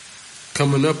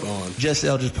Coming up on Just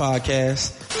Elders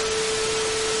Podcast.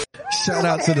 Shout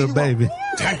out to the baby.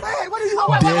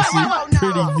 Desi,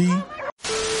 Pretty V.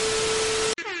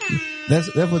 That's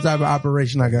what type of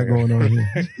operation I got going on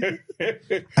here.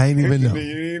 I ain't even know.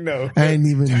 You didn't know. I ain't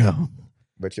even know.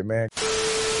 But your man.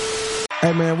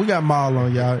 Hey man, we got Maul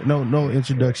on y'all. No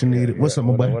introduction needed. What's up,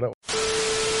 my boy? What up?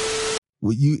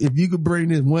 If you could bring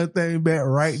this one thing back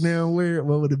right now, what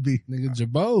would it be? Nigga,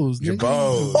 Jabos.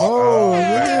 Jabos. Oh,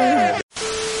 man.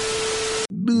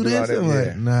 Do this. that, I'm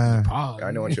like, nah.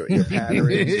 I know what your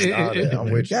patterns and all that.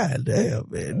 I'm with you. God damn,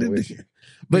 man. I'm with you.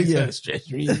 But yeah.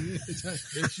 Stretch me.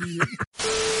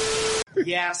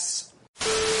 Yes.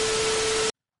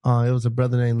 It was a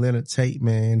brother named Leonard Tate,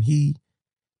 man. He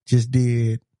just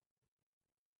dude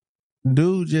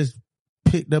just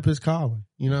picked up his calling.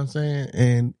 You know what I'm saying?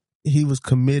 And he was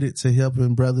committed to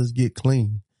helping brothers get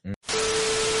clean.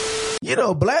 You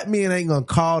know, black men ain't gonna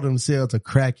call themselves a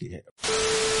crackhead.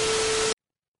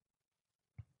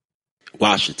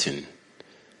 Washington.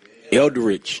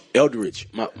 Eldridge,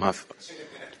 my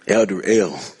Elder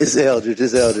L. It's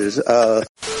Elders. All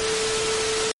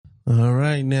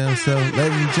right now, so ladies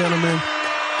and gentlemen,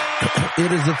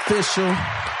 it is official.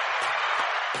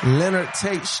 Leonard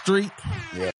Tate Street.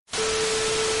 Yeah.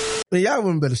 Man, y'all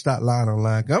wouldn't better stop lying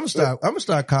online. I'm gonna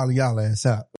start calling y'all ass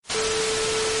out.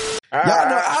 Y'all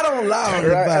know I don't lie on the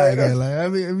podcast. Like,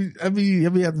 I mean,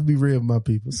 have to be real with my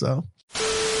people. So,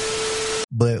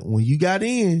 but when you got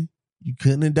in, you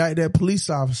couldn't indict that police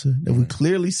officer that we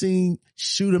clearly seen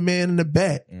shoot a man in the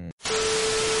back.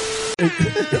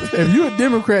 If you a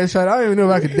Democrat, shot, I don't even know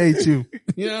if I could date you.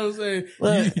 You know what I'm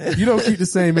saying? You don't keep the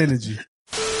same energy.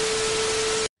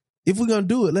 If we're gonna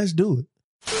do it, let's do it.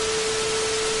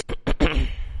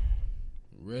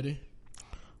 Ready?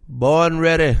 Born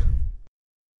ready.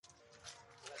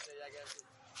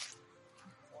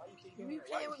 You be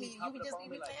playing with me. You be just be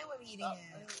playing with me then.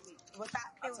 Stop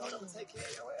playing with me. Take care of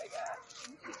your ass,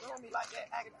 guy. You keep blowing me like that,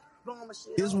 acting, blowing my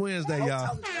shit. It's Wednesday,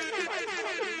 y'all.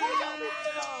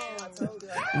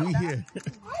 We here.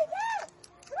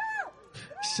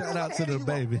 Shout out to the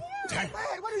baby.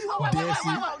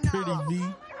 Desi, Pretty V.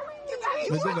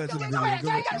 Let's go back to the video.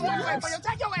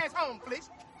 Take your ass home, please.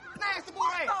 Nasty boy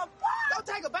ass.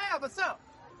 Go take a bath or something.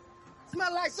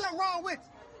 Smell like something wrong with you.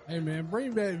 Hey man,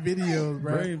 bring back videos,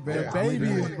 bro. Bring back Baby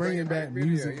videos. is bringing back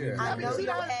music. I know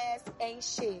your ass ain't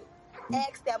shit.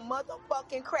 Ask that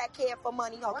motherfucking crackhead for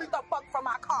money. Ho, get the fuck from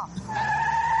my car.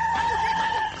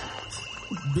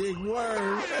 Big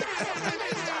word.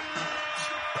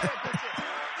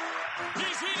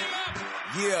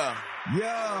 Yeah.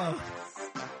 Yo.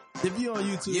 If you on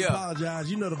YouTube,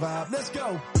 apologize. You know the vibe. Let's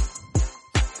go.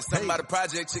 Something about a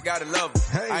project, you gotta love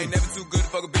her. Hey. I ain't never too good to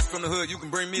fuck a bitch from the hood. You can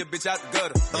bring me a bitch out the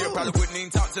gutter. Yeah, probably wouldn't even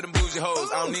talk to them bougie hoes.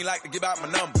 I don't need like to give out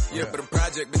my number. Yeah, but a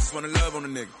project bitches wanna love on a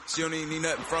nigga. She don't even need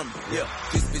nothing from me. Yeah,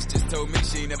 this bitch just told me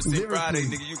she ain't never seen Friday.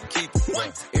 Nigga, you can keep it.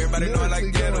 Yeah. Everybody know I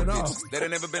like ghetto bitches. That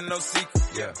ain't never been no secret.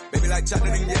 Yeah, baby like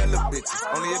chocolate and yellow bitches.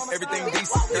 Only if everything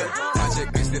decent. Yeah,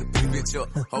 project bitch that a big bitch up.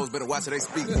 Hoes better watch how they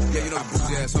speak. Yeah, you know the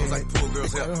bougie ass hoes like poor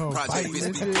girls help. Project bitch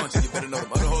be punchy. You better know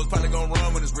them other hoes probably gonna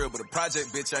run when it's real, but a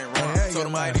project bitch ain't run. Told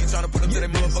them I ain't even trying to put up to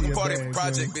that motherfucking party. If a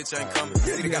project bitch ain't coming.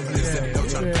 See, they got police at the door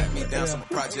trying to pat me down. So my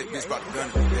project bitch brought the gun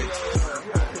to the bitch.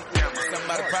 Something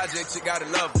about a project, you gotta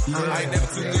love her. I ain't never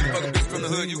too good to fuck a bitch from the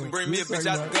hood. You can bring me a bitch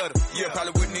out the gutter. Yeah,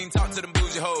 probably wouldn't even talk to them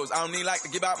bougie hoes. I don't need like to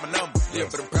give out my number. Yeah,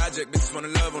 but a project bitches wanna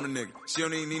love on a nigga. She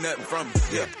don't even need nothing from me.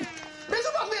 Yeah. Bitch, you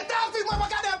supposed to be 1,000 feet from my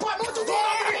goddamn apartment. What you doing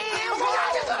over here?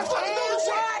 Y'all just done fucking do the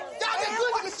shit. Y'all just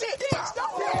good with the shit.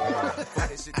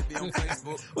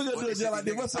 We're gonna do it just like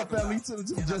this. What's up, family? To the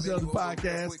Just Elders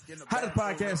Podcast. Hottest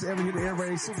podcast ever hit the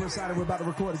airwaves. Super excited. We're about to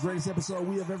record the greatest episode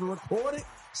we have ever recorded.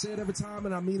 Say it every time,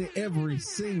 and I mean it every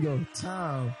single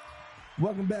time.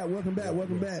 Welcome back.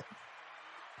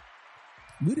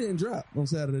 We didn't drop on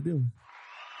Saturday, did we?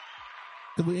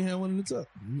 Cause we ain't had one in the tuck.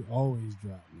 We always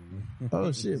drop, man.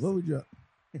 Oh shit, what we drop?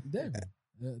 Devin,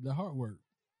 the hard work.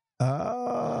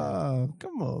 Oh,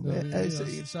 come on, man. Yeah, Hey,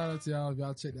 shout out to y'all. If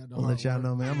y'all check that. I'll let y'all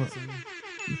know, man.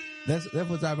 That's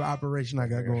what type of operation I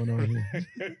got going on here.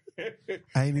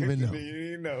 I ain't even know. You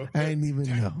didn't know. I ain't even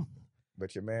know.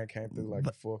 But your man came through like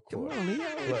the fourth quarter. Come on, he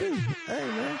already do.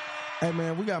 Hey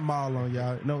man, we got Maul on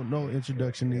y'all. No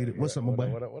introduction needed. What's up, my boy?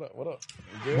 What up?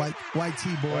 White T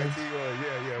boy.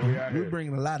 Yeah, we out here. We're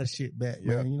bringing a lot of shit back,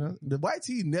 man. You know, the White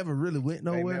T never really went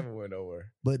nowhere. They never went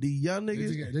nowhere. But these young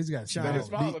niggas, they just got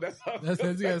smaller. That's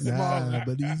smaller. Nah,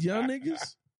 but these young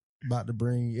niggas about to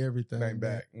bring everything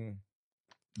back.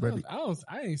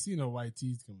 I ain't seen no white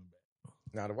tees coming back.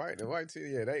 Now the white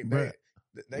tee, yeah, they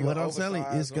what I'm telling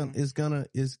you,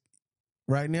 it's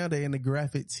Right now they in the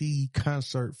graphic tee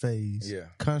concert phase. Yeah.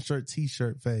 Concert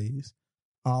t-shirt phase.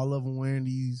 All of them wearing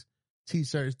these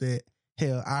t-shirts that,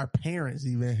 hell, our parents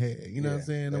even had. You know what I'm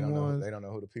saying? They Them don't, ones. know, they don't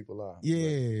know who the people are.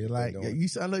 Yeah, like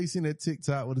I know you seen that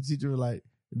TikTok where the teacher was like,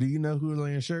 "Do you know who's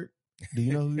on your shirt? Do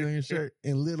you know who's on your shirt?"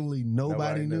 And literally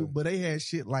nobody knew. But they had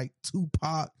shit like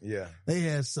Tupac. Yeah. They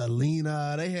had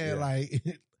Selena. They had like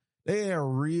they had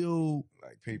real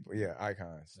like people. Yeah,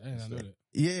 icons. I know that.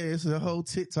 Yeah, it's a whole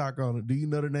TikTok on it. Do you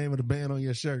know the name of the band on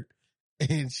your shirt?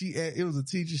 And it was a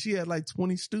teacher. She had like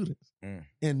 20 students,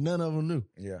 and none of them knew.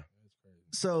 Yeah.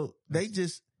 So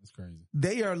that's crazy.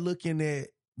 They are looking at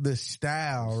the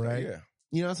style, right? Yeah.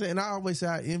 You know what I'm saying? And I always say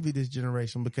I envy this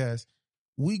generation because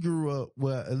we grew up,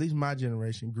 well, at least my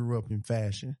generation grew up in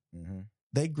fashion. Mm-hmm.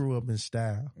 They grew up in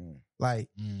style. Like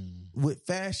with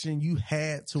fashion, you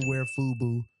had to wear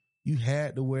FUBU. You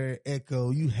had to wear Echo.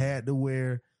 You had to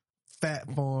wear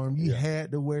Fat Farm. You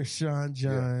had to wear Sean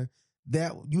John.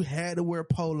 That you had to wear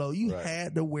Polo. You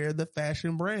had to wear the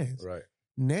fashion brands. Right.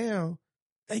 Now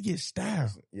they get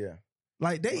style. Yeah.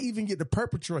 Like they even get to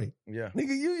perpetrate. Yeah. Nigga,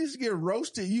 you used to get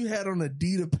roasted. You had on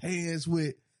Adidas pants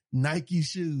with Nike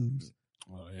shoes.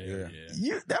 Oh, yeah.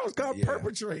 That was called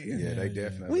perpetrating. Yeah, they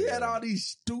definitely. We had all these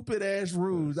stupid ass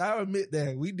rules. I admit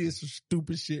that. We did some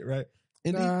stupid shit, right?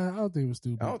 And I don't think it was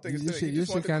stupid. I don't think it's stupid. Your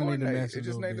shit kind of made the match. It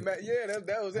just made the match. Yeah,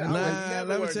 that was it.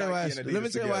 Let me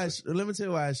tell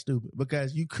you why it's stupid.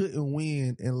 Because you couldn't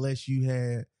win unless you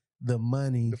had the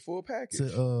money, the full package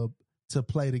to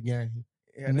play the game.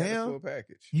 Yeah, now the full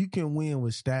package. You can win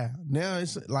with style. Now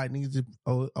it's like niggas just,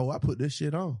 I put this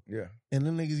shit on. Yeah. And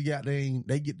then niggas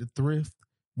they get the thrift.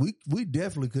 We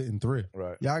definitely couldn't thrift.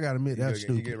 Right. Y'all gotta admit that's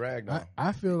stupid. You get ragged on.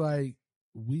 I feel like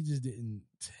we just didn't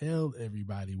tell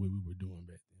everybody what we were doing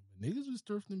back then. But niggas was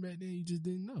thrifting back then, you just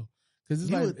didn't know. Cause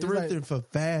you were thrifting for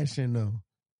fashion though.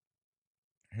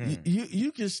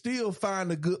 You can still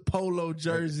find a good polo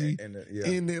jersey and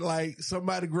then like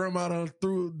somebody grandma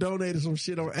donated some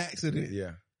shit on accident.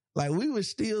 Yeah. Like we were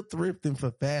still thrifting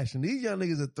for fashion. These young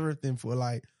niggas are thrifting for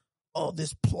like,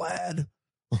 this plaid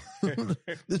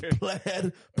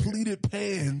pleated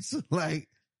pants. Like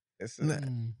I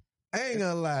ain't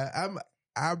gonna lie.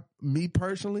 Me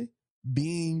personally,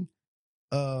 being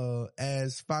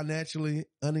as financially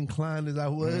uninclined as I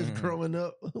was growing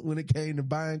up when it came to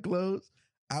buying clothes,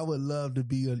 I would love to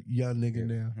be a young nigga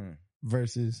now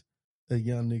versus a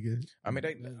young nigga. I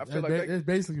mean, I feel like that's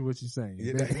basically what you're saying.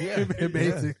 Yeah,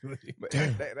 basically. But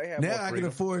they have now I can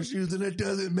afford shoes and it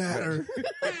doesn't matter.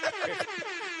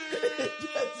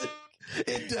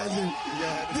 It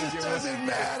doesn't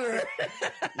matter.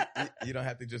 You don't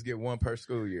have to just get one per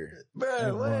school year.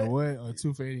 Man, what? Or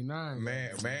 2 for $89.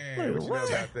 Man, what you know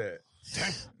about that?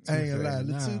 I ain't gonna lie.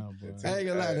 I ain't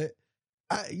gonna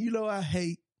lie. I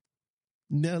hate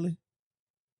Nelly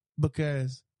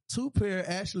because 2 Pair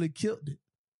actually killed it.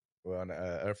 Well, on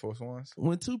the Air Force Ones?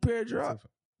 When 2 Pair dropped,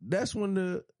 that's when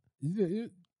the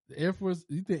Air Force,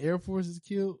 you think Air Force is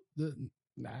killed?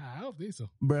 Nah, I don't think so.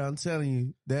 Bro, I'm telling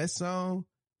you, that song,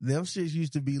 them shits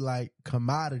used to be like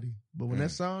commodity. But when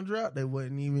that song dropped, they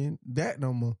wasn't even that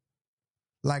no more.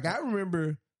 Like, I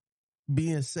remember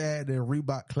being sad that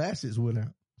Reebok Classics went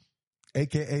out.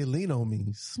 AKA Lean On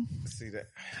Me's. See that?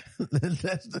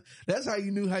 That's how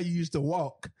you knew how you used to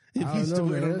walk. I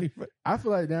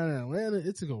feel like down in Atlanta,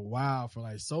 it took a while for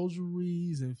like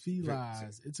soldieries and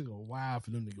felines. It took a while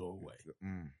for them to go away.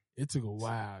 It took a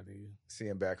while, nigga.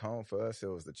 Seeing back home for us, it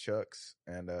was the Chucks,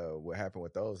 and what happened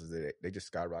with those is that they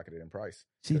just skyrocketed in price.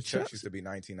 Chucks used to be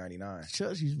 $19.99.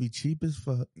 Chucks used to be cheap as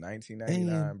fuck.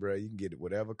 $19.99, bro. You can get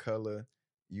whatever color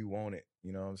you want it.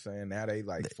 You know what I'm saying? Now they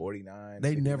like $49.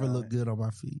 They never look good on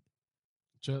my feet.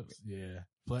 Chucks, yeah.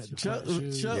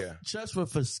 Chucks were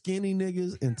for skinny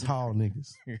niggas and tall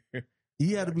niggas.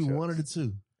 You had to be one of the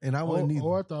two. And I wasn't either.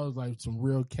 Or I thought it was like some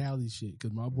real Cali shit.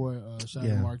 Cause my boy, shout out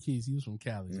to Marquise, he was from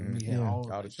Cali. He had all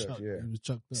the Chucks, he was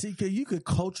chucked up. See, cause you could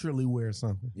culturally wear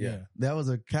something. Yeah. That was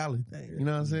a Cali thing. You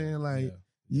know what I'm saying? Like,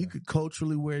 you could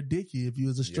culturally wear Dickie if you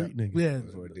was a street nigga. Yeah.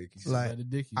 Like,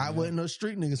 I wasn't no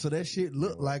street nigga, so that shit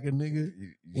looked like a nigga.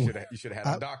 You should have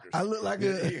had the doctors. I look like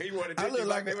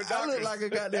a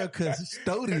goddamn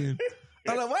custodian.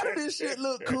 I'm like, why did this shit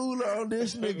look cooler on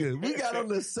this nigga? We got on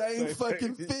the same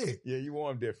fucking fit. Yeah, you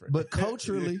wore him different. But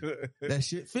culturally, that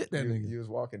shit fit that nigga. You was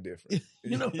walking different.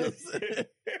 You know what I'm saying?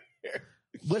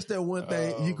 What's that one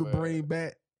thing you could bring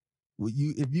back?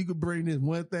 If you could bring this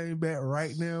one thing back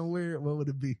right now, what would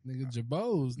it be? Nigga,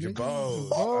 Jabos. Jabos.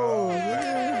 Oh,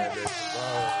 man.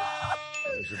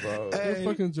 Jabos. Hey,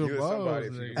 fucking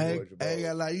Jabos. I ain't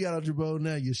gonna lie, you got on Jabos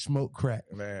now, you smoke crack.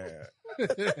 Man.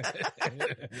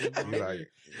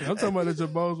 I'm talking about the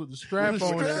Jabos with the strap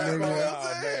on.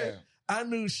 Man. I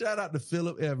knew. Shout out to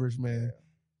Philip Evers, man. Yeah.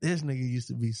 This nigga used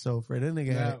to be so fresh. That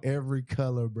nigga had every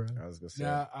color, bro. I was gonna say.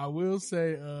 Now I will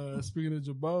say, speaking of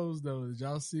Jabos though, did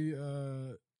y'all see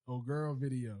old girl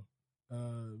video?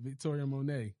 Victoria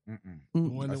Monet,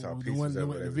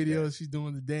 the video she's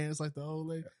doing the dance like the old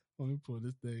lady. Let me pull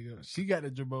this thing up. She got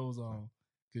the Jabos on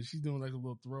because she's doing like a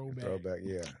little throwback,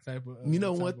 yeah. Type of. You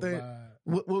know one thing?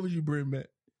 What would you bring back?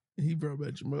 He brought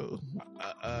back Jabos.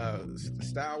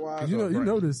 Style wise, you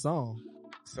know this song.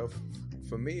 So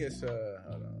for me, it's hold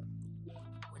on.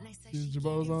 Is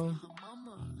Jabos on?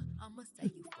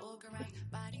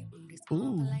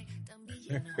 Ooh.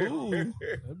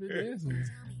 I've been dancing.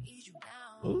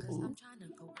 Ooh.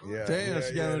 Yeah, damn,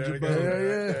 she got on Jabos.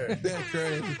 Yeah. That's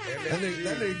crazy. That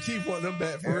nigga keep on them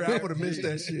back for real. I would have missed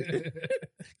that shit.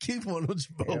 Keep on them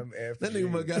Jabos. That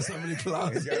nigga must got so many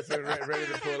closets. He got something ready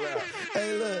to pull out.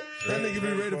 Hey, look, that nigga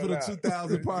be ready for the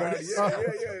 2000 parties. Yeah.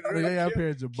 They got a pair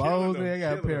of Jabos, they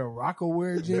got a pair of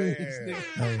Rockaware jeans.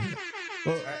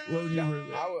 What would you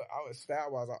bring back? I would style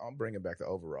wise, I'm bringing back the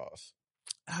overalls.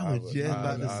 I was just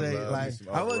about to say, like,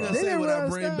 I wasn't gonna say what I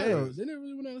bring back. They never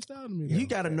really went out of style to me. You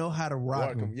got to know how to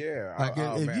rock them. Yeah. Like,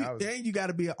 then you got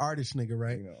to be an artist, nigga,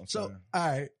 right? You know so, all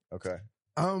right. Okay.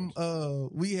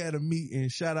 We had a meeting.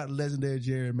 Shout out to Legendary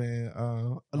Jerry, man.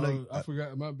 I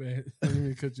forgot. My bad. I didn't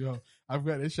mean to cut you off. I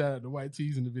forgot they shout out the white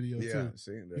tees in the video too.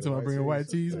 See, you talking about bringing white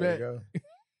tees back? There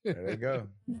they go.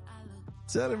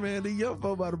 Tell him, man, the young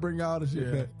folk about to bring all the shit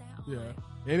back. Yeah.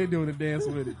 And they doing the dance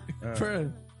with it.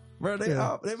 Bro, they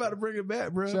about to bring it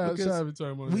back, bro.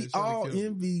 We all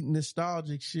envy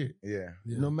nostalgic shit. Yeah.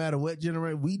 No matter what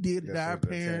generation, we did it to our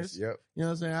parents. Yep. You know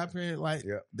what I'm saying? Our parents,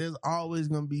 there's always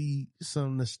going to be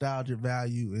some nostalgic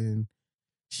value in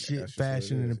shit,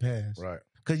 fashion in the past. Right.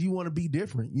 Because you want to be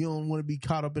different. You don't want to be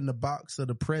caught up in the box of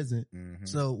the present. Mm-hmm.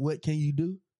 So what can you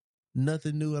do?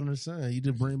 Nothing new under the sun. You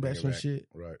just bring back some shit.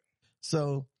 Right.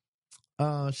 So,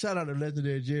 shout out to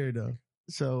Legendary Jerry, though.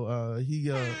 So,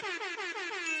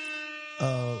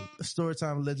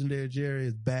 Storytime Legendary Jerry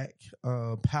is back,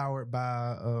 powered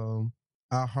by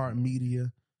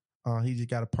iHeartMedia. He just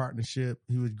got a partnership.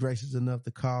 He was gracious enough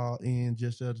to call in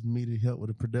just to me to help with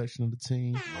the production of the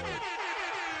team.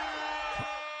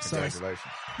 Congratulations.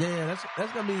 Yeah,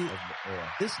 that's gonna be.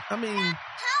 It's. I mean,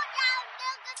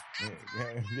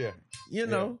 you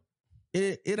know,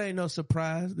 it ain't no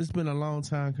surprise. It's been a long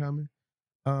time coming.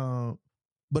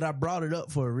 But I brought it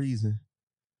up for a reason.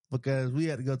 Because we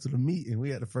had to go to the meeting. We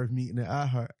had the first meeting at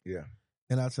iHeart. Yeah.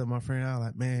 And I told my friend, I was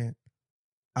like, man,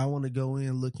 I want to go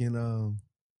in looking,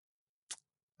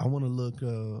 I want to look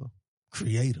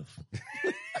creative.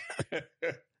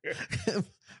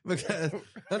 Because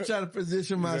I'm trying to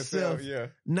position myself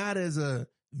not as a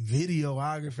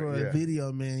videographer or a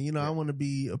video man. You know, I want to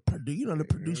be a producer. You know, the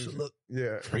producer look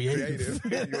creative.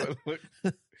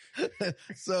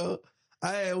 So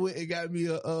I had went and got me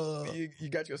a. You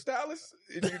got your stylist?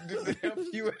 You would have got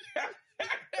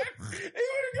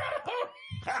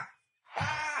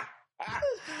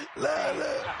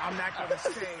look. I'm not going to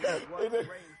say.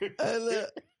 Hey, look.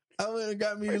 I went and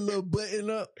got me a little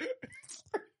button up.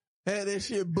 Had that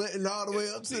shit buttoned all the way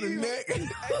up to the neck.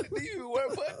 Do you wear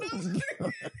button-ups? You don't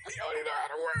even know how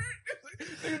to wear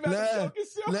it.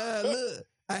 Nah, look.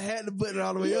 I had to button it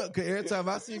all the way up because every time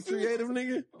I see creative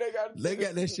nigga, they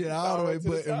got that shit all the way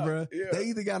button, bro. Yeah. They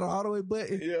either got it all the way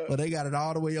button or they got it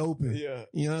all the way open. Yeah.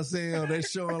 You know what I'm saying? Or they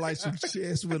showing like some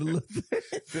chest with a little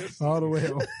all the way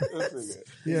open.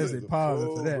 He has a pause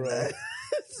for that.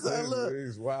 So look,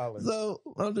 he's wild. So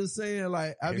I'm just saying,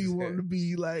 like, I be wanting to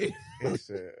be like, I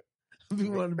be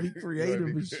wanting to be creative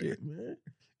and shit, man.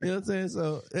 You know what I'm saying?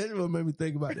 So that's what made me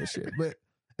think about that shit. But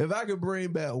if I could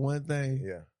bring back one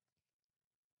thing,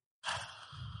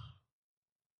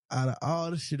 out of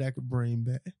all the shit I could bring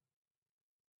back,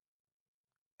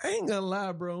 I ain't gonna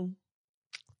lie, bro.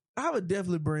 I would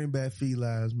definitely bring back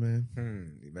felines, man.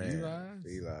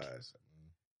 Felines.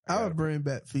 I would bring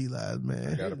back felines,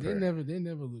 man. They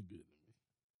never look good.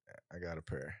 I got a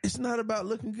pair. It's not about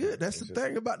looking good. That's the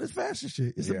thing about this fashion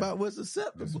shit. It's about what's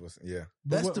acceptable.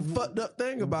 That's the fucked up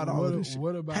thing about all of this shit.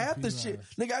 What about half the shit?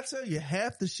 Nigga, I tell you,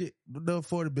 half the shit, the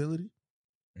affordability.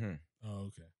 Oh,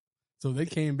 okay. So they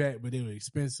came back, but they were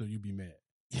expensive. You'd be mad.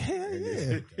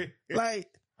 Yeah. Like,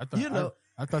 I thought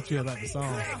you had like the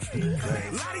song. You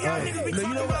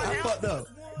know what? I fucked up.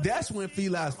 That's when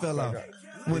felines fell off.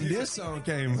 when this song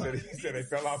came out. He said they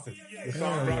fell off the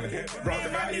song brought the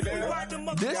value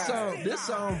down. This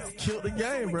song killed the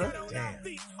game, bro. Damn.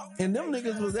 And them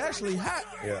niggas was actually hot.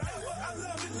 Yeah.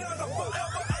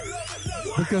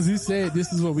 Because he said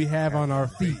this is what we have on our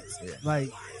feet. Yeah. Like,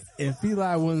 if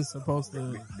Feli wasn't supposed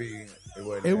to be,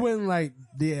 it wasn't like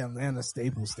the Atlanta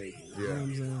staple. Yeah. You know what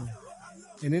I'm saying?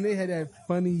 And then they had that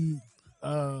funny,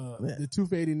 the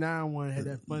 289 one had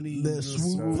that funny the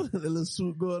little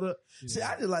swoop going up. Yeah. See,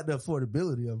 I just like the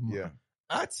affordability of them. Yeah.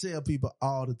 I tell people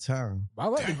all the time. I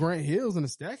like the Grant Hills and the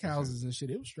Stack Houses and shit.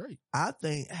 It was straight. I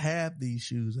think half these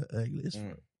shoes are ugly.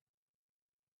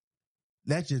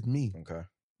 That's just me. Okay.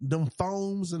 Them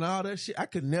foams and all that shit, I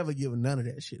could never give none of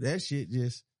that shit. That shit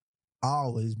just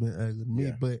always been ugly to me.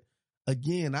 Yeah. But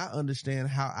again, I understand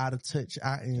how out of touch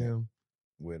I am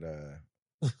with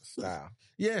style.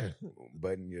 Yeah.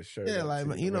 Button your shirt. Yeah, like,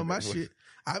 my shit,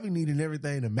 I be needing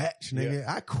everything to match, nigga.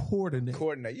 Yeah. I coordinate.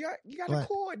 You gotta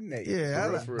coordinate. Yeah,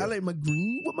 I like my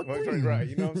green with my green. Right,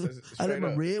 you know what I'm saying? I like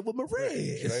my red with my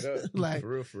red. Straight up. Like,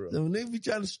 for real. So when they be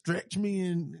trying to stretch me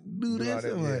and do this,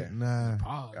 I'm like, nah.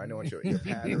 I know what your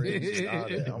pattern is and all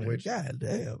that. I'm with you. God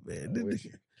damn, man. I'm with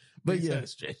you. But yeah.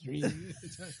 Stretch me.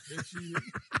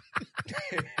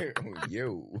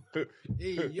 Yo.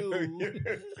 Hey, yo.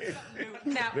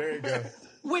 Now, there you go.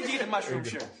 where'd you get the mushroom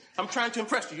shirt? I'm trying to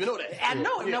impress you. You know that. I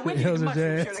know. Now, where'd That you get was the a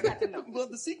mushroom jazz. shirt? I got to know. Well,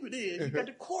 the secret is you got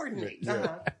to coordinate.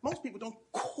 Yeah. Most people don't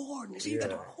coordinate. So you got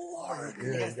to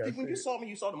coordinate. Yeah, you gotta When you saw me,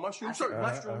 you saw the mushroom shirt.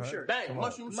 Mushroom shirt. Bang,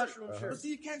 mushroom shirt. But see,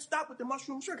 you can't stop with the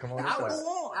mushroom shirt. Come on, I would let's go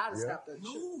on. I'd stop that shit.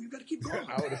 No, you got to keep going.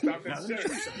 I would have stopped that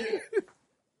shirt.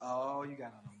 Oh, you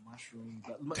got on a mushroom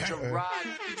belt. Gerard,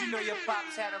 did you know your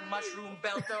pops had a mushroom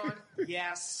belt on?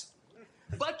 Yes.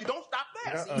 But you don't stop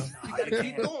there. See, you got to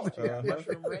keep going. You got a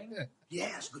mushroom ring?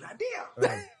 Yes, good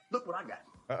idea. Look what I got.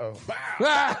 Uh-oh.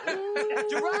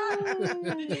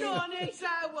 Gerard, did you know on the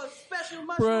inside was special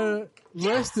mushroom? Bruh,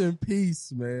 rest in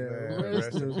peace, man. Man,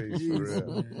 rest in peace, for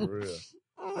real. For real.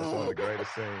 That's one of the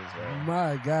greatest scenes, man.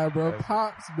 My God, bro.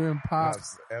 Pop's been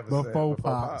Pops before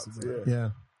Pops.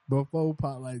 Yeah. Before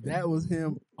Pop, like that was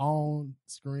him on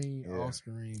screen, off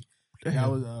screen. That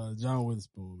was John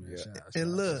Witherspoon, man. Yeah.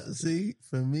 And look, see,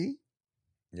 for me,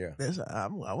 yeah, that's I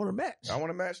want to match. I want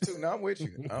to match too. No, I'm with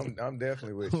you. I'm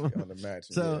definitely with you on the match.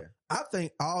 So I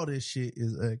think all this shit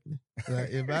is ugly.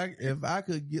 Like if I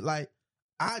could get like,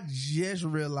 I just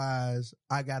realized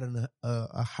I got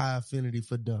a high affinity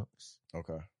for dunks.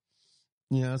 Okay.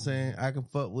 You know what I'm saying? I can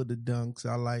fuck with the dunks.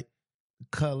 I like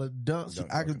colored dunks.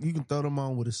 You can throw them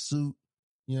on with a suit.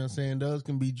 You know what I'm saying? Those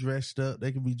can be dressed up.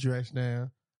 They can be dressed down.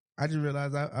 I just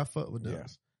realized I fuck with those. Yeah.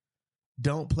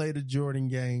 Don't play the Jordan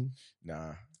game.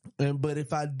 Nah. But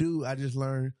if I do, I just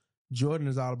learned Jordan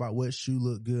is all about what shoe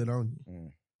look good on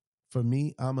you. For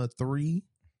me, I'm a 3.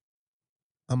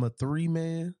 I'm a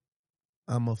 3-man.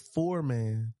 I'm a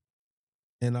 4-man.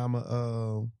 And I'm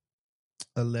a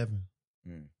 11.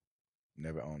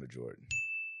 Never owned a Jordan.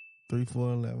 3,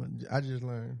 4, 11. I just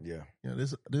learned. Yeah.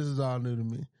 This is all new to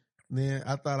me. Then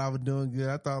I thought I was doing good.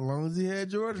 I thought as long as he had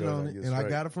Jordan on it and straight. I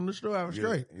got it from the store, I was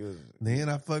straight. Then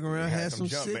I fuck around, had some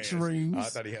 6 rings. I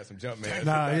thought he had some jump mans.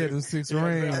 Nah, he had them 6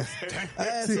 rings.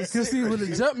 Cause see, with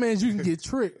the jump mans, you can get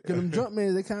tricked. Cause them jump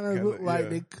mans, they kind of look like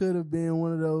they could have been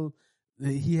one of those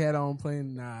that he had on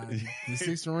playing. Nah, the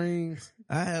 6 rings.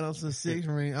 I had on some 6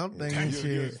 rings. I'm thinking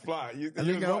shit.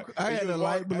 I had a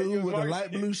light blue with a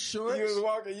light blue shorts. You was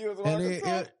walking. And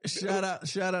then,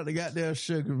 shout out to goddamn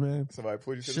Sugar, man. Somebody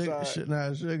put you to the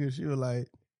side. Sugar, she was like,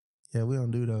 yeah, we don't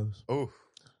do those. Oh.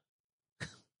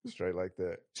 Straight like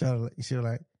that. She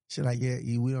was like,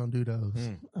 yeah, we don't do those.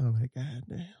 I'm like, God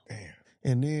damn.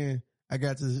 And then I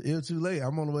got to it was too late.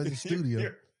 I'm on the way to the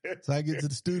studio. So I get to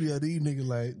the studio, these niggas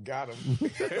like got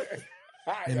him.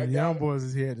 And the young boys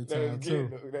is here at the time too.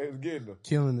 They was getting him.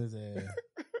 Killing his ass.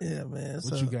 Yeah, man.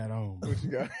 What you got on? What you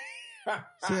got?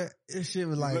 So that shit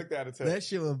was like that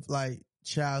shit was like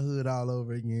childhood all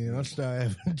over again. I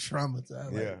started having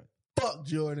traumatized. Like, fuck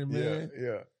Jordan, man.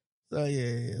 Yeah. So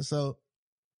yeah. So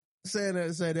saying that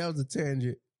was a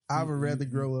tangent. I would rather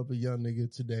grow up a young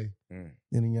nigga today than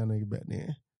a young nigga back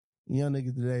then. Young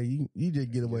nigga today, you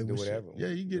just get away with shit. Yeah,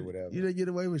 you just get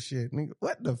away with shit. Nigga,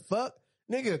 what the fuck?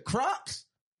 Nigga, Crocs?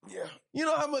 Yeah. You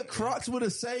know how much Crocs would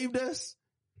have saved us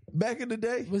back in the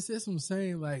day? But that's what I'm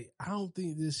saying. Like, I don't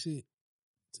think this shit,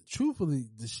 truthfully,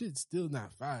 the shit's still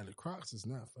not fire. The Crocs is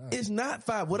not fire. It's not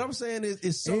fire. What I'm saying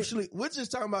is socially, we're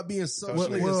just talking about being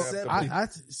socially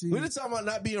acceptable. We're just talking about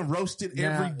not being roasted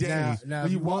every day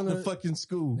when you walk to fucking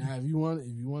school. Now, if you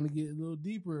want to get a little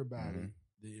deeper about it,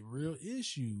 the real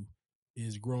issue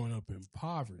is growing up in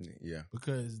poverty. Yeah.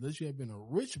 Because unless you have been a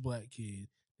rich black kid,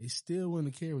 they still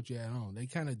wouldn't care what you had on. They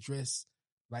kind of dress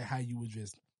like how you would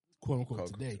dress, quote unquote,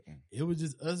 today. It was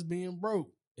just us being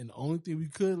broke, and the only thing we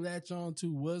could latch on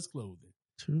to was clothing.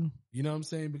 True. You know what I'm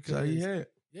saying? Because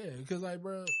because like,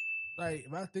 bro, like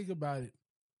if I think about it,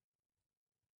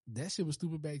 that shit was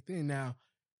stupid back then. Now,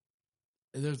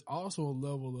 there's also a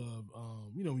level of,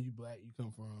 you know, when you black, you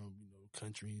come from, you know,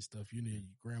 country and stuff. You know, your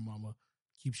grandmama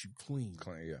keeps you clean.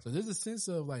 So there's a sense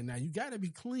of like, now you got to be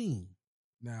clean.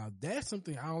 Now that's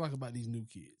something I don't like about these new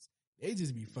kids. They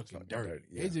just be fucking dirty.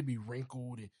 They just be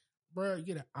wrinkled and, bro,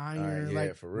 get an iron.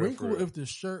 Like, for real, wrinkle if the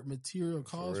shirt material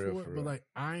calls for it, but like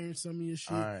iron some of your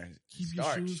shit. Keep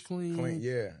your shoes clean.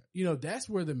 You know, that's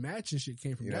where the matching shit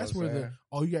came from. That's where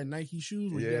you got Nike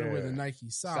shoes, well, you gotta wear the Nike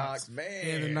socks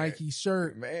and the Nike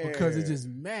shirt because it just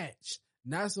matched.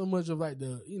 Not so much of like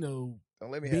the, you know,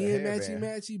 being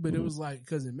matchy, but it was like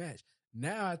because it matched.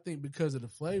 Now I think because of the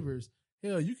flavors,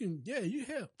 hell, you can,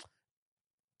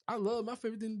 I love, my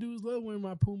favorite thing to do is love wearing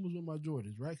my Pumas with my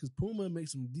Jordans, right? Because Puma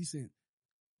makes some decent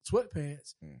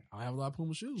sweatpants. I have a lot of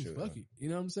Puma shoes. Fuck it. You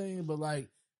know what I'm saying? But like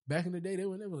back in the day, they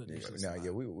would never let that shit slide.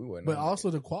 We wouldn't. But also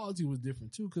the quality was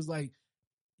different too. Because like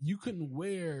you couldn't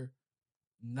wear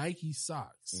Nike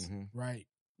socks, right,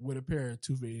 with a pair of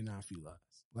 289 felines.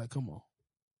 Like, come on.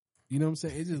 You know what I'm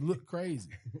saying? It just looked crazy.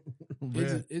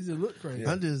 It just looked crazy.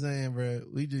 I'm just saying, bro,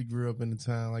 we just grew up in a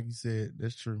time, like you said,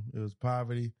 that's true. It was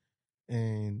poverty.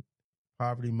 And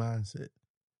poverty mindset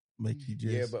makes you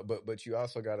just but you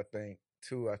also got to think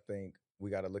too. I think we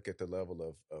got to look at the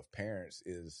level of parents.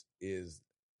 Is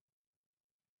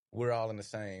we're all in the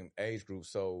same age group.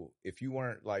 So if you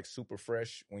weren't like super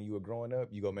fresh when you were growing up,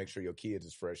 you go make sure your kids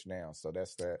is fresh now. So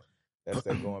that's that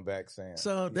going back saying.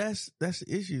 So that's the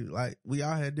issue. Like we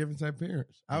all had different type of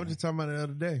parents. I was just talking about it the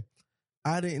other day.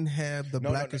 I didn't have the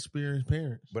black experienced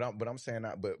parents, but I'm saying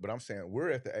we're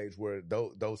at the age where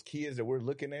those kids that we're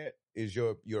looking at is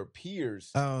your peers.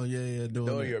 Oh yeah,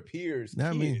 doing your peers,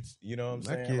 not kids. Me. You know what I'm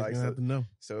saying? Like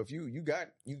so if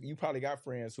you probably got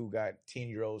friends who got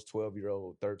 10-year-olds,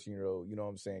 12-year-old, 13-year-old. You know what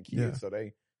I'm saying? Kids, so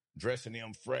they dressing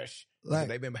them fresh. Like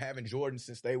they've been having Jordans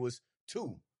since they was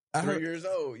 2, 3 years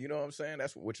old. You know what I'm saying?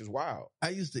 Which is wild. I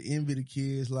used to envy the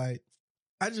kids. Like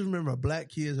I just remember black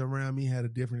kids around me had a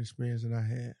different experience than I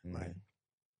had.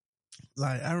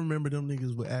 Like I remember them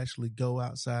niggas would actually go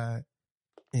outside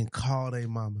and call their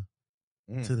mama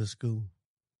to the school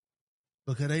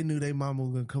because they knew their mama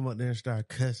was gonna come up there and start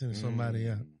cussing somebody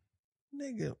out.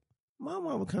 Nigga, my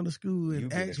mama come to school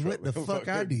and ask what the fuck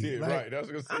I did. Like,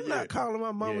 I'm not calling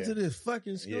my mama to this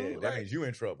fucking school. Yeah, that means you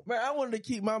in trouble. Man, I wanted to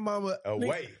keep my mama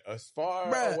away, as far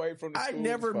away from the school. I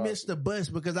never missed the bus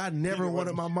because I never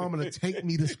wanted my mama to take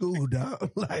me to school,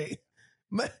 dog. Like,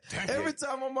 man, every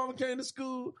time my mama came to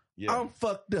school, I'm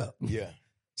fucked up. Yeah.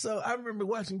 So I remember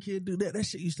watching kids do that. That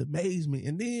shit used to amaze me.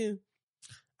 And then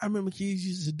I remember kids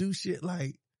used to do shit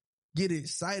like get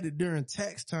excited during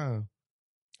tax time.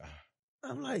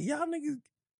 I'm like, y'all niggas,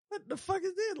 what the fuck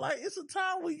is this? Like, it's a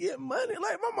time we get money.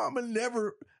 Like, my mama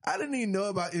I didn't even know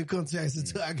about income tax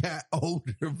until I got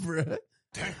older, bruh.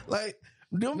 Like,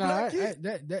 them black kids.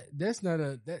 That's not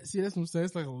see, that's what I'm saying.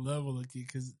 It's like a level of kid,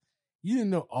 because you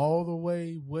didn't know all the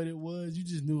way what it was. You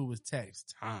just knew it was tax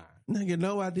time. Nigga,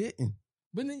 no, I didn't.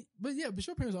 But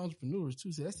your parents are entrepreneurs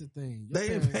too. So that's the thing. They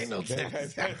didn't pay no tax. I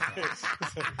was gonna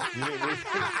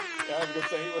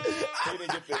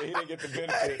say he didn't get the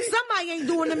benefits. Somebody ain't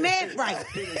doing the math right.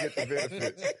 He didn't get the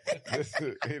benefits.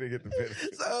 He didn't get the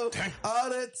benefits. So all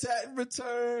that tax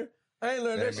return, I ain't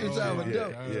learned that shit till I was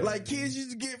dope. Like kids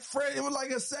used to get fresh. It was like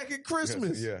a second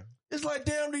Christmas. Yeah. It's like,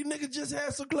 damn, these niggas just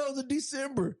had some clothes in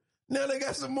December. Now they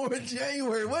got some more in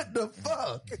January. What the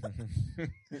fuck?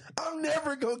 I'm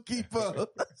never gonna keep up.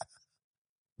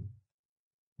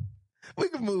 We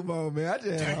can move on, man. I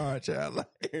just had a hard child life.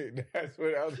 That's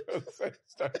what I was gonna say.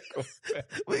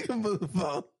 We can move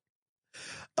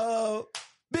on.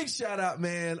 Big shout out,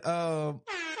 man. I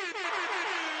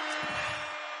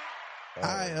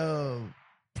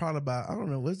probably about, I don't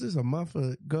know, was this a month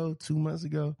ago, 2 months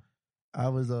ago? I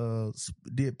was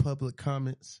did public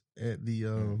comments at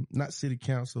the not city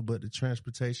council but the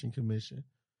transportation commission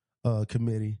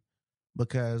committee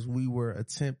because we were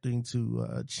attempting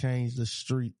to change the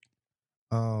street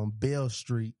Bell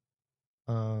Street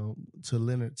to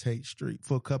Leonard Tate Street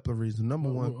for a couple of reasons.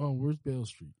 Number one, where's Bell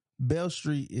Street? Bell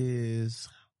Street is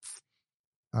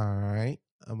all right.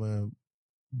 I'm gonna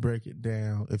break it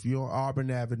down. If you're on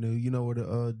Auburn Avenue, you know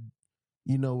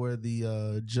where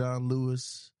the John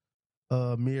Lewis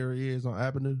mirror is on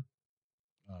Avenue.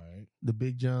 All right. The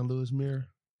big John Lewis mirror.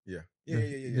 Yeah.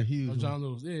 The huge John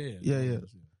Lewis. Yeah.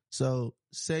 So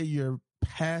say you're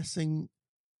passing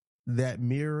that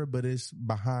mirror, but it's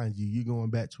behind you. You're going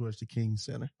back towards the King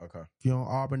Center. Okay. If you're on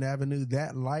Auburn Avenue,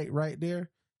 that light right there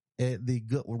at the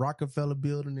good Rockefeller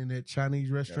Building in that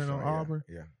Chinese restaurant on Auburn.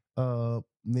 Yeah.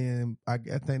 Then I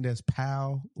think that's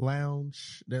Powell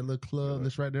Lounge, that little club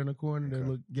that's right there in the corner, that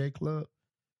little gay club.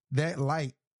 That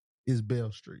light is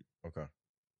Bell Street. Okay.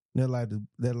 That light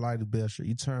is Bell Street.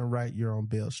 You turn right, you're on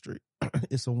Bell Street.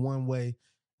 It's a one way,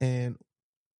 and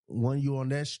when you're on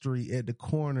that street, at the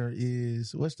corner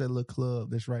is, what's that little club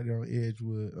that's right there on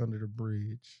Edgewood under the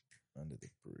bridge? Under the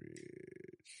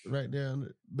bridge. Right there.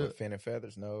 Fin and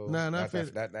Feathers? No. No, not Fin.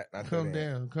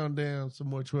 Come down some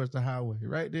more towards the highway.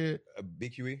 Right there.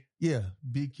 BQE? Yeah,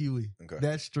 BQE. Okay.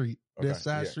 That street. Okay. That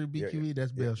side street, BQE,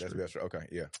 that's Bell Street. That's Bell Street. Okay,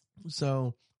 yeah.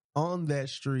 So on that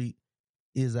street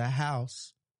is a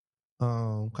house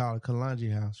called a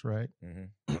Kalonji House, right?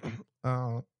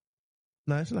 Mm-hmm.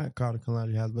 No, it's not called a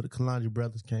Kalonji House, but the Kalonji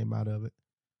brothers came out of it.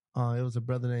 It was a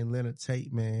brother named Leonard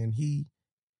Tate, man. He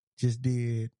just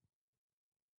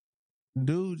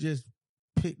just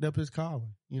picked up his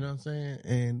calling, you know what I'm saying?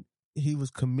 And he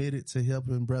was committed to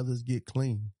helping brothers get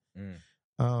clean.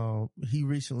 He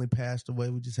recently passed away.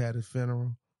 We just had his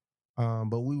funeral.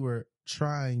 But we were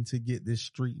trying to get this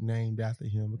street named after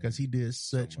him because he did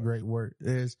such great work.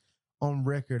 There's on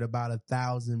record about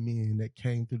 1,000 men that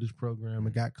came through this program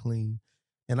and got clean.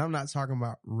 And I'm not talking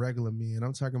about regular men.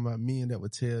 I'm talking about men that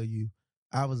would tell you,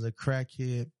 I was a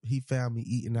crackhead. He found me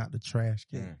eating out the trash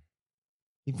can.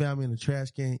 He found me in the trash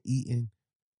can eating.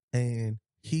 And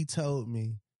he told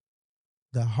me,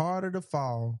 the harder the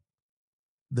fall,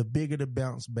 the bigger the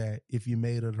bounce back if you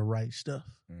made of the right stuff.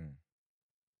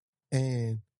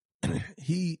 And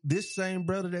this same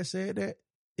brother that said that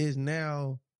is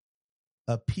now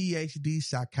a PhD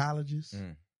psychologist,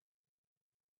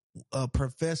 a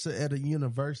professor at a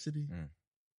university.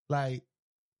 Like,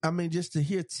 I mean, just to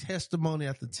hear testimony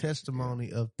after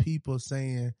testimony of people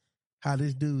saying how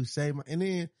this dude saved my, and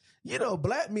then, you know,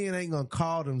 black men ain't gonna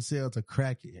call themselves a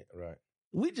crackhead. Right.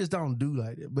 We just don't do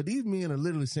like that. But these men are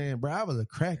literally saying, bro, I was a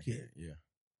crackhead. Yeah.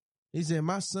 He said,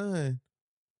 my son,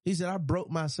 he said, I broke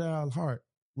my child's heart,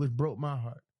 which broke my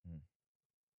heart.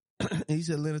 And he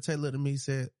said, Leonard Tate looked at me, he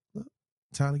said, look,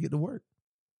 time to get to work.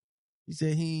 He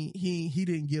said he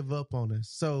didn't give up on us.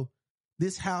 So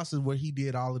this house is where he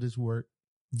did all of this work.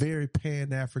 Very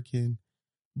Pan-African,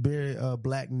 very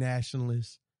black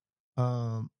nationalist.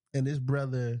 And this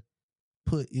brother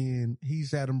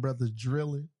he's had them brothers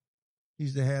drilling. He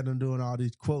used to have them doing all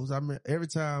these quotes. I mean, every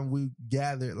time we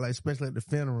gathered, like especially at the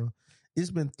funeral,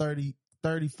 it's been 30,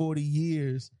 40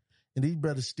 years, and these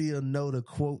brothers still know the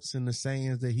quotes and the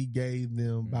sayings that he gave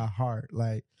them by heart.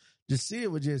 Like, to see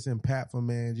it was just impactful,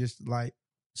 man. Just like,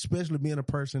 especially being a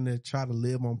person that try to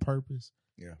live on purpose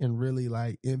and really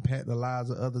like impact the lives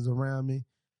of others around me.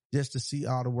 Just to see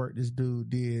all the work this dude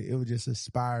did, it was just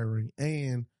inspiring.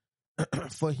 And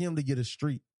for him to get a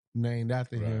street named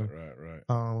after him.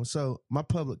 Right. So my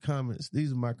public comments,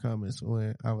 these are my comments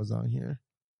when I was on here.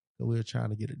 So we were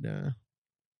trying to get it done.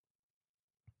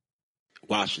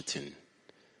 Washington.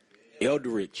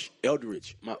 Eldridge,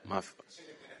 my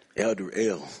Elder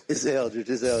L. It's Eldridge.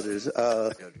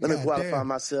 Let me qualify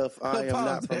myself. I am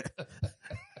not from...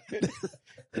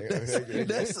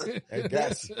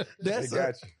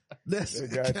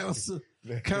 That's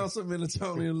Councilman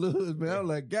Antonio Lewis, man. I'm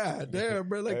like, God damn,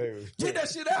 bro. Like, get that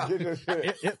shit out.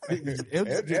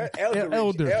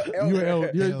 Elder. You're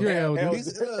elder.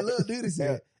 Little dude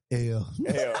said, L.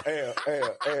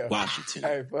 Washington.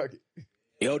 Hey, fuck it.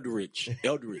 Eldridge,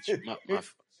 my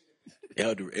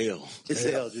Elder L. It's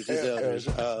Eldridge.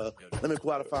 Let me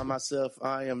qualify myself.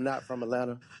 I am not from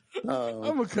Atlanta.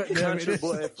 I'm a country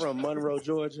boy from Monroe,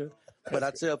 Georgia. But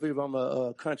I tell people I'm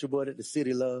a country boy that the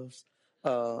city loves.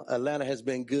 Atlanta has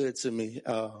been good to me.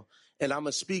 And I'm going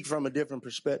to speak from a different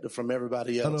perspective from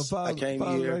everybody else. I came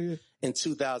here in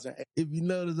 2008. If you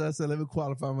notice, I said, let me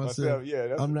qualify myself.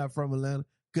 I'm not from Atlanta.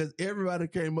 Because everybody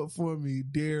came up for me,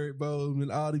 Derek Bowman,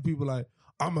 and all these people like,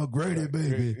 I'm a Grady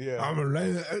baby. Yeah. I'm a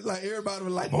like everybody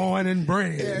was like born and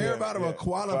bred. Yeah, everybody was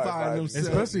qualifying themselves.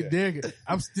 Especially Derek.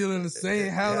 I'm still in the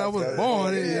same house I was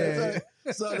born in.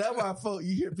 So that's why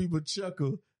you hear people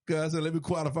chuckle. Cause I said, let me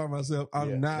qualify myself.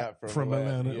 I'm not from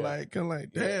Atlanta. Yeah. Like, kind of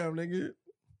like, damn, nigga.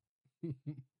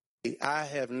 I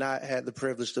have not had the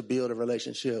privilege to build a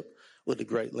relationship with the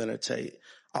great Leonard Tate.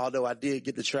 Although I did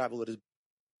get to travel with his.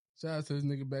 Shout out to this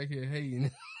nigga back here hating.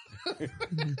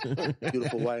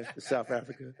 Beautiful wife in South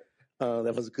Africa.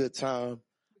 That was a good time.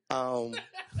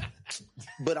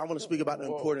 But I want to speak about the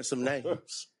importance of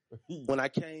names. When I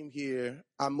came here,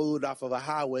 I moved off of a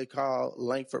highway called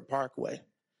Langford Parkway.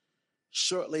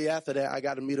 Shortly after that, I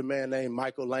got to meet a man named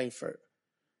Michael Langford.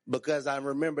 because I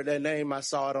remember that name, I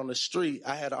saw it on the street.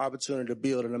 I had the opportunity to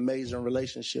build an amazing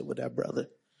relationship with that brother.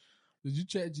 Did you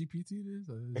chat GPT this?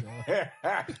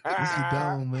 It's a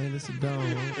dome, man. It's a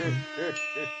dome.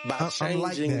 By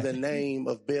changing the name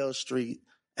of Bell Street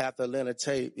after Leonard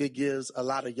Tate, it gives a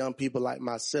lot of young people like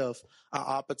myself an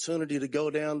opportunity to go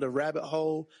down the rabbit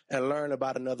hole and learn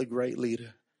about another great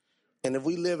leader. And if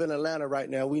we live in Atlanta right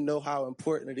now, we know how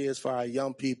important it is for our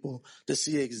young people to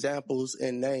see examples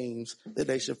and names that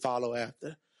they should follow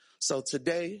after. So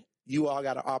today, you all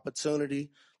got an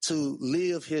opportunity to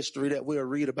live history that we'll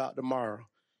read about tomorrow.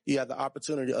 You have the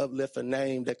opportunity to uplift a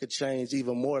name that could change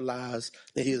even more lives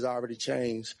than he has already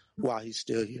changed while he's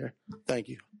still here. Thank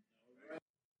you.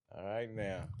 All right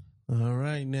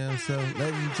now. So, ladies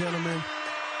and gentlemen,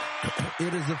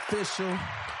 it is official.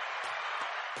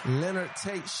 Leonard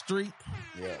Tate Street.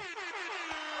 Yeah.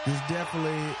 This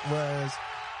definitely was.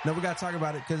 No, we got to talk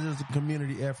about it because it was a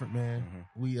community effort, man.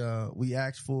 Mm-hmm. We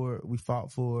asked for it, we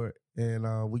fought for it,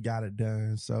 and we got it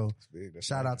done. So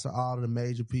shout out to all of the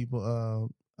major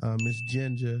people, Miss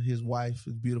Ginger, his wife,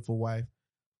 his beautiful wife,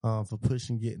 for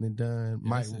pushing, getting it done. Yeah,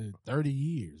 Mike, 30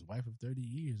 years, wife of 30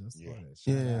 years. That's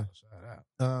that. Shout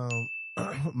out.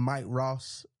 Mike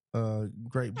Ross,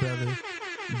 great brother,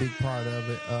 big part of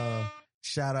it.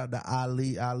 Shout out to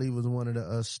Ali. Ali was one of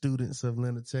the students of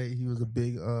Leonard Tate. He was a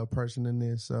big person in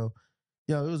this. So,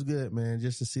 it was good, man,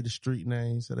 just to see the street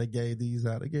names. So they gave these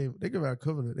out. They gave out a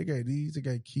cover. They gave these. They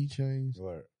gave keychains,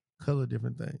 color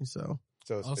different things. So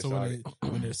also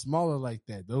when they're smaller like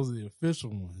that, those are the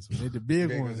official ones. When they're the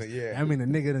big ones, I mean, the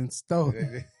nigga done stole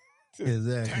it.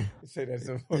 Exactly. Say that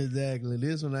so exactly.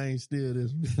 This one I ain't steal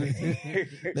this one.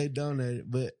 They donated,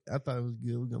 but I thought it was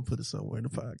good. We're gonna put it somewhere in the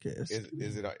podcast.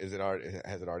 Is it already?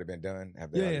 Has it already been done?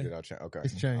 Have they already did all change? Okay,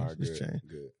 it's changed. Right, it's changed.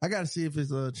 Good. I got to see if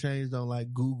it's changed on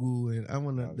like Google, and I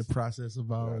want the process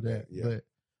of all of that. Yeah.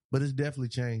 But it's definitely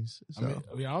changed. So.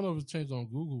 I mean, I don't know if it's changed on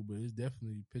Google, but it's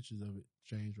definitely pictures of it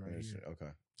changed right here.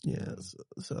 Okay. Yeah.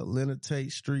 So Leonard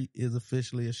Tate Street is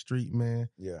officially a street, man.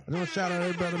 Yeah. I want to shout out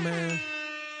everybody, man.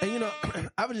 And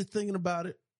I was just thinking about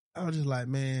it. I was just like,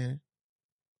 man,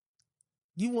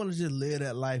 you want to just live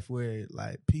that life where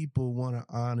like people want to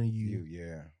honor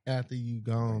you after you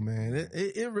gone, man.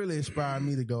 It really inspired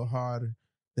me to go harder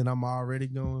than I'm already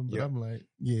going. But I'm like,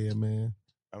 yeah, man.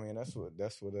 I mean, that's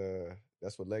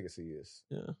what legacy is.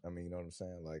 Yeah. I mean, you know what I'm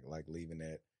saying? Like leaving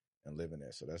that and living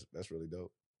that. So that's really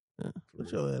dope. Yeah.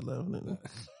 What's your head laughing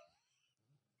at?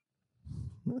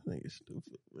 That nigga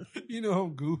stupid, bro. You know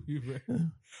I'm goofy, bro.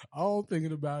 All I'm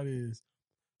thinking about is,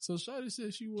 so Shawty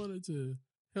said she wanted to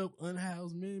help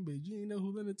unhoused men, but you didn't know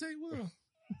who Leonard Tate was.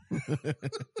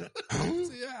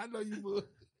 See, I know you would.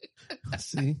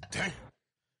 See?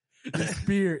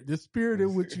 The spirit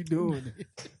of what you doing.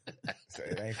 So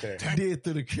it ain't there. Dig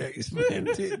through the crates, man.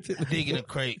 Digging the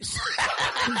crates.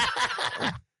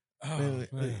 Oh,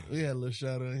 man. We had a little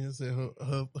shout out here. Said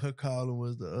her calling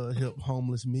was to help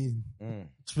homeless men,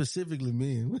 specifically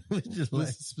men. Just like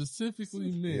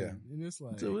specifically men, and it's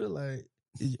like so we're like,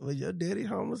 was your daddy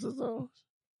homeless or something?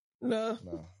 No.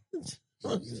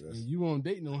 You won't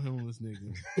date no homeless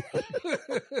nigga.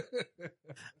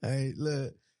 Hey,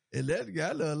 look. And that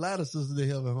guy, I know a lot of sisters that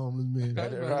helping homeless men.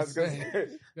 Got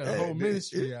a whole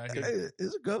ministry out here. Hey,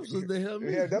 it's a couple sisters that help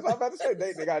me. Yeah, that's what I'm about to say.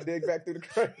 They got to dig back through the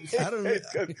crates. I don't know.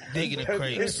 Digging the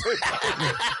crates.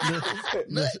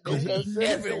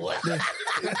 Everywhere.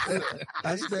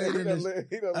 I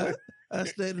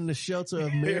stayed in the shelter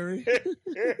of Mary.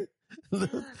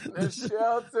 The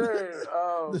shelter.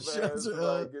 Oh, the shelter.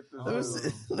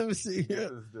 Let me see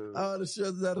here. All the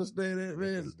shelters I done stayed at,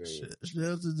 man.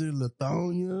 Shelters in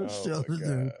Lithonia, shelters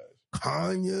in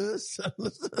Conyers.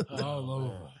 All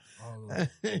over.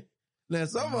 Now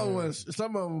some of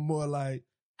them were more like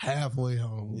halfway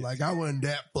home. Yeah. Like I wasn't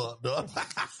that fucked up.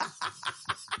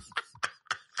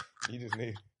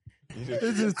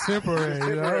 It's just temporary,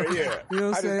 you know? Yeah. You know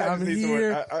what I'm saying? I'm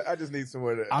here. I just need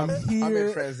somewhere to. I'm here. I'm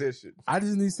in transition. I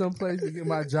just need some place to get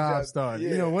my job started.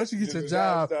 You know, once you get your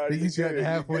job, they get you at the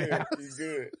halfway house.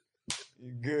 You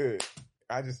good.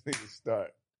 I just need to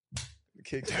start the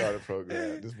Kickstarter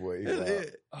program. This boy.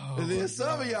 And then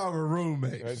some of y'all were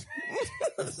roommates.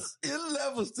 It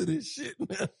levels to this shit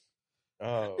now.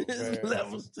 Oh, man.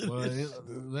 Levels to this.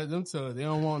 Let them tell it. They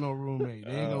don't want no roommate.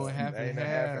 They ain't going half and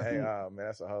half. Hey, man,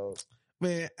 that's a whole.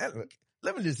 Man,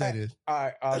 let me just say this.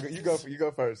 All right, you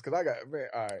go first, cause I got man.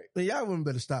 All right, man, y'all wouldn't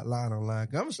better stop lying online.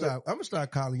 I'm gonna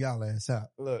start calling y'all ass out.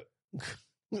 Look,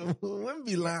 let me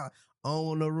be lying. I don't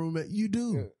want no roommate. You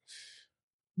do. Yeah.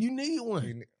 You need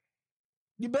one.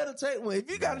 You better take one.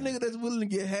 If you got a nigga that's willing to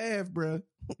get half, bro,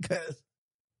 cause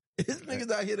His niggas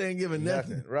out here they ain't giving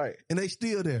nothing. Right. And they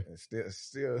still there.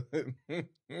 Still there.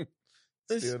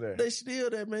 They still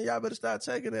there, man. Y'all better start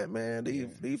taking that, man.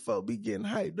 These folk be getting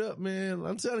hyped up, man.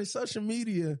 I'm telling you, social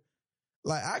media,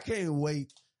 like, I can't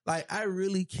wait. Like, I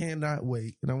really cannot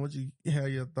wait. And I want you to hear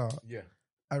your thought. Yeah.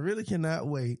 I really cannot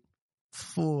wait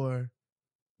for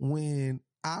when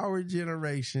our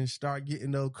generation start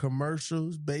getting those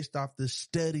commercials based off the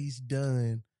studies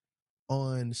done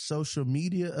on social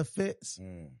media effects,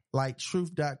 like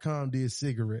truth.com did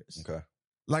cigarettes. Okay.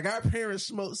 Like our parents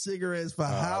smoked cigarettes for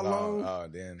how long?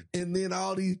 And then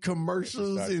all these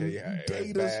commercials and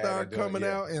data start coming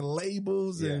out and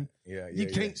labels and you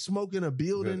can't smoke in a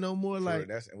building no more. Like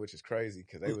which is crazy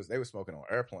because they were smoking on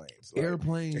airplanes.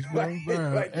 Airplanes, bro.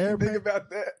 Think about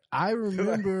that. I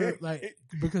remember like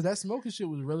because that smoking shit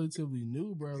was relatively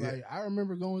new, bro. Like I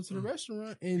remember going to the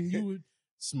restaurant and you would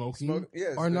smoking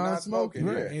or non-smoking.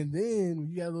 Right. And then when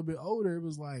you got a little bit older, it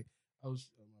was like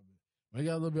when I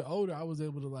got a little bit older, I was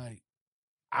able to like,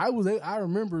 I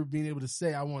remember being able to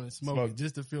say I wanted to smoke it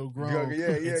just to feel grown.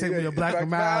 Take me a Black and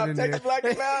Mild in there. Take a Black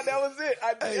and Mild, that was it.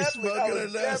 I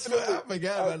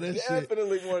forgot about that shit.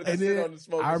 Definitely wanted to sit on the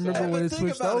smoking I remember side. when it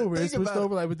switched over. It switched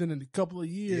over like within a couple of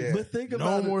years. But think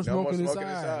about it. No more smoking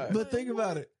inside. But think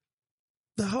about it.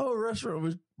 The whole restaurant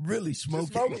was really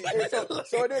smoking. So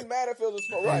it didn't matter if it was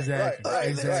smoke. Right.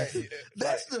 Exactly.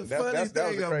 That's the funny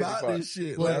thing about this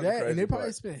shit. Well, and they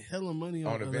probably spent hella money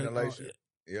on the ventilation.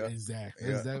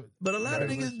 Exactly. But a lot of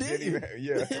niggas didn't.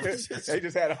 They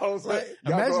just had a whole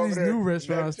imagine these new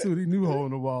restaurants too, these new hole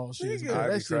in the wall shit.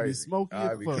 That shit be smoky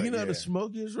as fuck. You know the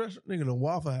smokiest restaurant? Nigga, the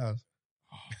Waffle House.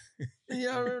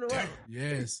 Y'all remember the Waffle?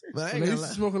 Yes. But when they used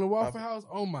to smoke in the Waffle House,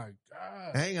 oh my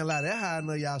God. I ain't gonna lie, that's how I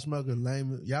know y'all smoking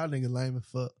lame. Y'all niggas lame as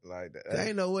fuck. Like that. There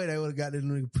ain't no way they would have got this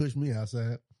nigga push me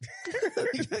outside.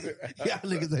 Y'all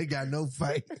niggas ain't got no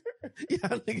fight.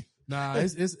 Y'all niggas. Nah,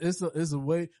 it's a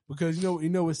way because you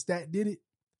know what stat did it?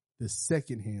 The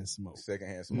secondhand smoke.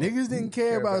 Niggas didn't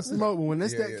care about smoke, but when that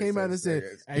stat came out and said,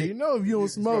 "Hey, you know if you don't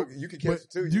smoke, you can catch it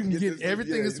too. You can get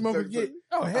everything a smoker get."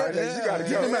 Oh hell yeah! You gotta go.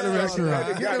 Get them at the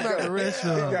restaurant. Get them at the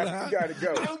restaurant. You gotta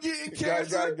go. I'm getting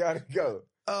cancer. Gotta go.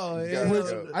 Oh yeah. Which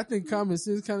I think common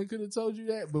sense kind of could have told you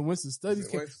that, but once the studies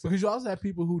came, because you also have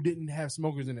people who didn't have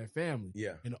smokers in their family.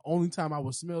 Yeah. And the only time I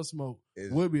would smell smoke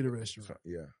would be the restaurant.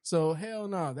 Yeah. So hell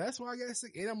no, that's why I got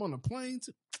sick. And I'm on a plane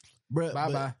too. Bruh,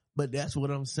 bye. But that's what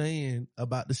I'm saying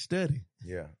about the study.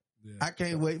 Yeah. I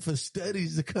can't wait for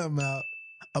studies to come out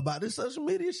about this social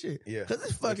media shit. Yeah. Cause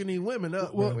it's fucking these women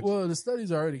up. Well, the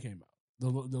studies already came out.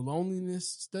 The loneliness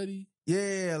study.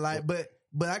 Yeah, like, but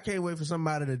I can't wait for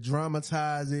somebody to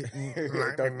dramatize it and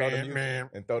throw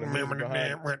the music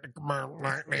behind.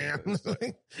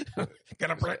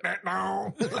 Can I play that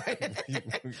down?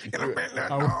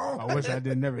 I wish I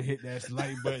didn't never hit that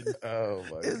like button. Oh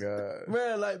my God.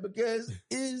 Man, like, because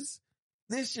this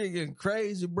shit getting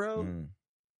crazy, bro.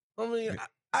 I mean,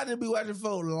 I just be watching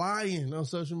folks lying on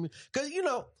social media. Cause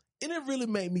and it really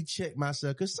made me check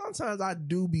myself. Cause sometimes I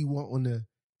do be wanting to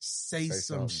say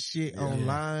some shit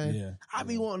online. Yeah. I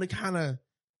be wanting to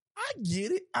I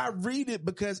get it. I read it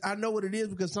because I know what it is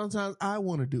because sometimes I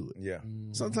want to do it. Yeah.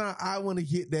 Sometimes I want to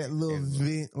hit that little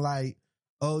vent like,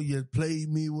 oh, you played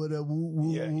me with a woo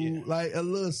woo, like a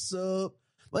little sub.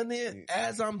 But then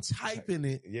as I'm typing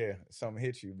it, something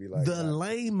hits you, be like the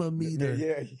lamer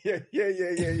meter,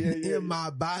 in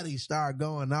my body start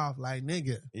going off like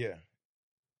nigga. Yeah.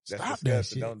 That's stop that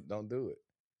shit. Don't do it.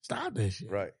 Stop that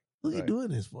shit. Right. What you doing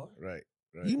this for? Right.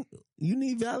 You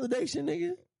need validation,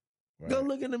 nigga? Right. Go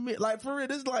look in the mirror. Like, for real,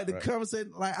 this is like the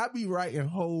conversation. Like, I be writing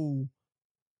whole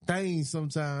things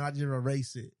sometimes. I just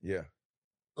erase it. Yeah.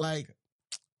 Like,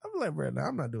 I'm like, bro,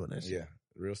 I'm not doing that shit. Yeah.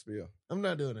 Real spill. I'm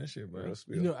not doing that shit, bro. Real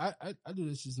spill. I do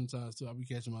this shit sometimes too. I be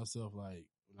catching myself like,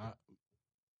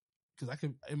 because I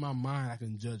can, in my mind, I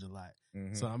can judge a lot.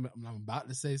 Mm-hmm. So I'm about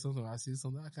to say something. I see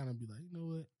something. I kind of be like, you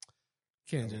know what?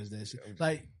 Can't judge that shit.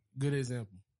 Like, good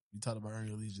example. You talked about Earn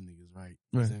Your Leisure niggas, right?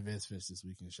 It's InvestFest this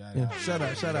weekend. Shout out.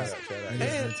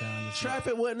 And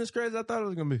traffic wasn't as crazy as I thought it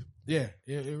was going to be. Yeah,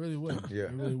 it really wasn't. Yeah.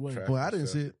 It really wasn't. Well, I didn't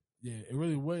see it. Yeah, it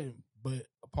really wasn't. But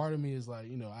a part of me is like,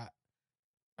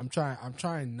 I'm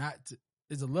trying not to,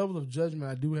 it's a level of judgment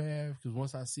I do have because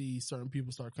once I see certain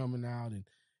people start coming out and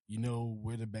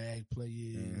where the bag play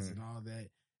is and all that,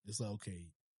 it's like,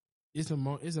 okay, it's a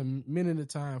minute of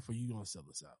time for you going to sell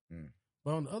us out.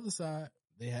 But on the other side,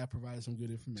 they have provided some good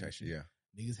information. Yeah.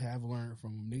 Niggas have learned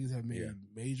from them. Niggas have made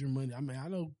major money. I mean, I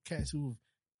know cats who have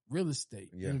real estate,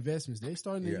 investments. They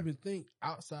starting to even think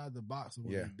outside the box of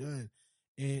what they've done.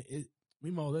 And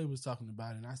Mimo was talking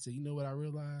about it, and I said, you know what I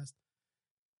realized?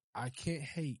 I can't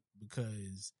hate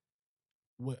because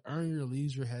what Earn Your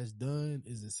Leisure has done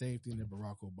is the same thing that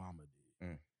Barack Obama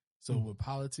did. So with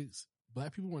politics,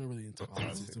 black people weren't really into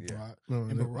politics to Barack.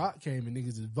 And Barack came and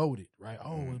niggas just voted, right?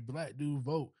 Oh, a black dude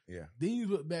vote. Yeah. Then you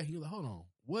look back, you're like, hold on,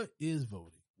 what is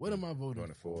voting? What am I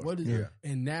voting for? What is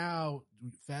And now,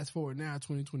 fast forward now,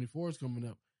 2024 is coming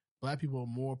up. Black people are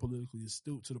more politically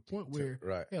astute to the point where,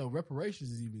 hell,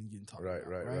 reparations is even getting talked about.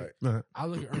 Right. I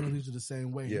look at Earn Your Leisure the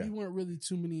same way. We weren't really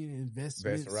too many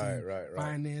investments and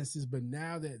finances, but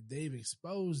now that they've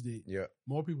exposed it,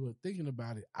 more people are thinking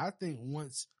about it. I think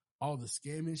once all the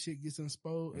scamming shit gets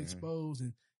exposed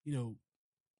and, you know,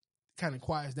 kind of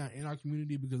quiets down in our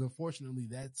community, because unfortunately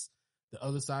that's the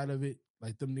other side of it.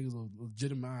 Like, them niggas will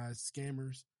legitimize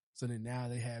scammers, so that now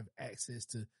they have access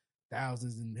to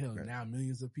thousands and hell now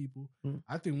millions of people.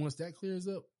 I think once that clears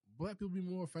up, black people be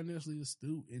more financially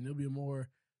astute, and there'll be more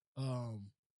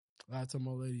I told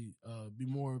my lady, be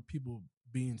more people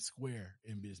being square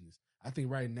in business. I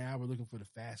think right now we're looking for the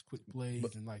fast, quick plays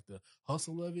and like the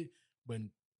hustle of it, but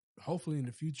hopefully in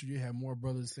the future you have more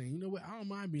brothers saying, you know what, I don't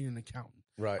mind being an accountant.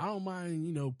 I don't mind,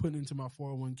 you know, putting into my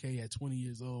 401k at 20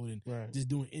 years old and just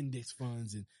doing index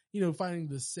funds and, you know, finding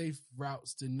the safe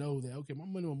routes to know that, okay, my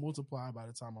money will multiply by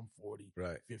the time I'm 40,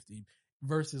 50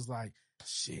 versus like,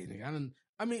 shit,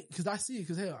 I mean, cause I see it,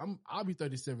 cause hell, I'll be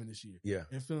 37 this year.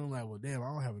 And feeling like, well, damn, I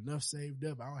don't have enough saved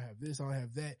up. I don't have this. I don't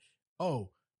have that.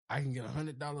 Oh, I can get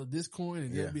 $100 this coin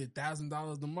and it'll be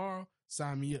 $1,000 tomorrow.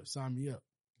 Sign me up.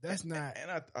 That's not.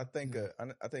 And I think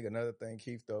another thing,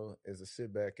 Keith, though, is to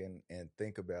sit back and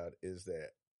think about is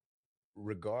that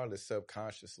regardless,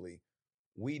 subconsciously,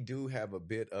 we do have a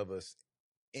bit of us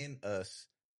in us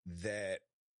that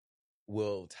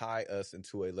will tie us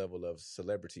into a level of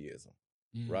celebrityism,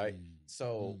 right?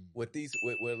 So with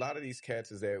a lot of these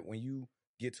cats is that when you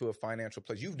get to a financial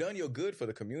place, you've done your good for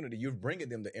the community, you're bringing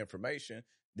them the information.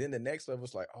 Then the next level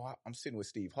is like, oh, I'm sitting with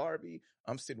Steve Harvey.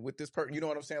 I'm sitting with this person. You know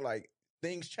what I'm saying? Like,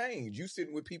 things change. You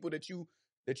sitting with people that you,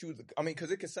 I mean,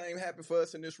 cause it can same happen for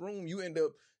us in this room. You end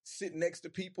up sitting next to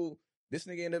people. This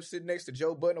nigga end up sitting next to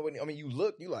Joe Budden. I mean, you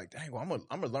look, you like, dang, well, I'm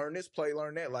gonna learn this play,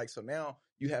 learn that. Like, so now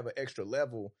you have an extra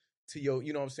level to your,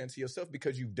 you know what I'm saying, to yourself,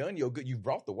 because you've done your good. You've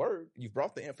brought the word, you've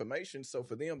brought the information. So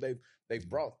for them, they've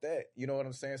brought that, you know what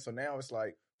I'm saying? So now it's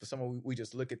like, for someone, we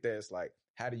just look at that. It's like,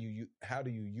 how do you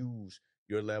use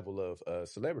your level of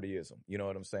celebrityism? You know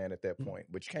what I'm saying, at that point?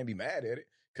 But you can't be mad at it,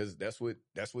 because that's what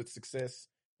success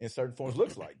in certain forms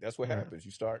looks like. That's what happens.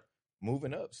 You start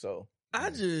moving up. So I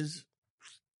just,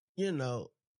 you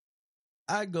know,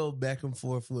 I go back and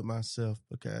forth with myself,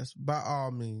 because by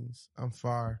all means, I'm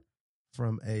far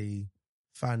from a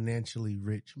financially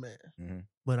rich man,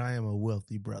 but I am a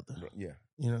wealthy brother. Yeah.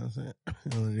 You know what I'm saying?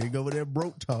 They go with that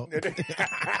broke talk.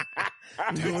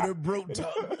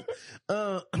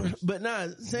 But nah,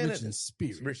 saying rich in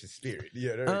spirit. Rich in spirit.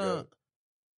 Yeah, there you go.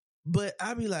 But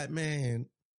I be like, man,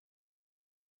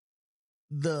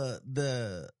 when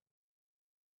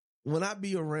I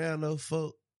be around those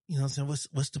folk, you know what I'm saying,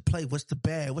 what's the play? What's the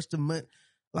bag? What's the money?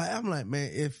 Like, I'm like,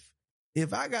 man,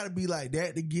 if I gotta be like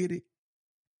that to get it,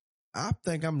 I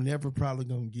think I'm never probably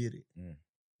gonna get it.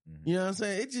 You know what I'm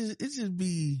saying? It just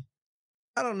be,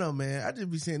 I don't know, man. I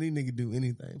just be saying these niggas do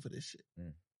anything for this shit.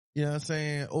 You know what I'm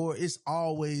saying? Or it's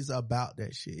always about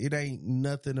that shit. It ain't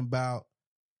nothing about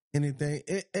anything.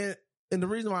 And the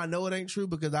reason why I know it ain't true,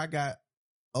 because I got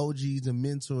OGs and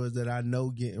mentors that I know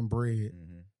getting bread,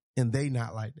 and they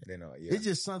not like that. They know, It's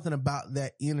just something about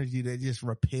that energy that just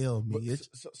repelled me.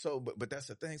 But that's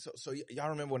the thing. So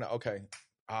y'all remember when? Okay,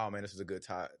 oh man, this is a good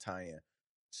tie-in.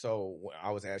 So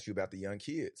I was asking you about the young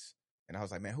kids, and I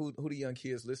was like, man, who the young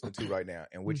kids listening to right now?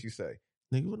 And what you say?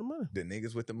 Niggas with the money. The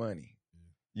niggas with the money.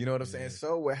 You know what I'm saying?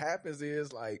 So what happens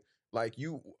is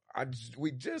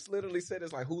we just literally said,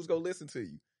 it's like, who's gonna listen to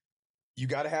you? You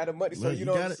gotta have the money. So you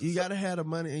gotta have the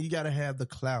money, and you gotta have the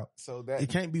clout. So that it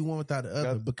can't be one without the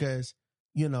other, because,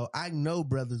 you know, I know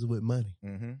brothers with money. You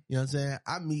know what I'm saying?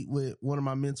 I meet with one of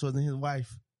my mentors and his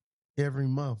wife every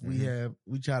month. We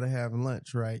try to have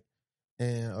lunch, right?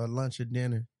 Or lunch or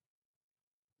dinner.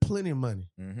 Plenty of money.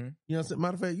 You know what I'm saying?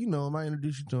 Matter of fact, you know him. I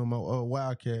introduced you to him, a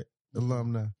Wildcat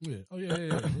alumni. Yeah. Oh,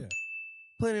 yeah.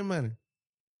 Plenty of money.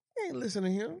 You ain't listen to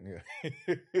him.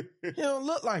 He don't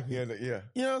look like it.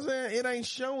 You know what I'm saying? It ain't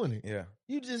showing it. Yeah.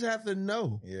 You just have to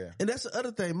know. Yeah. And that's the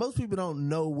other thing. Most people don't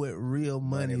know what real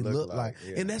money look like.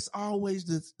 Yeah. And that's always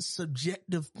the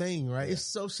subjective thing, right? Yeah. It's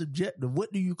so subjective.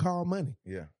 What do you call money?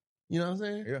 Yeah. You know what I'm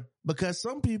saying? Yeah. Because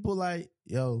some people like,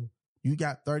 yo, you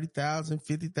got 30,000,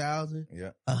 50,000,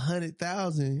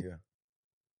 100,000. Yeah.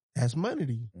 That's money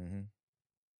to you.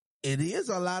 It is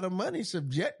a lot of money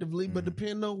subjectively, but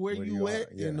depending on where you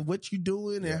at and what you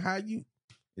doing and how you.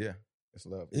 Yeah. It's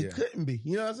love. It couldn't be.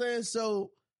 You know what I'm saying?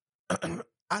 So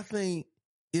I think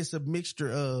it's a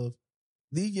mixture of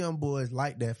these young boys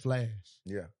like that flash.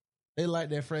 Yeah. They like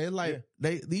that flash. Like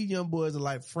these young boys are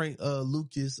like Frank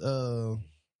Lucas, little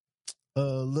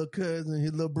cousin,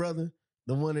 his little brother.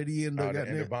 The one that he ended up got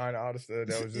there. Buying all the stuff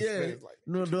that was just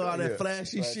do all that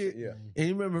flashy shit. Yeah. And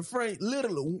you remember Frank,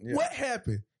 literally, what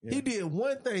happened? Yeah. He did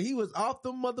one thing. He was off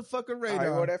the motherfucking radar. He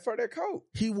wore that fur coat.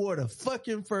 He wore the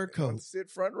fucking fur coat.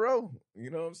 Sit front row. You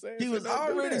know what I'm saying? He was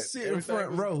already sitting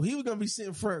front row. He was gonna be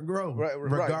sitting front row. Right.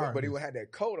 But he had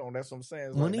that coat on. That's what I'm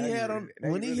saying. When he had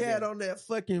on that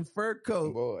fucking fur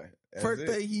coat, boy, first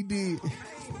thing he did.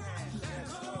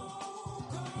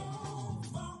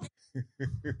 Can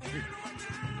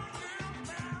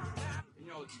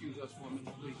y'all excuse us for a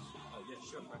minute, please? Yes,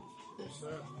 sure, Frank. Yes,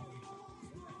 sir.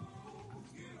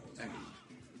 Thank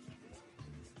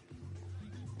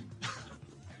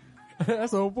you.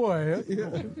 That's old boy. Yeah.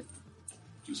 What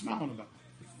you smiling about?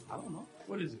 I don't know.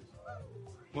 What is it?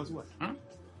 What's what? Huh?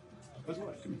 What's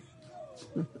what? Come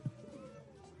here.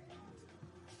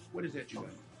 What is that you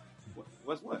got?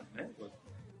 What's what?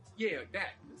 Yeah,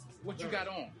 that. What you got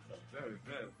on?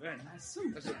 Very nice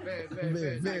suit. That's a very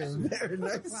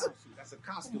nice suit. That's a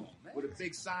costume with a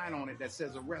big sign on it that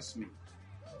says "Arrest me."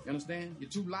 You understand? You're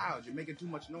too loud. You're making too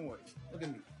much noise. Look at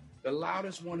me. The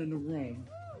loudest one in the room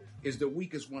is the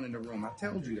weakest one in the room. I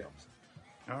told you that.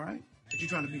 All right? But you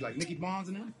trying to be like Nicky Barnes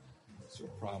and them? What's your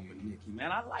problem with Nicky,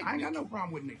 man? I ain't got no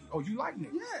problem with Nicky. Oh, you like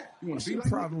Nicky? Yeah. You want to be like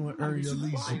problem with Earl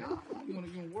Elise? You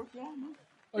want to work for him?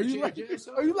 Huh?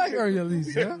 You like Earl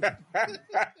Elise, huh?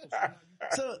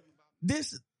 So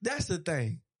that's the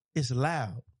thing. It's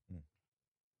loud.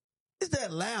 It's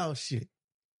that loud shit.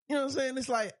 You know what I'm saying? It's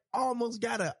like almost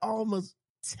gotta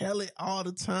tell it all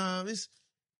the time.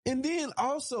 And then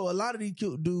also a lot of these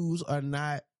cute dudes are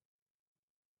not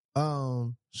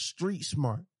street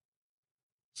smart.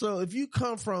 So if you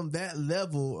come from that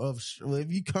level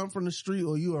if you come from the street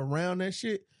or you around that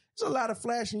shit, there's a lot of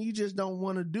flashing you just don't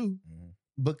want to do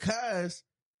because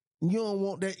you don't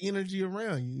want that energy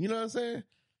around you. You know what I'm saying?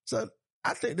 So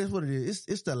I think that's what it is.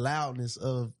 It's the loudness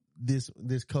of this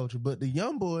culture. But the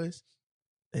young boys,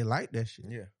 they like that shit.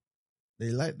 Yeah. They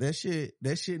like that shit.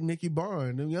 That shit Nicky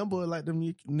Barnes. Them young boys like them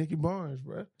Nicky Barnes,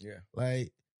 bro. Yeah.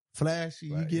 Like, flashy,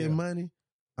 you getting money,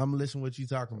 I'm listening to what you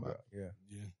talking about. Yeah.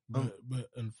 Yeah. But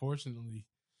unfortunately,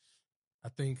 I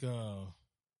think they're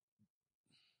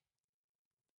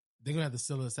gonna have to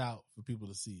sell us out for people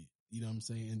to see it. You know what I'm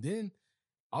saying? And then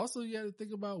also you got to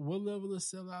think about what level of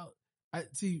sellout.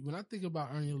 When I think about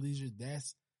Earn Your Leisure,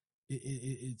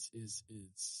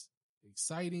 it's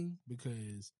exciting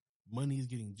because money is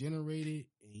getting generated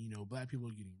and, black people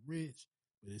are getting rich,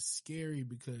 but it's scary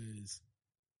because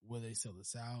will they sell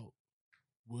us out?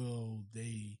 Will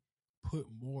they put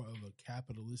more of a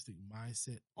capitalistic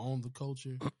mindset on the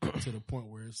culture to the point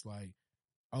where it's like,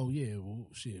 oh yeah, well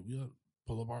shit, we'll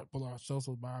pull ourselves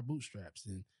up by our bootstraps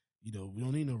and, we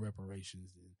don't need no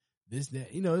reparations and this, that,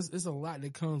 it's a lot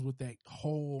that comes with that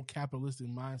whole capitalistic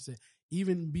mindset,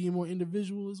 even being more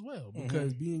individual as well,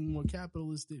 because being more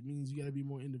capitalistic means you got to be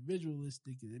more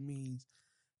individualistic. It means,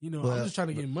 I'm just trying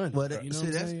to get money.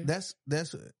 That's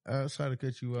I'm sorry to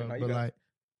cut you off, but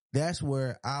that's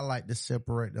where I like to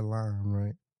separate the line,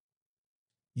 right?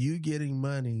 You getting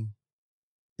money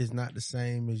is not the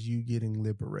same as you getting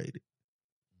liberated.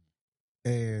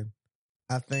 And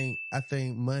I think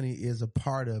money is a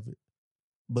part of it.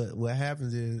 But what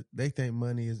happens is they think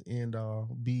money is end all,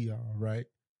 be all, right?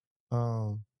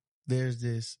 There's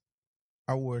this,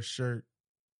 I wore a shirt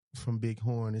from Big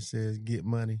Horn that says, get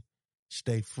money,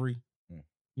 stay free.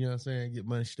 You know what I'm saying? Get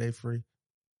money, stay free.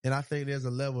 And I think there's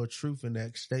a level of truth in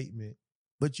that statement,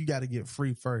 but you got to get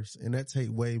free first. And that take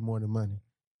way more than money.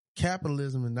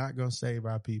 Capitalism is not going to save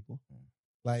our people.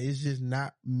 Like, it's just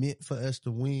not meant for us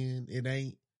to win. It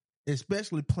ain't,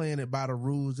 especially playing it by the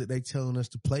rules that they telling us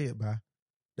to play it by.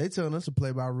 They telling us to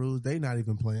play by rules they not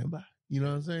even playing by. You know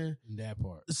what I'm saying? That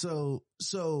part. So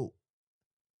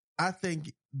I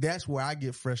think that's where I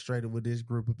get frustrated with this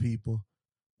group of people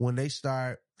when they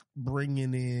start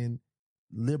bringing in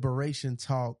liberation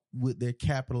talk with their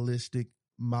capitalistic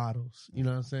models. You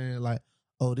know what I'm saying? Like,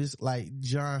 like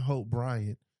John Hope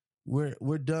Bryant.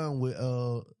 We're done with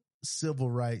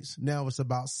civil rights. Now it's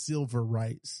about silver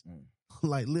rights.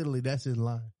 Like, literally, that's his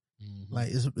line. Like,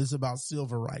 it's about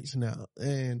civil rights now.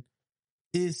 And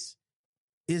it's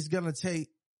gonna take,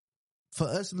 for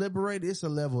us liberated, it's a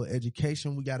level of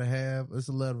education we gotta have. It's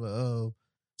a level of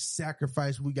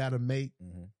sacrifice we gotta make.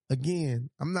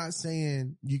 Again, I'm not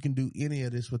saying you can do any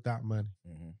of this without money.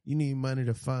 You need money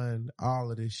to fund all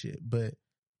of this shit. But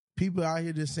people out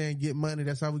here just saying get money,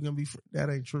 that's how we're going to be free. That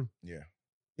ain't true. Yeah.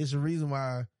 It's the reason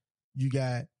why you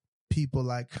got people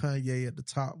like Kanye at the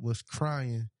top was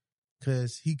crying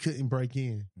because he couldn't break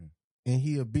in. And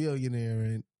he a billionaire,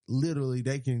 and literally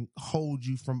they can hold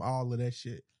you from all of that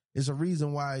shit. It's a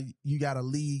reason why you got a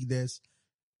league that's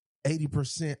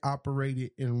 80%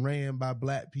 operated and ran by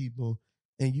black people,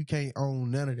 and you can't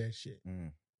own none of that shit.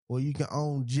 Or you can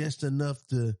own just enough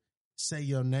to say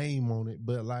your name on it,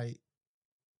 but like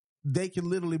they can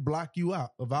literally block you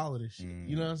out of all of this shit.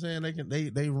 You know what I'm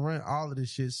saying? They run all of this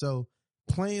shit. So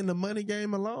playing the money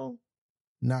game alone,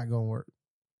 not gonna work.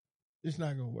 It's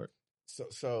not gonna work.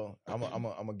 So I'm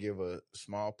gonna give a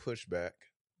small pushback.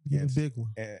 Give a big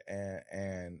one.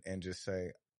 And just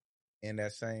say, in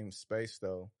that same space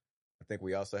though, I think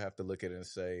we also have to look at it and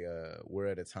say, we're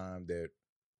at a time that,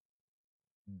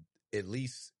 at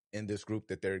least in this group,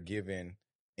 that they're giving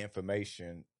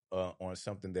information on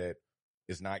something that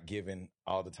is not given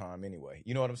all the time anyway.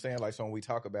 You know what I'm saying? Like, so when we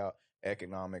talk about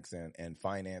economics and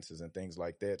finances and things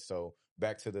like that. So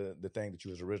back to the thing that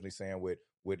you was originally saying with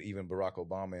even Barack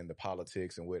Obama and the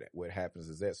politics and what happens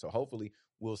is that. So hopefully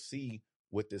we'll see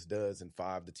what this does in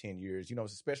 5 to 10 years, you know,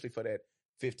 especially for that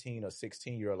 15 or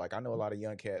 16-year-old. Like, I know a lot of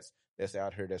young cats that's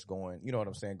out here that's going, you know what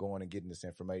I'm saying, going and getting this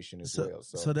information as well.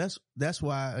 So that's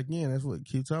why, again, that's what I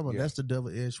keep talking about. Yeah. That's the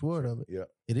double-edged sword of it. Yeah.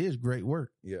 It is great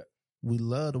work. Yeah. We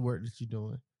love the work that you're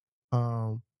doing.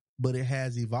 But it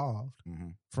has evolved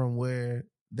from where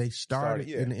they started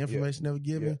and the information they were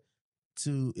given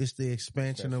to it's the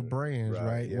expansion of brands,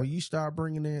 right? Yeah. When you start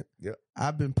bringing in,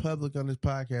 I've been public on this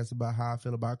podcast about how I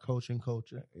feel about coaching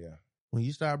culture. Yeah. When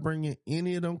you start bringing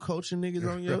any of them coaching niggas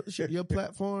on your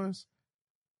platforms,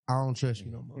 I don't trust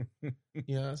you no more.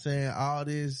 You know what I'm saying? All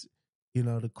this, you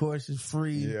know, the course is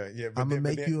free. Yeah. I'm going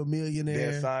to make you a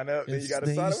millionaire. Then sign up. Then you got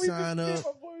to sign up.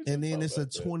 And then it's a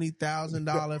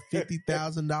 $20,000,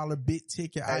 $50,000 big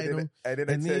ticket item. And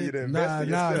then they tell you to invest in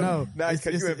yourself.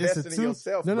 Because you invested in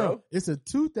yourself, bro. No, it's a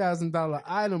 $2,000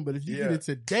 item, but if you get it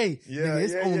today, nigga,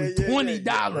 it's only $20.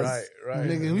 Right.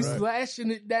 Nigga, we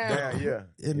slashing it down.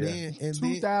 And then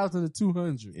 $2,000 to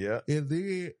 $200. Yeah. And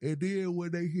then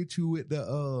when they hit you with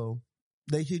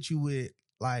they hit you with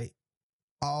like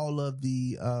all of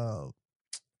the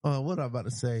what am I about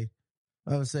to say?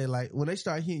 I would say, like, when they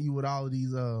start hitting you with all of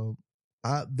these,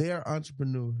 they're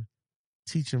entrepreneurs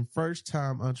teaching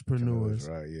first-time entrepreneurs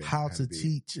how to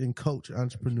teach and coach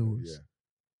entrepreneurs. Yeah.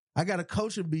 I got a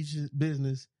coaching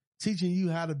business teaching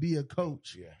you how to be a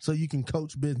coach so you can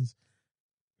coach business.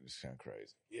 It's kind of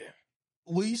crazy. Yeah.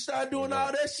 When you start doing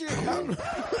all that shit,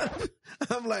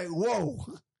 I'm like,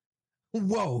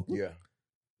 whoa. Yeah.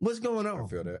 What's going on? I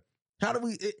feel that. How do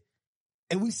we,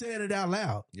 and we saying it out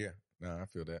loud. Yeah. No, I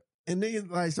feel that. And then,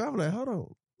 like, so I'm like, hold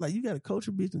on. Like, you got to coach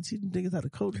a business, teaching niggas how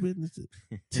to coach business.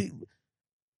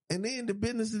 And then the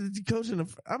business that you coaching,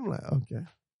 I'm like, okay.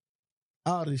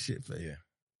 All this shit fake. Yeah.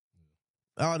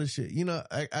 All this shit. You know,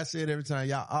 I say it every time,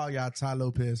 all y'all Ty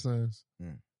Lopez sons.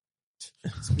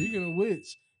 Speaking of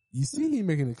which, you see he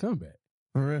making a comeback.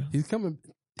 For real? He's coming.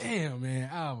 Damn, man.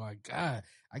 Oh, my God.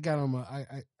 I got on my,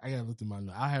 I got to look through my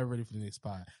notes. I have it ready for the next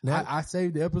pod. I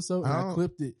saved the episode and I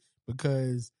clipped it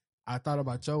because I thought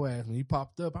about your ass when he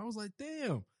popped up. I was like,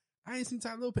 damn, I ain't seen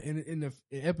Ty Lopez. And in the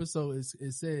episode,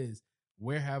 it says,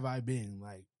 where have I been?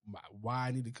 Like, why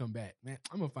I need to come back. Man,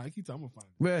 I'm going to find it. Keep talking, I'm going to find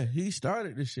it. Man, he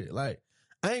started this shit. Like,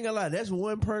 I ain't gonna lie. That's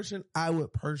one person I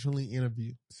would personally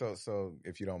interview. So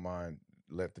if you don't mind,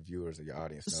 let the viewers of your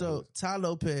audience know. So Ty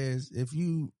Lopez, if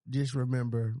you just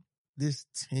remember this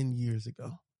 10 years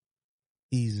ago,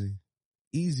 easy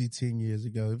 10 years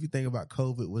ago. If you think about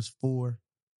COVID was 4.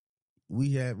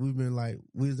 We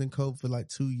was in COVID for like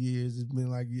 2 years. It's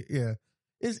been like,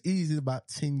 it's easy about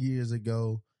 10 years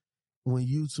ago when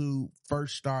YouTube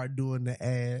first started doing the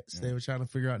ads. They were trying to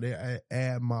figure out their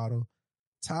ad model.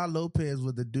 Ty Lopez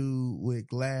was the dude with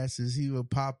glasses. He would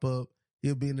pop up.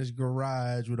 He'll be in his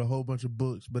garage with a whole bunch of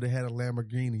books, but it had a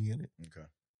Lamborghini in it. Okay.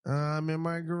 I'm in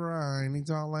my garage. He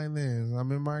talk like this.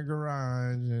 I'm in my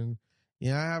garage and I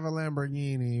have a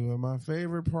Lamborghini, but my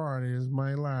favorite part is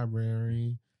my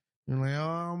library. You're like,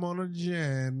 oh, I'm on a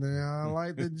jet. I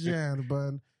like the jet,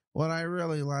 but what I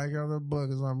really like are the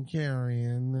books I'm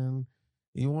carrying. And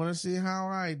you want to see how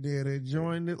I did it?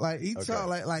 Join it. Like, he talk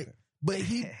like, but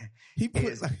he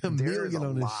put like $1 million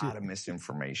on this shit. There's a lot of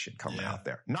misinformation coming out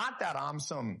there. Not that I'm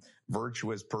some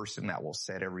virtuous person that will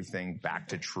set everything back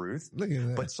to truth. Look at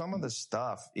that. But some of the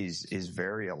stuff is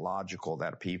very illogical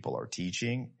that people are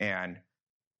teaching. And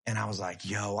I was like,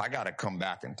 yo, I got to come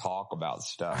back and talk about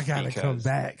stuff. I got to come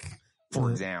back. For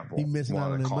example,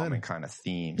 one of the common kind of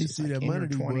themes. You see like that money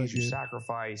in your 20s, you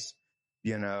sacrifice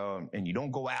you know, and you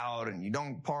don't go out and you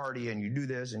don't party and you do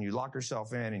this and you lock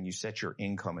yourself in and you set your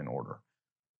income in order.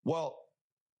 Well,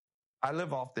 I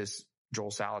live off this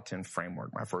Joel Salatin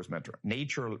framework, my first mentor.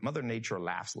 Mother Nature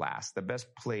laughs last. The best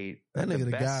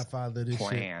Godfather, this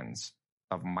plans shit.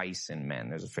 Of mice and men.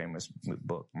 There's a famous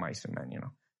book, Mice and Men, you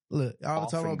know. Look, all the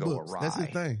time about books. Awry. That's the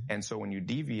thing. And so when you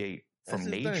deviate from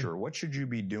nature, what should you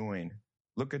be doing?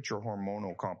 Look at your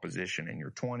hormonal composition. In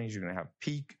your 20s, you're going to have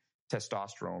peak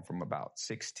testosterone from about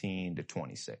 16 to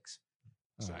 26.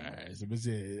 So, I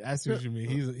see what you mean.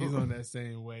 He's on that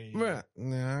same way. Right.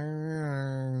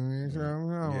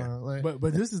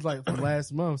 But this is like from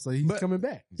last month, so he's coming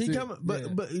back. But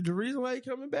the reason why he's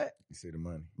coming back, you see the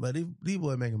money. But these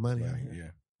boys making money out here.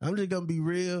 Yeah. I'm just gonna be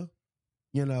real.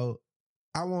 You know,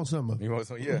 I want some of it. You want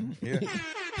some? Yeah. You know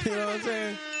what I'm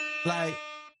saying? Like,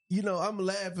 you know, I'm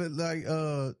laughing like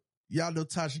y'all know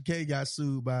Tasha K got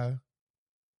sued by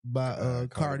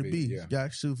Cardi B. Yeah.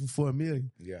 Got sued for $4 million.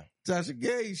 Yeah. Tasha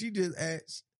K, she just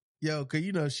asked, yo, cause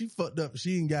you know, she fucked up.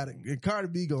 She ain't got it. And Cardi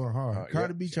B going hard.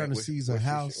 Cardi B trying to seize her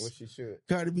house. What she should.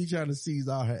 Cardi B trying to seize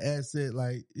all her assets.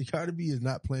 Like, Cardi B is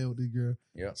not playing with this girl.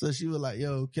 Yeah. So she was like,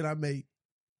 yo, can I make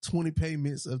 20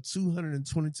 payments of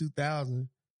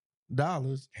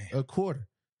 $222,000 a quarter?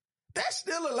 That's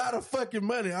still a lot of fucking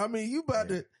money. I mean, you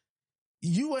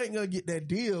ain't gonna get that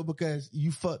deal because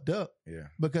you fucked up. Yeah.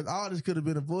 Because all this could have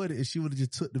been avoided if she would have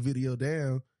just took the video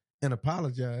down and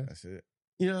apologized. That's it.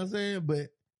 You know what I'm saying? But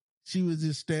she was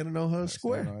just standing on her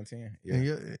square. On 10.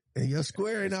 Yeah. And your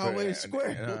square ain't always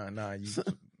square. Nah, you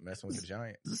messing with the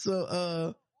giant.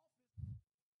 So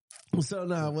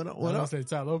now when I say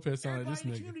Ty Lopez sound like this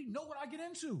nigga. Community know what I get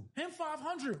into. Him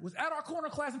 500 was at our corner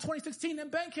class in 2016 in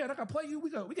Bankhead. I can play you. We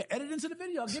can edit into the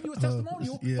video. I'll give you a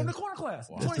testimonial from the corner class.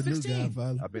 Wow.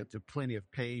 2016. I've been to plenty of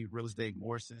paid real estate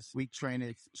courses, week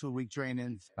trainings, 2-week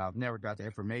trainings. I've never got the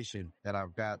information that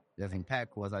I've got as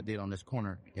impactful as I did on this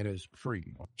corner. It is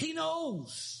free. He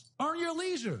knows. Earn your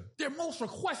leisure. They're most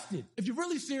requested. If you're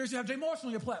really serious, you have Jay Marshall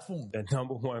on your platform. The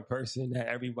number one person that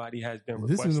everybody has been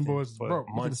requesting for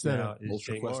months now is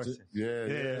Jay Marshall.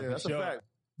 Yeah, that's a fact.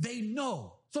 They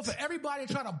know. So for everybody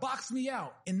to try to box me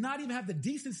out and not even have the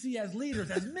decency as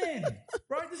leaders, as men,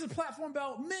 right? This is a platform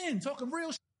about men talking real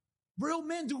shit. Real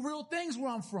men do real things where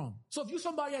I'm from. So if you're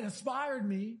somebody that inspired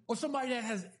me or somebody that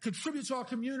has contributed to our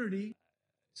community,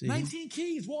 19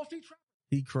 Keys, Wall Street Traffic.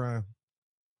 He crying.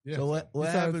 Yeah. So what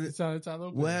happened?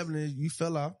 What happened is you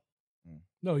fell off.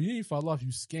 No, you didn't fall off.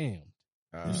 You scammed.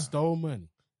 You stole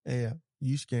money. Yeah,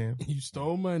 you scammed. You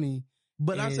stole money.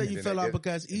 But I say you fell off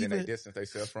because even they distance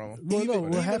themselves from them. Well, no,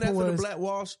 what happened after was the Black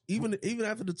Wall, even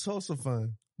after the Tulsa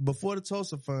Fund, before the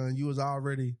Tulsa Fund, you was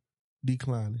already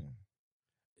declining.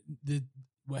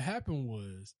 What happened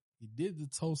was he did the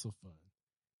Tulsa Fund.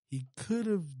 He could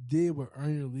have did what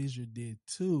Earn Your Leisure did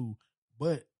too,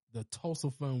 but the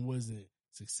Tulsa Fund wasn't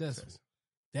successful.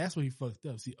 That's where he fucked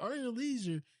up. See, Earn Your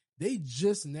Leisure, they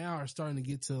just now are starting to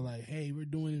get to like, hey, we're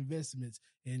doing investments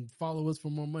and follow us for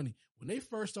more money. When they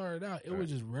first started out, it was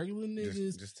just regular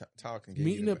niggas just talking,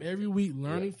 meeting up every week,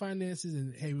 learning finances,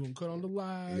 and hey, we're gonna cut on the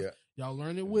live. Yeah. Y'all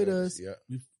learn it with us. Yeah.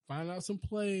 We find out some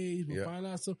plays. We find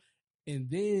out some, and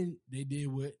then they did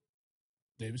what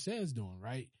David Sand's doing,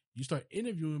 right? You start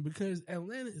interviewing because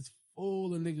Atlanta is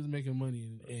full of niggas making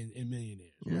money and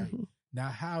millionaires, right? Now,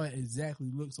 how it exactly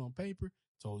looks on paper,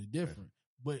 totally different.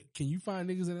 But can you find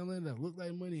niggas in Atlanta that look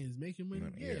like money and is making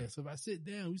money? Yeah. So if I sit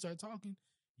down, we start talking,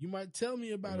 you might tell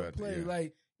me about a play.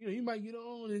 Like, you might get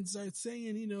on and start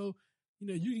saying, you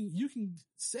can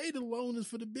say the loan is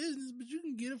for the business, but you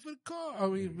can get it for the car. I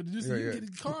mean, but you can get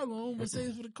a car loan, but say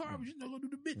it's for the car, but you're not gonna do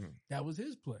the business. That was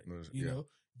his play. You know,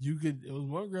 it was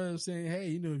one girl saying,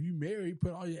 hey, if you marry,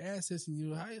 put all your assets in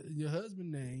your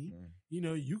husband's name.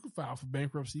 You can file for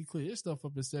bankruptcy, clear your stuff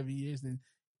up in 7 years, then,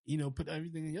 put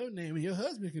everything in your name and your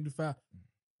husband can file.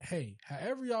 Hey,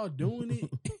 however y'all doing it,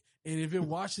 and if it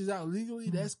washes out legally,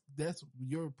 that's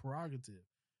your prerogative.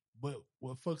 But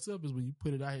what fucks up is when you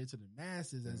put it out here to the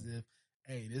masses as if,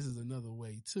 hey, this is another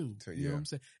way too. You know what I'm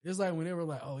saying? It's like when they were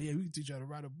like, oh yeah, we can teach y'all to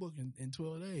write a book in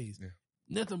 12 days. Yeah.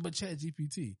 Nothing but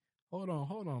ChatGPT. Hold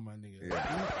on, my nigga.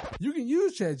 Yeah. You can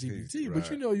use ChatGPT, but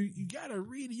you gotta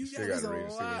read it. There's a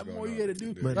lot more you gotta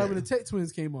do. Like when the Tech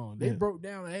Twins came on, they broke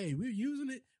down, like, hey, we're using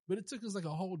it, but it took us like a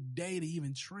whole day to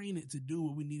even train it to do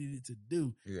what we needed it to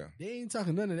do. Yeah. They ain't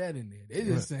talking none of that in there. They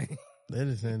just saying. They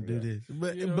just saying do this.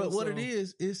 But what it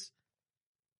is, it's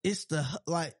the,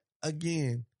 like,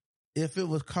 again, if it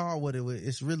was called what it was,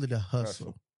 it's really the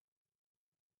hustle.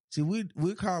 See,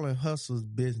 we're calling hustles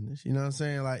business. You know what I'm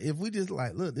saying? Like, if we just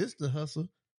like, look, this is the hustle,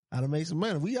 how to make some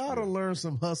money. We ought to learn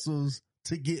some hustles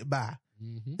to get by.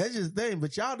 Mm-hmm. That's just the thing.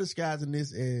 But y'all disguising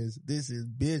this as this is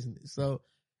business. So,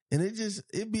 and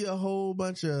it be a whole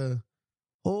lot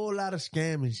of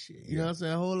scamming shit. You know what I'm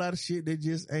saying? A whole lot of shit that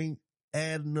just ain't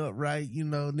adding up right,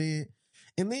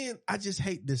 then I just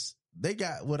hate this. They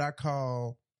got what I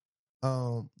call,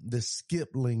 the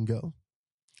skip lingo.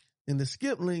 And the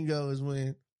skip lingo is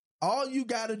when all you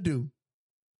gotta do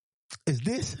is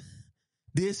this,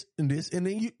 and this, and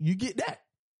then you get that.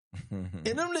 And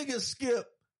them niggas skip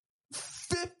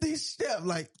 50 steps,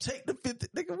 like take the 50,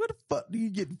 nigga, where the fuck do you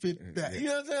get the 50 back? You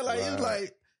know what I'm saying?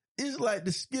 Like, it's like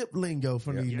the skip lingo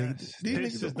from these niggas.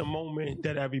 This is the moment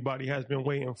that everybody has been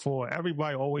waiting for.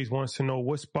 Everybody always wants to know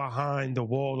what's behind the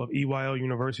wall of EYL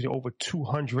University. Over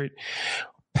 200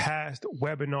 past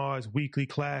webinars, weekly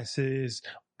classes,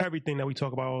 everything that we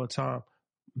talk about all the time.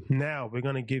 Now we're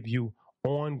going to give you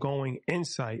ongoing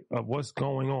insight of what's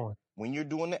going on. When you're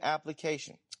doing the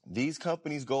application, these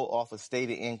companies go off of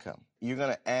stated income. You're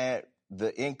going to add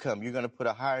the income. You're going to put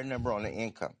a higher number on the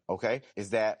income. Okay.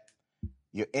 Is that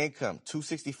your income,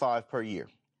 $265 per year,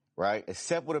 right?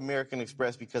 Except with American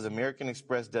Express, because American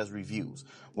Express does reviews.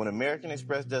 When American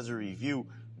Express does a review,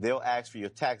 they'll ask for your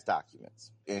tax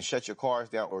documents and shut your cars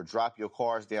down or drop your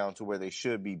cars down to where they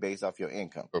should be based off your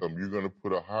income. You're going to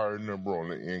put a higher number on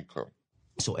the income.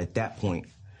 So at that point,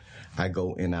 I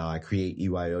go and I create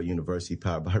EYL University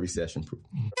powered by Recession Proof.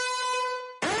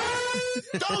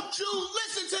 Don't you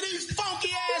listen to these funky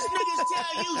ass niggas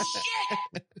tell you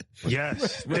shit.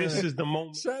 Yes, this is the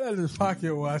moment. Shout out to the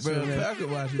Pocket Watcher. Bro, Pocket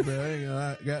Watcher, bro. I ain't gonna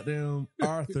lie. Goddamn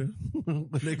Arthur.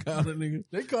 They call the nigga.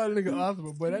 They call the nigga Arthur,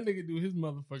 but boy, that nigga do his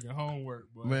motherfucking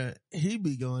homework, boy. Man, he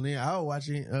be going in. I was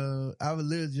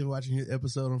literally just watching his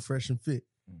episode on Fresh and Fit.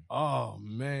 Oh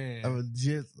man.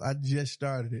 I just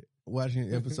started it. Watching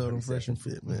an episode on Fresh and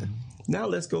Fit, man. Now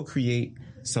let's go create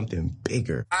something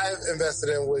bigger. I've invested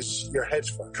in your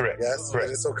hedge fund. Correct. Yes. Correct.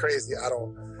 And it's so crazy.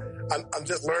 I'm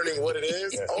just learning what it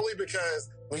is, only because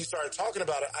when you started talking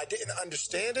about it, I didn't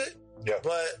understand it,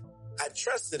 but I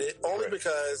trusted it only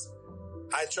because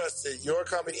I trusted your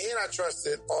company and I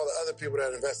trusted all the other people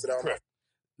that invested on it.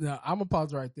 Now, I'm gonna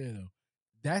pause right there though.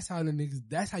 That's how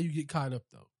you get caught up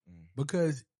though.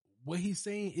 Because what he's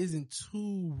saying isn't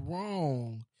too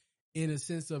wrong in a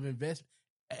sense of investment.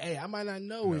 Hey, I might not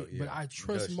know it, but I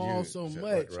trust Maul so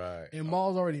much. Right. And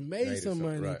Maul's already made some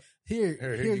money. Right. Here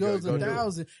goes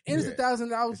 $1,000. And it's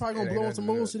 $1,000 probably gonna blow on some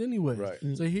bullshit anyway. Right.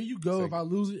 So here you go. So if I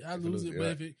lose it, I lose it.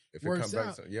 But if it works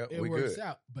out, it works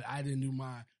out. But I didn't do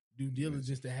my due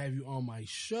diligence to have you on my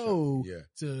show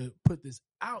to put this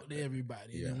out to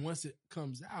everybody. And once it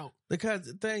comes out. Because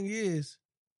the thing is,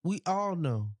 we all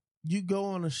know you go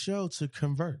on a show to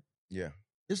convert. Yeah.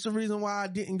 It's the reason why I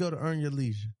didn't go to Earn Your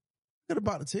Leisure. Could have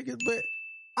bought the tickets, but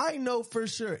I know for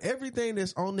sure everything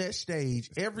that's on that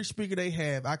stage, every speaker they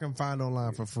have, I can find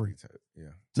online for free. Yeah.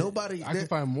 Nobody. I can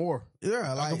find more.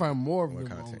 Yeah. I can find more of them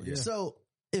content. Yeah. So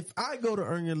if I go to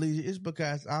Earn Your Leisure, it's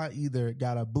because I either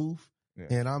got a booth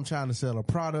and I'm trying to sell a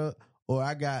product, or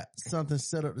I got something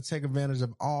set up to take advantage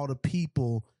of all the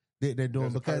people that they're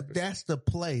doing, because that's the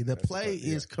play. The play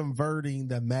is converting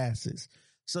the masses.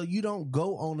 So you don't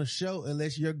go on a show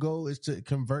unless your goal is to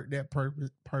convert that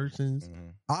person's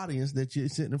audience that you're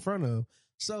sitting in front of.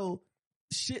 So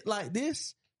shit like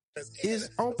this is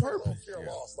on purpose.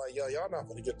 Like, y'all not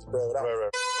going to get the bread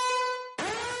out.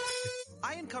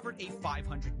 I uncovered a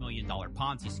 $500 million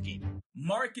Ponzi scheme.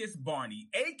 Marcus Barney,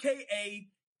 a.k.a.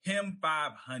 Him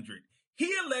 500. He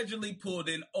allegedly pulled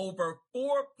in over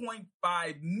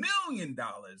 $4.5 million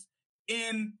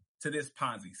into this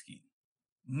Ponzi scheme.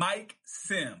 Mike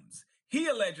Sims, he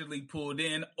allegedly pulled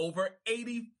in over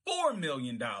 $84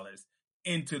 million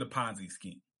into the Ponzi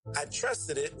scheme. I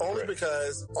trusted it only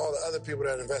because all the other people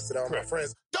that invested on my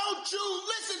friends. Don't you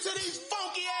listen to these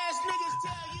funky ass niggas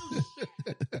tell you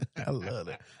shit. I love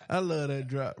that. I love that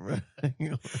drop, bro.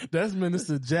 That's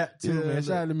Minister Jack too, man.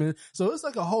 Shout out to Minister. So it's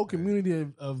like a whole community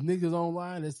of niggas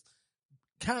online. It's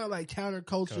kind of like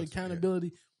counterculture,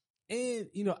 accountability. And,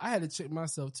 I had to check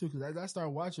myself too, because as I started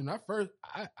watching,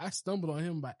 I stumbled on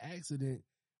him by accident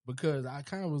because I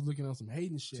kind of was looking on some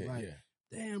hating shit.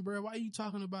 Damn, bro, why you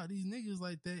talking about these niggas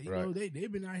like that? You know, they've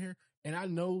been out here. And I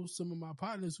know some of my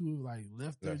partners who have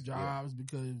left their jobs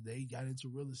because they got into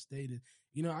real estate. And,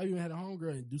 I even had a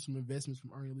homegirl and do some investments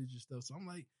from Earn Your Leisure stuff. So I'm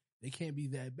like, they can't be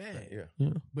that bad. Yeah.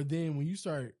 But then when you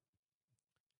start,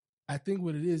 I think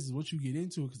what it is what you get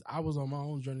into, because I was on my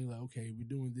own journey, like, okay, we're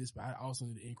doing this, but I also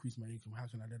need to increase my income. How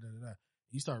can I,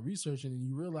 You start researching and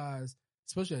you realize,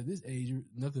 especially at this age,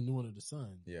 nothing new under the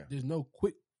sun. Yeah. There's no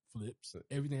quick flips.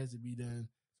 Everything has to be done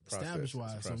established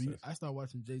wise. So I started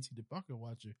watching JT the Pocket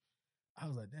Watcher, I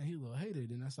was like, damn, he a little hater.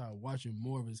 Then I started watching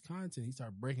more of his content. He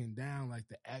started breaking down like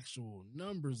the actual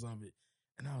numbers of it.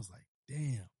 And I was like,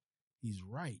 damn, he's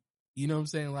right. You know what I'm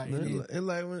saying? Like, and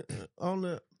like when, on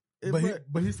the,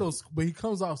 but he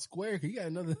comes off square because he got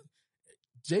another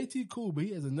JT cool, but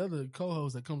he has another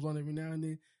co-host that comes on every now and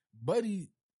then.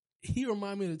 Buddy, he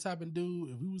remind me of the type of dude,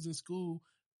 if we was in school,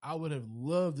 I would have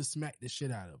loved to smack the shit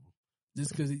out of him.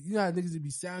 Just cause you know how niggas would be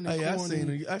sounding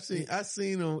corny. I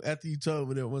seen him after you told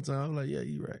me that one time. I'm like, yeah,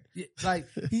 you right. Yeah, like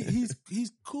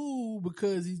he's cool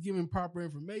because he's giving proper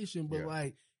information, but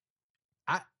like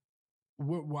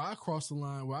where I cross the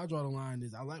line, where I draw the line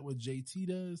is I like what JT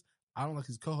does. I don't like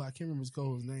his co-host. I can't remember his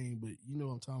co-host's name, but you know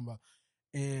what I'm talking about.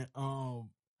 And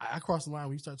I cross the line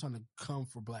when you start trying to come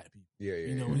for black people. Yeah.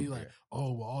 You know, when he like,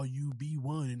 oh, well, all you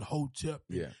B1 and Hotep,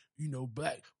 and, you know,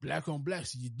 black on black.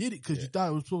 So you did it because you thought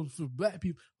it was supposed to for black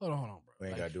people. Hold on, bro. We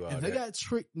ain't gotta do all if that. they got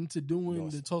tricked into doing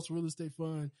the Tulsa Real Estate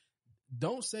Fund,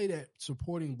 don't say that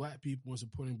supporting black people and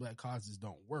supporting black causes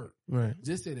don't work. Right.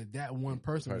 Just say that one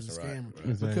person was a scammer.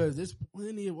 Right. Because there's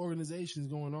plenty of organizations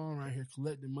going on right here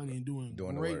collecting money and doing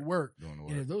great work.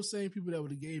 And if those same people that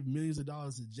would have gave millions of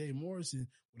dollars to Jay Morrison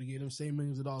would have gave them same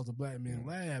millions of dollars to Black Man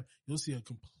Lab, you'll see a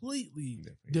completely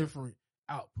different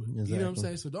output. Exactly. You know what I'm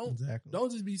saying? So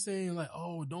don't just be saying like,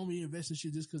 oh, don't be investing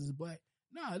shit just because it's black.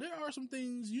 Nah, there are some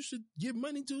things you should give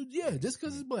money to. Yeah, just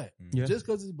because it's black. Yeah. Just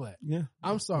because it's black. Yeah.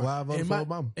 I'm sorry. Why I voted for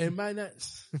Obama. It might not.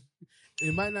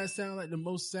 It might not sound like the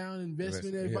most sound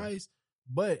investment advice,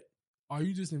 but are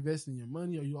you just investing your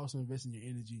money, or are you also investing your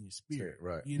energy and your spirit?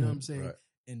 Right. You know what I'm saying? Right.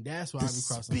 And that's why I be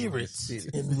crossing spirits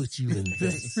in which you invest.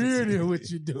 The spirit in what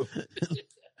you do.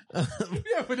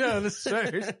 Yeah, put that on the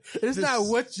shirt. It's not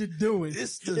what you're doing.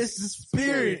 It's the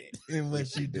spirit in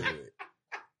which you do it.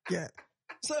 Yeah.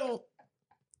 So,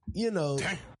 you know,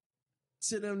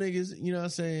 to them niggas, you know what I'm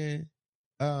saying?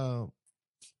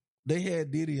 They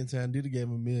had Diddy in town. Diddy gave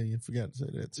him $1 million. Forgot to say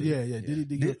that too. Yeah.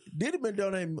 Diddy been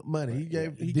donating money. He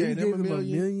gave them $1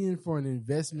 million for an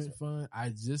investment fund. I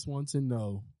just want to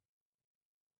know,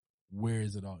 where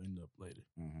does it all end up later?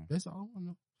 Mm-hmm. That's all I want to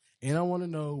know. And I want to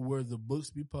know where the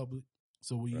books be public.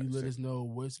 So will you let us know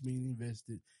what's being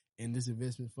invested in this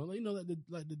investment fund? Like, you know,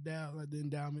 like the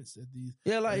endowments at these.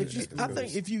 Yeah, like I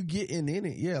think if you get in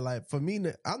it, yeah, like for me,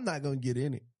 I'm not gonna get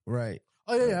in it, right?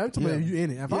 Oh yeah, I'm talking about if you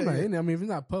in it. If I'm not in it, I mean, if it's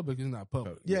not public, it's not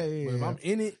public. Yeah. But if I'm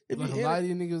in it, like a lot of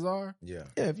you niggas are. Yeah.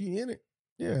 Yeah, if you in it,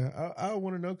 yeah, I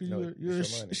want to know because you're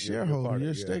a shareholder,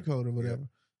 you're a stakeholder, whatever.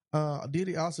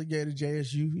 Diddy also gave to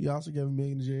JSU. He also gave $1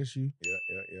 million to JSU. Yeah.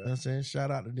 You know what I'm saying? Shout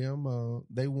out to them.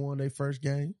 They won their first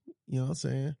game. You know what I'm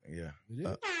saying? Yeah.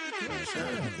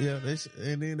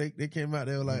 And then they came out,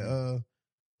 they were like,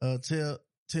 tell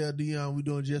Deion we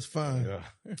doing just fine. Yeah.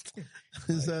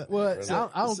 I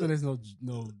don't think there's no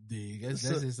dig. That's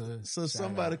just a so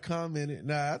somebody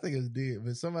commented, I think it's dig,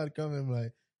 but somebody commented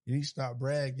like, you need to stop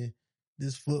bragging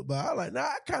this football. I like,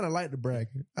 I kind of like the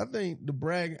bragging.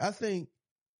 I think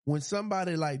when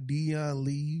somebody like Deion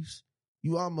leaves,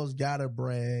 you almost gotta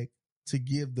brag to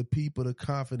give the people the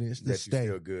confidence to stay.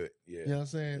 You feel good. Yeah. You know what I'm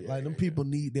saying? Like them people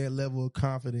need that level of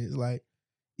confidence. Like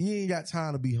you ain't got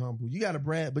time to be humble. You gotta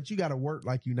brag, but you gotta work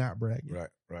like you're not bragging. Right.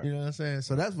 You know what I'm saying?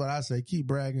 So that's what I say. Keep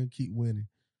bragging, keep winning.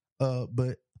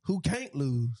 But who can't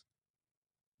lose?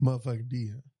 Motherfucking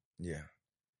Deion. Yeah.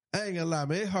 I ain't gonna lie,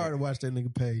 man. It's hard to watch that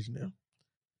nigga Page now.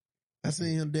 I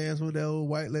seen him dance with that old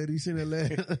white lady. You seen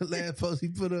that last post he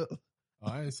put up?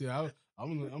 Oh, I didn't see it.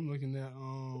 I'm looking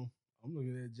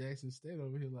at Jackson State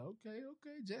over here like, okay.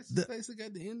 Jackson State still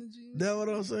got the energy. That's what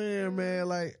I'm saying, man.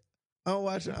 Like, I'm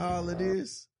watching all of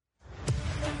this.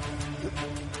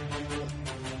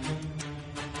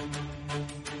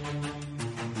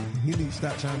 He need to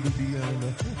stop trying to do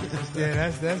Deion. Yeah,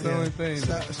 that's the only thing.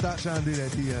 Stop trying to do that,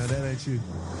 Deion. That ain't you.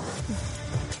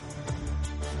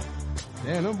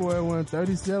 Damn, them boy won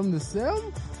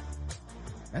 37-7.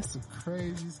 That's a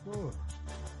crazy score.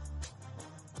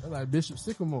 That's like Bishop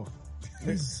Sycamore.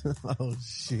 Oh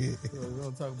shit! We're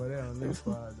gonna talk about that on the next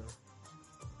pod, though.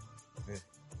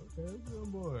 Okay,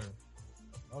 good boy.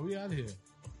 Oh, we out of here.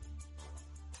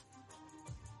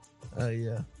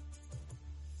 Yeah.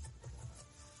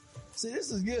 See, this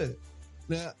is good.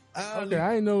 Now, I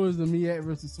didn't know it was the Miat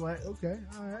versus Swag. Okay,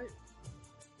 all right.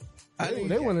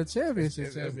 They won a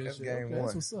championship. That's game one.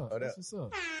 That's what's up. That's what's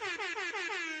up.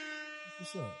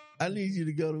 I need you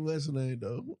to go to Westland,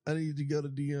 though. I need you to go to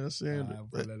Deion Sanders.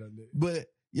 But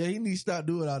yeah, he needs to stop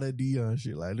doing all that Deion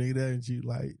shit. Like, nigga, that ain't you.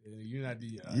 Like, you're not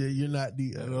Deion. Yeah, you're not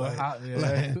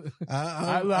Deion.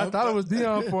 I thought it was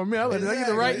Deion for me. I was like, did I get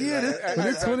the right year?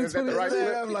 This 2020.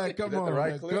 I'm like, come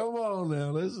on now.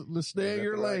 Let's stay in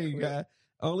your lane, guy.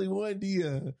 Only one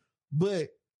Deion. But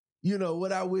you know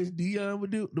what I wish Deion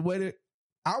would do? The way that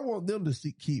I want them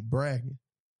to keep bragging.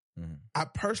 Mm-hmm. I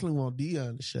personally want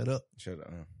Deion to shut up. Shut up.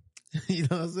 You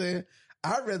know what I'm saying?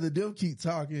 I'd rather them keep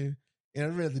talking, and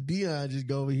I'd rather Deion just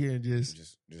go over here and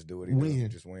just do what he win.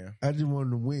 Just win. I just want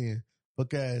him to win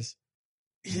because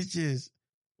it's just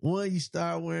one. You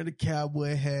start wearing the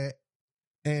cowboy hat,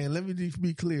 and let me just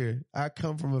be clear: I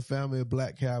come from a family of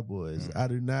black cowboys. I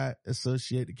do not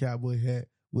associate the cowboy hat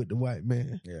with the white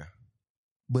man. Yeah,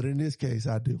 but in this case,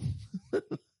 I do.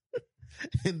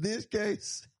 In this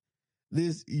case.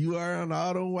 You are on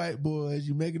all them white boys.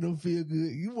 You making them feel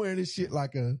good. You wearing this shit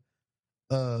like a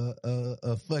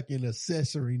fucking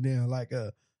accessory now, like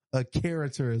a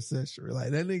character accessory.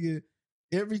 Like that nigga.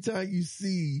 Every time you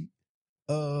see,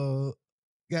 goddamn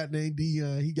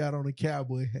Deion, he got on a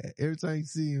cowboy hat. Every time you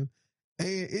see him, and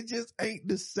it just ain't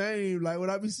the same. Like when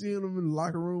I be seeing him in the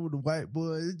locker room with the white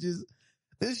boys, it just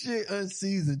this shit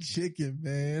unseasoned chicken,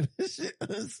 man. This shit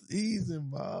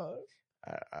unseasoned, boss.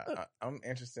 I'm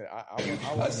interested.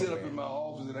 I sit up in my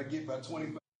office and I get about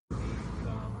 25.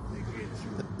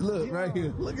 Look right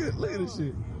here. Look at this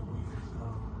shit.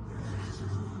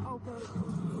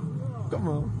 Come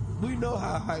on. We know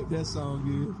how hype that song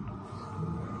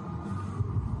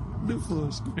is. Do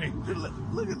full screen.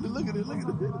 Look at it. Look at it.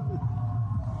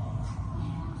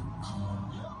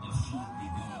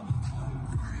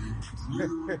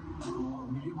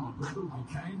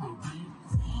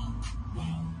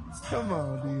 Come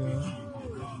on, Deion.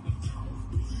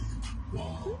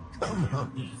 Come on.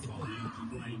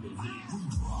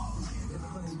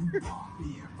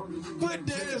 Quit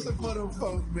dancing for them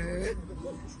folks, man.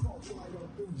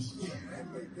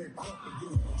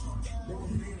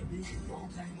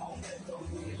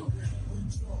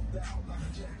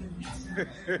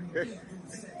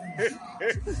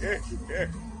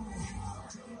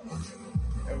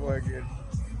 That boy good.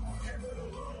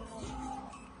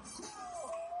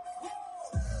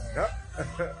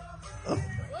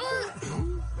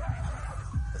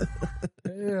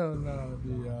 Hell no,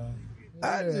 Deion.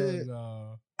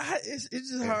 It's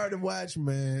just hard to watch,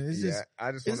 man. It's just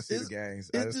I just want to see the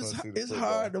games. It's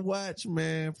hard to watch,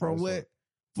 man. From what?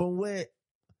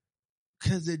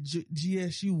 Because at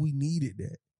GSU we needed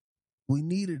that. We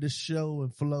needed the show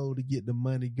and flow to get the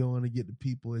money going, to get the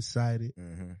people excited.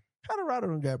 Mm-hmm. Colorado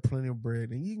done got plenty of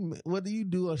bread, and you can, whether you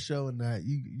do a show or not,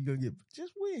 you gonna get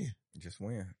just win.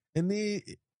 And then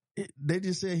they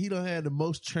just said he don't have the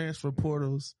most transfer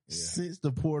portals since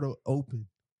the portal opened.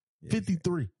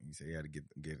 53. He said he had to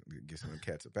get some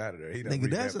cats up out of there. He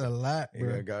nigga, that's a lot,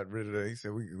 bro. He got rid of that. He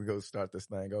said we go start this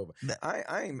thing over.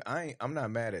 I'm not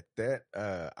mad at that.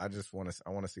 I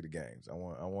want to see the games.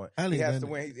 He has to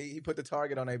win. He put the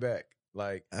target on their back.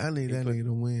 Like I need that nigga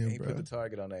to win, he bro. He put the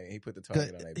target on their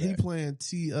back. He playing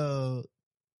TSU?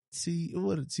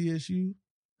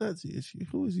 Not TSU.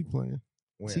 Who is he playing?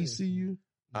 When? TCU? You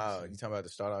talking about the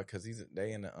start out because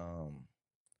they in the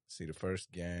see the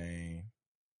first game.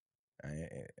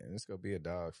 And it's gonna be a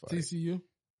dog fight. TCU?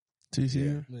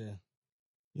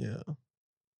 Yeah.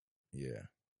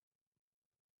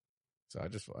 So I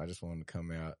just want him to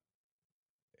come out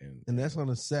and that's on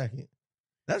the second.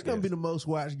 That's gonna be the most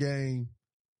watched game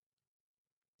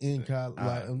in college.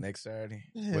 Next Saturday.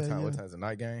 What time? What time's the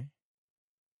night game?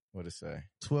 What'd it say?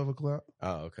 12:00.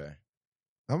 Oh, okay.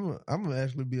 I'm gonna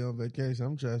actually be on vacation.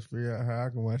 I'm trying to figure out how I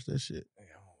can watch that shit. Yeah,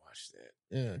 I'm gonna watch that.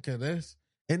 Yeah, cause that's.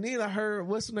 And then I heard,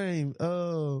 what's the name?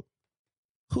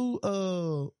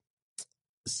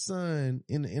 Son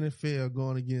in the NFL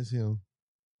going against him.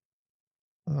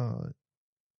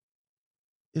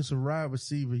 It's a wide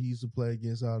receiver he used to play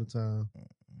against all the time.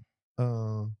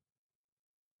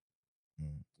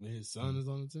 His son is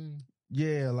on the team?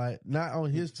 Yeah, like not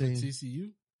on his team.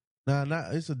 TCU?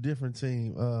 Nah, it's a different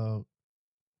team.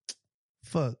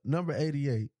 Number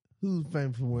 88. Who's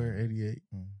famous for wearing 88?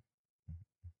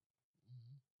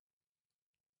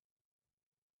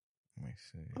 Let me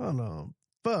see. Hold on.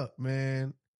 Fuck,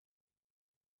 man.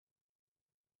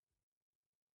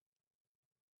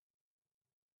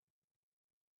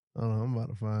 Hold on, I'm about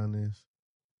to find this.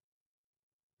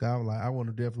 I was like, I want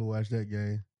to definitely watch that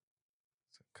game.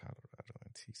 So Colorado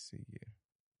and TCU.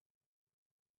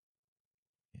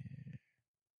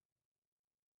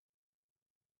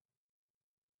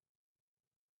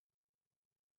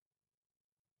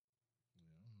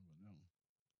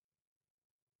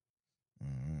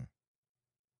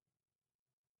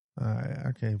 All right,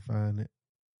 I can't find it.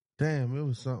 Damn, it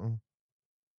was something.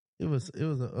 It was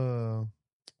a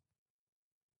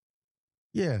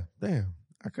yeah, damn.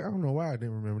 I don't know why I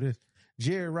didn't remember this.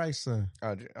 Jerry Rice's son.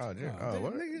 What?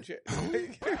 Nigga.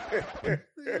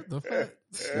 The fuck?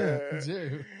 Yeah,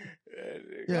 Jerry.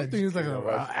 I think it's like an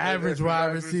average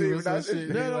wide receiver. That's what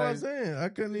I'm saying. I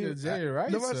couldn't even. Jerry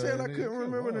Rice. No, I said I couldn't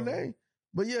remember the name.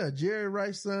 But yeah, Jerry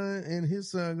Rice's son and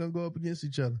his son gonna go up against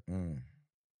each other.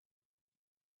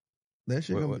 That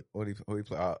shit gonna be. Who he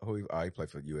play? He played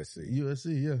for USC.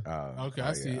 USC, yeah. Okay,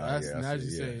 I see. Now you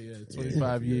say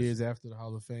 25 years after the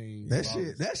Hall of Fame.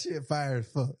 That shit fire as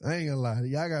fuck. I ain't gonna lie.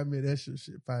 Y'all gotta admit that shit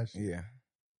fire. Yeah.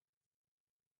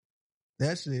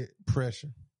 That shit pressure.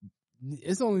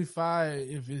 It's only 5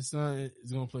 if his son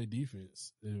is gonna play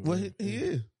defense. Well, he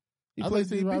is. He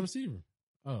plays wide receiver.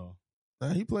 Oh.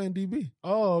 He playing DB.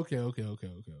 Oh, okay.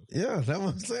 Yeah, that's what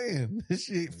I'm saying. This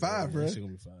shit fire, bro. This shit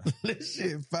gonna be fire. This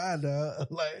shit fire,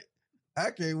 dog. Like, I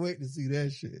can't wait to see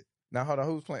that shit. Now, hold on.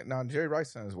 Who's playing? Now, Jerry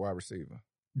Rice's son is wide receiver.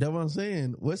 That's what I'm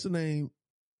saying. What's the name?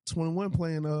 21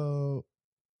 playing,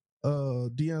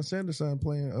 Deion Sanders' son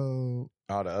playing,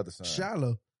 the other son.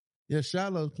 Shiloh. Yeah,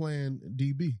 Shiloh's playing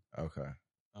DB. Okay.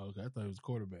 I thought he was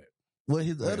quarterback. Well,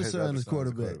 his other son is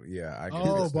quarterback. Yeah.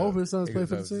 Both his sons play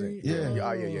for the team?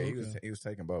 Yeah. He was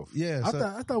taking both. Yeah.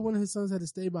 I thought one of his sons had to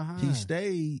stay behind. He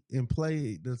stayed and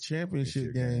played the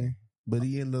championship game, but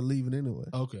he ended up leaving anyway.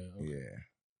 Okay.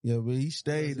 Yeah, but he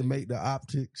stayed to make the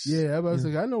optics. Yeah, I was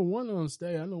like, I know one of them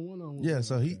stay. I know one of them. Yeah,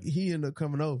 so he ended up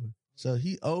coming over. So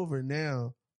he over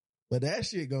now, but that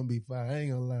shit gonna be fire. I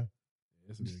ain't gonna lie.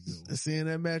 That's a good one. Seeing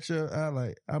that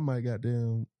matchup, I might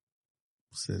goddamn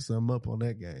set something up on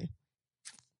that game.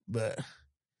 But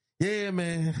yeah,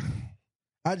 man,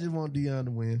 I just want Deion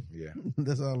to win. Yeah,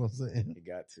 that's all I'm saying. He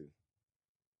got to.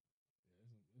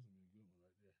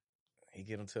 He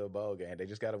get them to a bowl game. They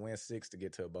just got to win 6 to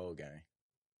get to a bowl game.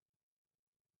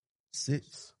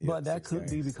 6, but that could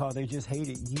be because they just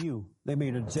hated you. They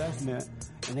made an adjustment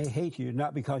and they hate you,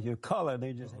 not because your color.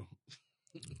 They just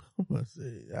hate you. I'm gonna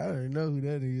say, I already know who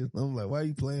that is. I'm like, why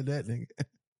you playing that nigga?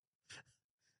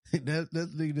 that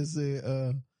nigga that said,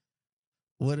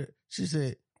 she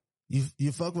said,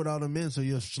 you fuck with all the men, so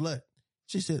you're a slut.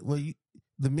 She said, well,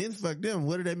 the men fuck them.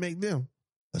 What did that make them?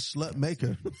 A slut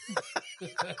maker.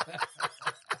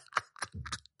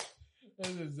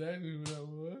 That's exactly what that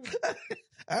was.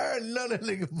 I already know that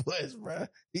nigga voice, bro.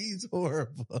 He's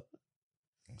horrible.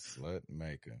 Slut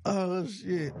maker. Oh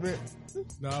shit, man.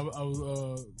 No, I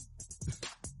was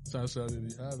trying to show you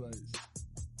the highlights.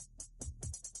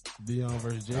 Deion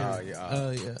versus Jerry.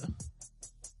 Oh yeah.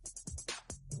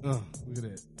 Look at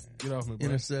that. Get off me, bro.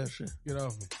 Interception. Get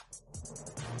off me.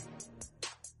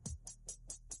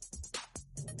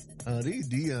 These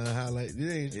Deion highlights.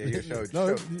 Jerry.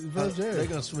 They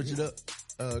gonna switch it up.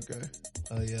 Okay.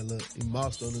 Oh yeah, look, he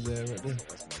mossed on his ass right there.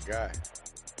 That's my guy.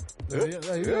 You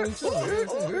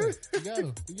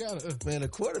got him. Man, the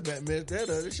quarterback messed that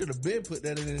up. They should have been put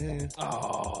that in his hand.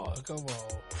 Oh, come on.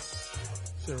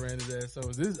 Should have ran his ass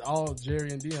over. This is all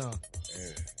Jerry and Deion.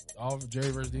 Yeah. All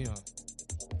Jerry versus Deion.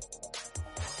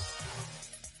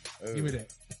 Give me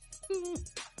that.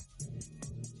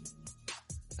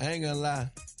 I ain't gonna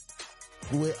lie.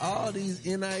 With all these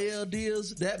NIL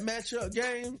deals, that matchup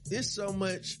game, it's so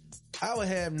much. I would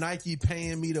have Nike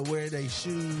paying me to wear their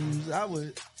shoes.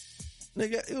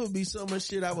 Nigga, it would be so much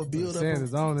shit I would build up.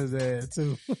 Sanders on his ass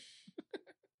too.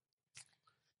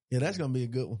 Yeah, that's gonna be a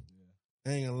good one. I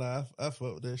ain't gonna lie, I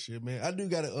fuck with that shit, man. I do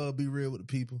gotta be real with the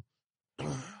people.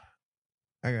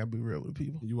 I gotta be real with the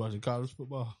people. You watching college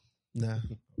football? Nah.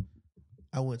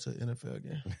 I went to an NFL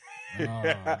game. Oh,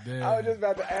 I was just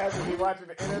about to ask if you watching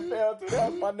the NFL too.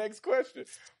 That was my next question.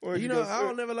 I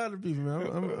don't never lie to people, man.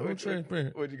 I'm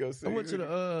transparent. What'd you go see? I went to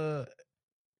the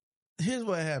here's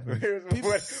what happened.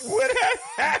 What has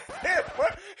happened?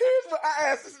 Here's what I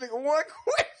asked this nigga one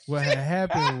question. What had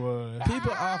happened was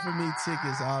people offer me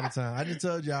tickets all the time. I just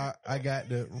told y'all I got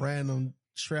the random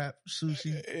trap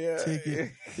sushi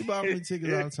ticket. People offer me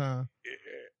tickets all the time.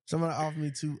 Somebody offered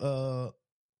me 2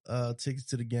 tickets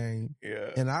to the game. Yeah.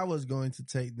 And I was going to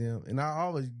take them. And I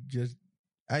always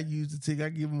I use the ticket, I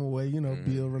give them away,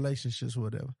 build relationships or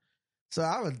whatever. So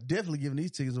I was definitely giving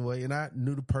these tickets away, and I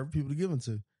knew the perfect people to give them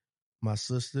to. My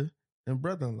sister and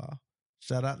brother-in-law.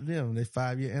 Shout out to them. Their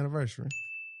 5-year anniversary.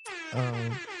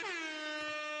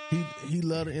 He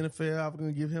loved the NFL. I was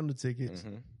going to give him the tickets.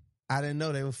 Mm-hmm. I didn't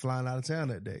know they were flying out of town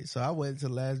that day. So I waited till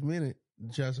the last minute to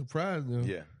try to surprise them.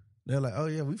 Yeah. They're like, oh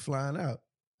yeah, we flying out.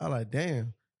 I was like,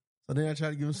 damn. So then I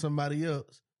tried to give him somebody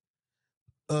else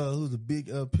who's a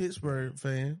big Pittsburgh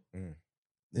fan. Mm.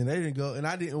 And they didn't go. And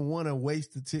I didn't want to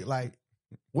waste the ticket. Like,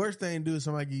 worst thing to do is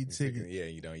somebody give you tickets. Yeah,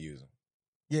 you don't use them.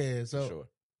 Yeah, so sure.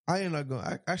 I ended up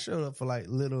going. I showed up for like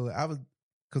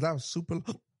because I was super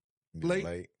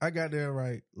late. I got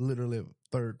there literally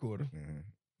third quarter. Mm-hmm.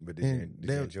 But did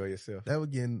you enjoy yourself?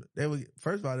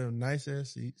 First of all, they were nice ass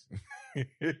seats.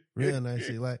 Real nice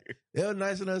seats. Like, they were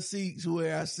nice enough seats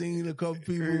where I seen a couple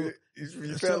people.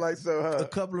 You felt like so, huh? A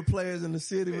couple of players in the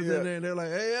city was in there and they're like,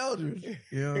 hey, Eldridge.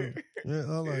 You know,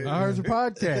 I heard your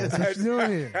podcast. What you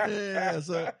doing here? Yeah,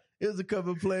 so it was a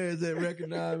couple of players that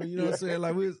recognized me. You know what I'm saying?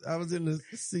 Like, I was in the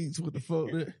seats with the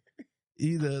folk that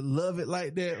either love it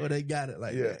like that or they got it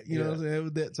like that. You know what I'm saying? It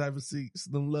was that type of seats.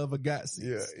 Them love or got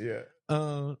seats. Yeah.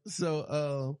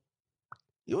 So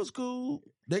it was cool.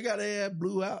 They got their ass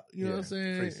blew out. You know what I'm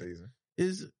saying? Preseason.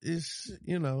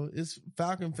 It's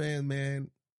Falcon fan, man.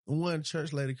 One,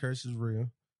 church lady curse is real.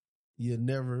 You'll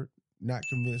never not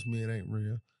convince me it ain't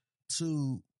real.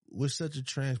 Two, we're such a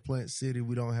transplant city,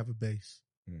 we don't have a base.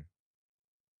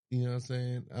 You know what I'm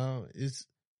saying?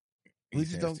 We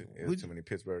just don't. Too many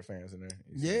Pittsburgh fans in there.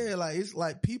 Yeah, like it's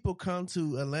like people come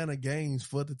to Atlanta games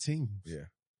for the teams. Yeah,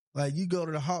 like you go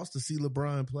to the Hawks to see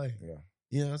LeBron play. Yeah,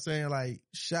 you know what I'm saying? Like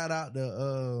shout out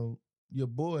to your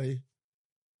boy,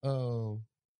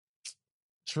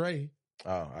 Trey.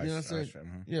 Oh, you know what I'm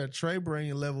saying? Yeah, Trey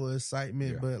bring a level of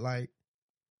excitement, but like,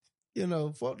 you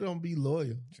know, folk don't be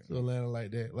loyal to Atlanta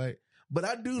like that. Like, but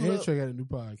I do love. Trey got a new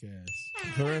podcast.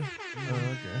 For real? Oh,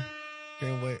 okay,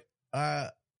 can't wait.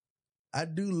 I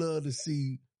do love to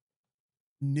see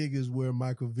niggas wear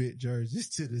Michael Vick jerseys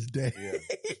to this day. Yeah.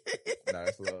 Nah,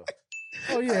 that's love.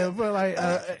 Oh yeah, but like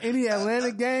any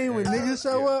Atlanta game when niggas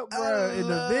show up, bro, in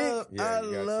the Vick. I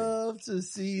love to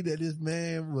see that this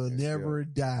man will never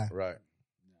die. Right.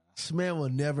 This man will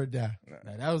never die.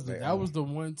 Now, that was the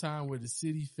one time where the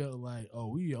city felt like, oh,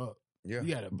 we got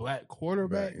a black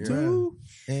quarterback too,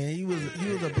 and he was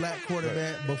a black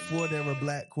quarterback before there were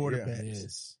black quarterbacks.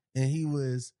 Yes. And he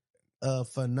was a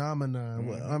phenomenon.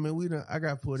 Well, I mean, I got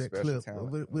to pull that Special clip.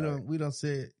 Talent. We don't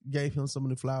gave him some of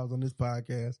the flowers on this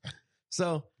podcast.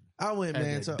 So I went, had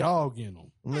man. that So dog in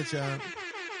him. Let y'all.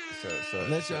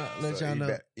 Let y'all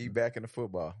know. Eat back in the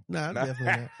football. Nah, I'm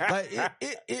definitely not. Like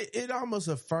it almost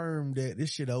affirmed that this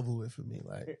shit over with for me.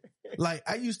 Like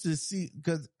I used to see,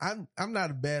 because I'm not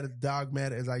as bad as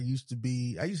dogmatic as I used to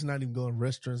be. I used to not even go in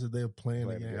restaurants if they were playing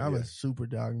the game. I was super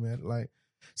dogmatic. Like,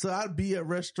 so I'd be at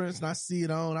restaurants and I see it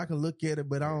on. I can look at it,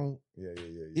 but I don't. Yeah.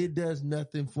 It does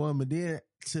nothing for me. Then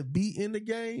to be in the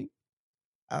game,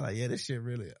 I like, this shit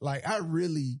really. Like, I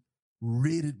really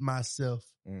ridded myself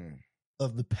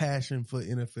of the passion for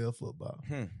NFL football,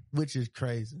 which is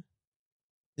crazy.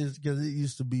 It's because it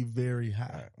used to be very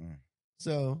high.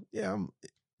 So yeah,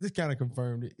 this kind of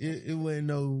confirmed it. It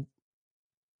wasn't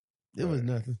it was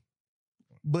nothing.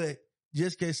 But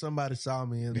just in case somebody saw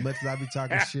me, as much as I be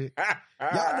talking shit, y'all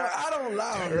know I don't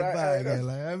lie on the podcast.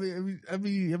 Like I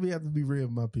be have to be real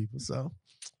with my people. So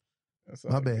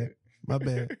my bad. My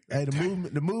bad. Hey,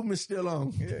 the movement's still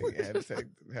on. Yeah, you had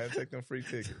to take them free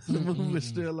tickets. The movement's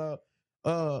still on.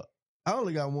 I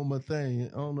only got one more thing.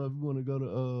 I don't know if you want to go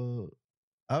to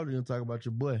I was going to talk about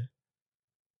your boy,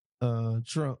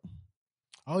 Trump.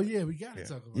 Oh yeah, we got to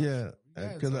talk about Trump.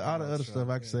 Yeah, because all the other stuff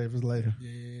I can save is later.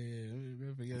 Yeah,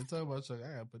 we forget to talk about Trump. I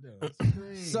got to put that on the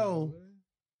screen. So,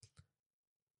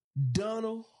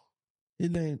 Donald, his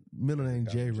middle name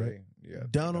J, right? Yeah.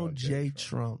 Donald J.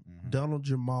 Trump. Donald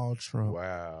Jamal Trump.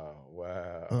 Wow.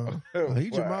 He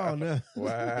Jamal now.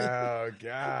 Wow,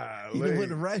 God. He went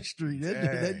to Right Street.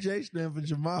 That J stand for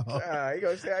Jamal. He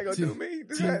gonna say, I gonna do me.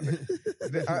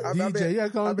 DJ, you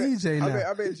gotta call him DJ now.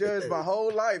 I've been judged my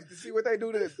whole life to see what they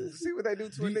do to a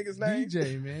nigga's name.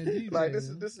 DJ, man. DJ, like this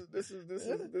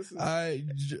is. All right,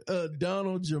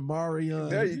 Donald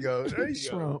Jamarion. There you go.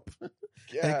 Trump,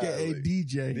 aka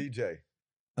DJ.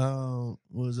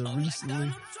 Was a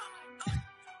recently.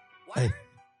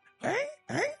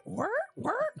 Hey, word.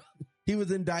 He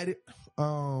was indicted,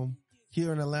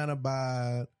 here in Atlanta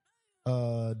by,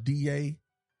 DA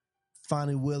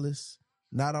Fonnie Willis.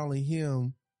 Not only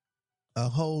him, a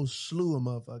whole slew of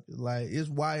motherfuckers. Like, it's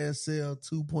YSL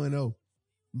 2.0,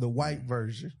 the white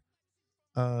version.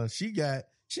 She got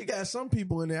some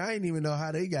people in there. I didn't even know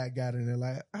how they got in there.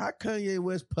 Like, how Kanye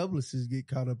West publicists get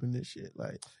caught up in this shit?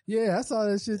 Like, yeah, I saw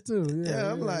that shit too.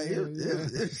 I'm like,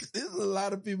 there's a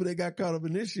lot of people that got caught up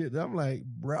in this shit. I'm like,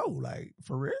 bro, like,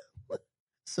 for real?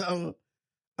 So,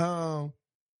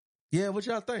 yeah, what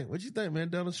y'all think? What you think, man,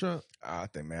 Donald Trump? I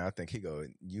think he gonna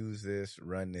use this,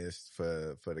 run this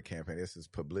for the campaign. This is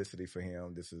publicity for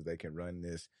him. They can run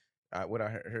this. What I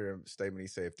heard a statement, he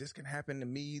said, if this can happen to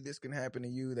me, this can happen to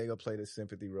you. They gonna play the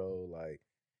sympathy role,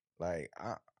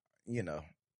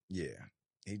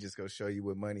 He just gonna show you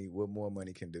what more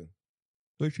money can do.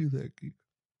 What you think?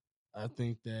 I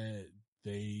think that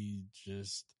they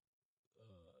just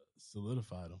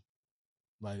solidified him.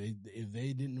 Like if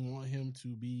they didn't want him to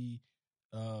be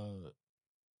the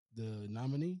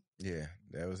nominee, yeah,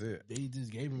 that was it. They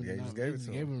just gave him. Gave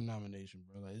him a nomination,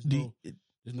 bro. Like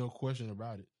there's no question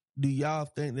about it. Do y'all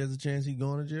think there's a chance he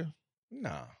going to jail?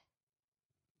 Nah.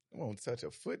 I won't touch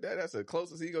a foot. That's the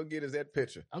closest he gonna get is that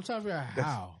picture. I'm trying to figure out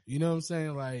how. You know what I'm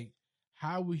saying? Like,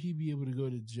 how would he be able to go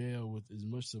to jail with as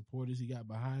much support as he got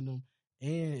behind him?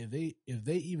 And if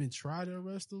they even try to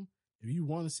arrest him, if you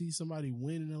want to see somebody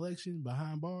win an election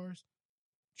behind bars,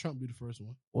 Trump be the first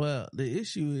one. Well, the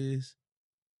issue is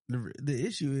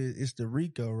it's the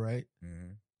RICO, right?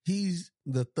 Mm-hmm. He's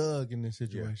the thug in this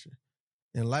situation,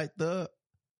 and like Thug,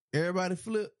 everybody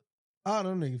flip. All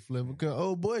them niggas flip because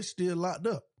old boy's still locked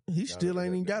up. He still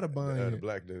ain't even got a bond yet. The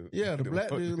black dude. Yeah, the black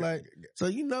dude. Like, so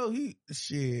you know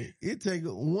it take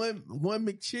one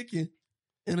McChicken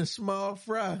and a small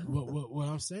fry. What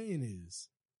I'm saying is,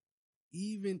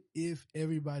 even if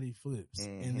everybody flips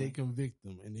and they convict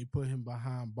him and they put him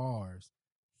behind bars,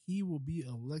 he will be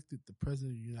elected the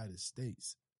president of the United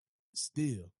States.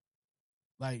 Still,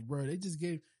 like, bro, they just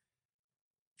gave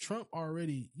Trump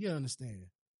already. You understand?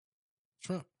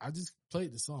 Trump. I just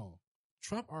played the song.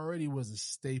 Trump already was a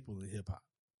staple in hip hop,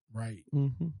 right?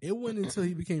 Mm-hmm. It wasn't until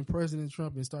he became President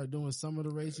Trump and started doing some of the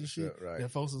racist shit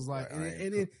that folks was like,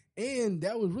 and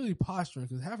that was really posturing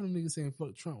because half of them niggas saying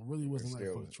fuck Trump really wasn't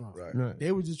like fuck Trump. Right.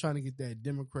 They were just trying to get that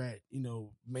Democrat,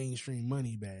 mainstream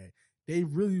money bag. They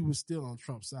really was still on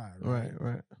Trump's side, right?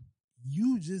 Right.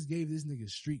 You just gave this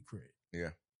nigga street cred. Yeah.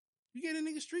 You gave that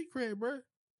nigga street cred, bro.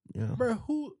 Yeah. Bro,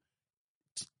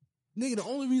 nigga, the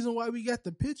only reason why we got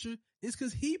the picture is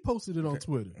because he posted it on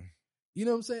Twitter. You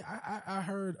know what I'm saying? I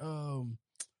heard,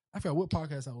 I forgot what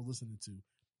podcast I was listening to,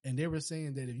 and they were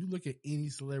saying that if you look at any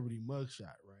celebrity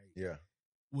mugshot, right? Yeah.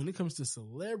 When it comes to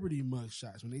celebrity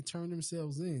mugshots, when they turn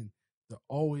themselves in, they're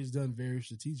always done very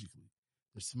strategically.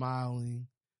 They're smiling.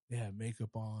 They have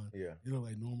makeup on. Yeah. They look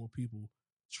like normal people.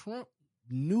 Trump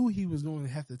knew he was going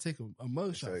to have to take a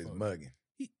mugshot. So he's mugging.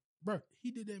 He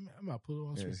did that. I'm about to put it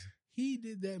on screen. He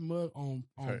did that mug on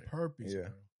purpose, bro.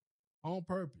 On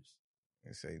purpose.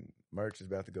 And say merch is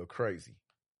about to go crazy.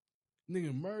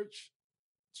 Nigga, merch,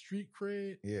 street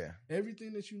cred,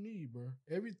 everything that you need, bro.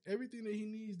 Everything that he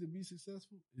needs to be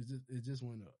successful it just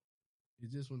went up.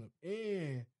 It just went up.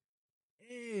 And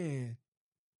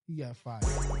he got fired.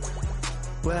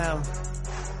 Well,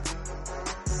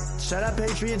 shout out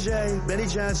Patriot J, Benny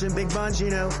Johnson, Big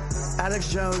Bongino,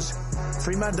 Alex Jones.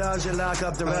 Free my dogs and lock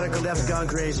up the radical left gone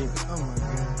crazy. Oh my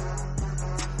God.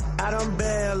 I don't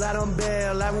bail,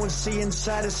 I won't see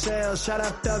inside a cell. Shout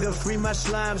out Thugger, free my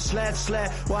slime, slat,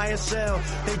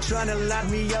 YSL. They tryna lock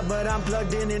me up, but I'm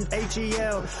plugged in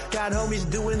ATL. Got homies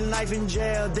doing life in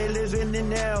jail, they living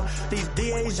in hell. These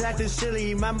DAs acting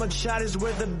silly, my mugshot is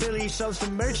worth a billy. So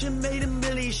some merchant made a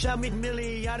milli, shot me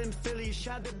Millie out in Philly,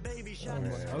 shot the baby, shot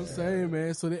the I'm saying,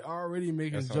 man, so they already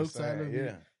making jokes out of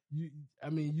it.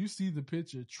 You see the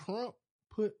picture. Trump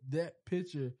put that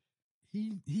picture.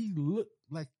 He looked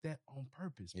like that on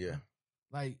purpose. Bro. Yeah.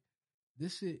 Like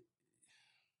this shit.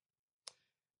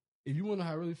 If you want to know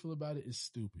how I really feel about it, it's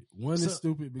stupid. One is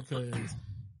stupid because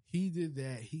he did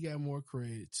that. He got more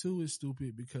credit. Two is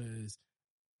stupid because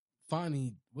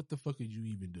finally, what the fuck are you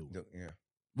even doing? Yeah.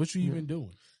 What you even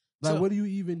doing? Like, what are you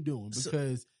even doing?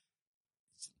 Because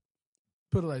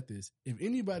put it like this: if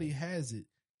anybody has it,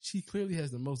 she clearly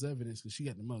has the most evidence because she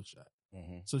got the mugshot.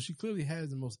 Mm-hmm. So she clearly has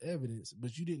the most evidence,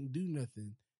 but you didn't do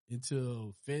nothing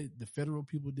until the federal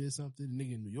people did something. The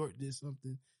nigga in New York did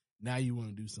something. Now you want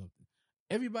to do something.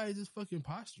 Everybody just fucking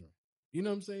posturing. You know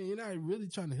what I'm saying? You're not really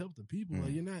trying to help the people.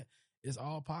 Like you're not. It's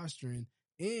all posturing.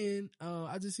 And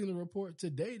I just seen a report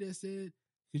today that said,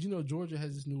 because Georgia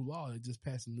has this new law. They just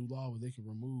passed a new law where they can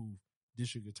remove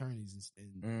district attorneys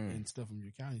and stuff from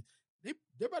your county.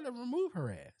 They're about to remove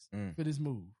her ass for this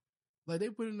move. Like they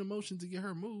put in a motion to get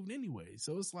her moved anyway.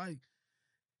 So it's like,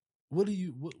 what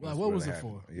was it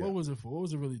for? Yeah. What was it for? What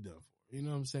was it really done for? You know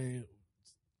what I'm saying?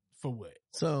 For what?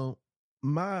 So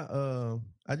my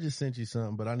I just sent you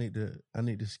something, but I need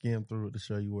to skim through it to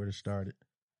show you where to start it.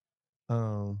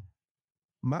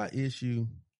 My issue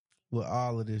with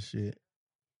all of this shit,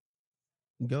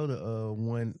 go to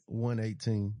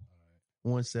 118,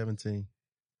 117.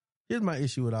 Here's my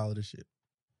issue with all of this shit.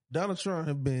 Donald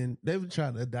Trump they've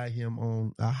tried to indict him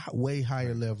on a way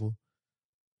higher level.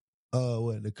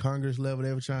 The Congress level,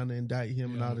 they were trying to indict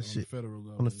him and all this shit.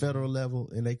 On the federal level,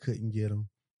 and they couldn't get him.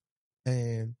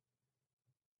 And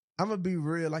I'm going to be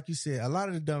real, like you said, a lot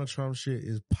of the Donald Trump shit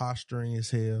is posturing as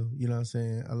hell. You know what I'm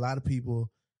saying? A lot of people,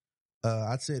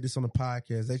 I said this on the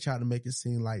podcast, they tried to make it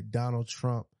seem like Donald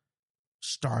Trump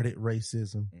started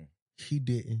racism. He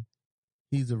didn't.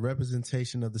 He's a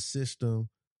representation of the system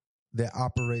that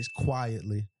operates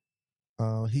quietly.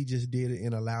 He just did it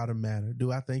in a louder manner.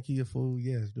 Do I think he a fool?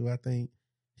 Yes. Do I think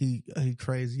he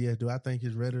crazy? Yes. Do I think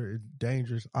his rhetoric is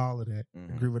dangerous? All of that.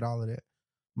 Agree with all of that.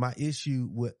 My issue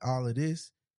with all of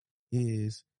this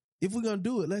is, if we're going to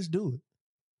do it, let's do it.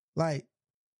 Like,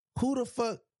 who the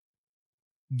fuck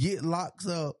get locked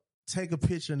up, take a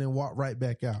picture, and then walk right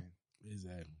back out?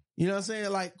 Exactly. You know what I'm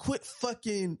saying? Like, quit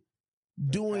fucking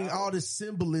doing all this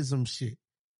symbolism shit.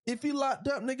 If you locked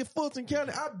up, nigga, Fulton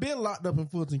County, I've been locked up in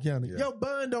Fulton County. Yeah. Your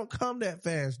bond don't come that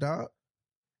fast, dog.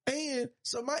 And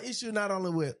so my issue not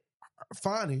only with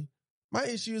Fonnie, my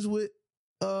issue is with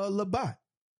Labatt,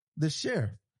 the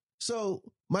sheriff. So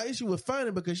my issue with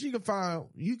Fonnie, because you can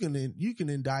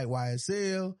indict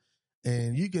YSL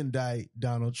and you can indict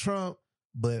Donald Trump,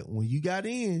 but when you got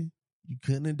in, you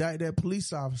couldn't indict that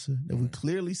police officer that we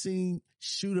clearly seen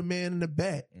shoot a man in the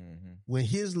back when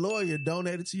his lawyer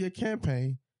donated to your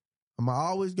campaign. I'm going to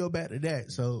always go back to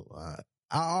that. So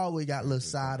I always got a little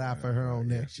side eye for her on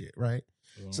that shit, right?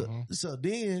 So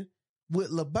then with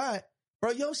Labatt,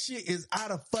 bro, your shit is out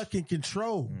of fucking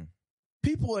control.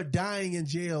 People are dying in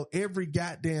jail every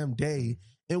goddamn day,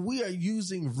 and we are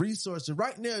using resources.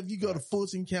 Right now, if you go to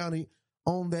Fulton County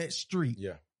on that street,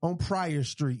 on Pryor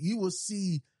Street, you will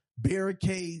see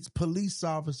barricades, police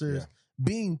officers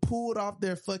being pulled off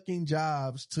their fucking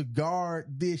jobs to guard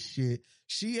this shit.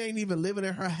 She ain't even living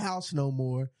in her house no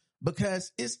more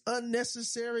because it's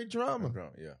unnecessary drama.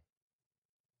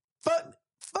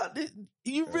 Fuck it.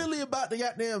 You really about to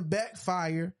goddamn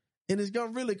backfire, and it's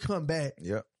gonna really come back.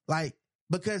 Like,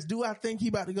 because do I think he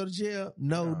about to go to jail?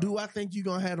 No. Do I think you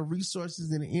gonna have the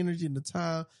resources and the energy and the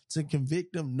time to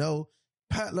convict him? No.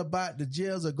 Pat Labatt, the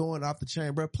jails are going off the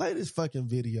chain, bro. Play this fucking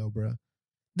video, bro.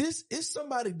 This is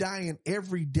somebody dying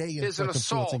every day in fucking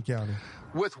Fulton County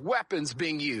with weapons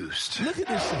being used. Look at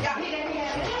this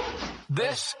shit.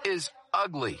 This is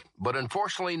ugly, but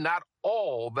unfortunately not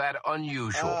all that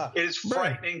unusual. It is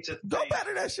frightening to go think back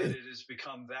to that shit. It has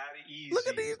become that easy. Look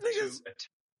at these niggas.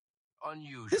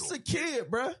 Unusual. This is a kid,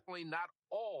 bro. Not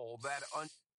all that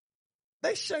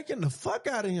they shaking the fuck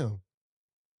out of him.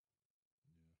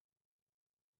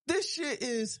 This shit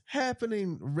is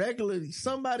happening regularly.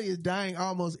 Somebody is dying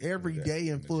almost every day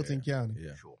in Fulton County.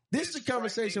 This is a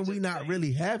conversation we not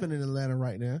really having in Atlanta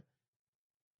right now.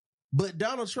 But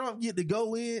Donald Trump get to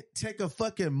go in, take a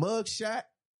fucking mug shot,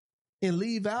 and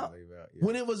leave out.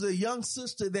 When it was a young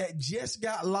sister that just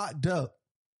got locked up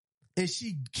and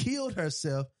she killed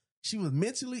herself. She was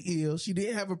mentally ill. She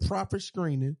didn't have a proper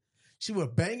screening. She was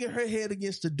banging her head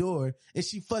against the door and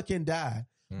she fucking died.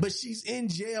 But she's in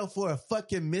jail for a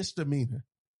fucking misdemeanor.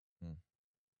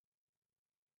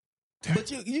 But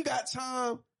you got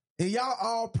time and y'all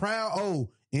all proud. Oh,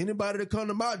 anybody that come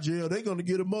to my jail, they going to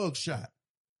get a mug shot.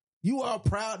 You all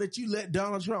proud that you let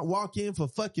Donald Trump walk in for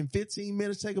fucking 15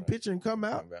 minutes, take a picture and come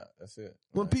out? That's it.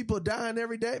 When people dying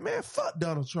every day, man, fuck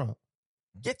Donald Trump.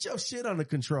 Get your shit under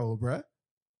control, bruh.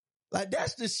 Like,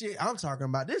 that's the shit I'm talking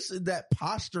about. This is that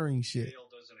posturing shit. Jail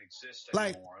doesn't exist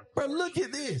like, anymore. Bro, look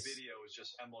at this. This video is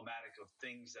just emblematic of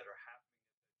things that are happening.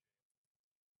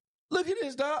 Look at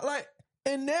this, dog. Like,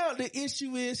 and now the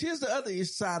issue is, here's the other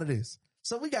side of this.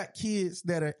 So we got kids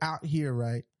that are out here,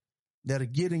 right, that are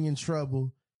getting in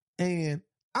trouble. And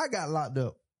I got locked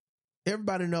up.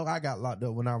 Everybody know I got locked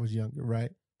up when I was younger,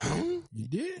 right? You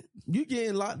did? You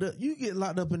get locked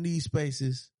up in these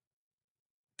spaces.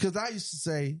 Cause I used to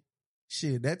say,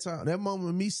 shit, that moment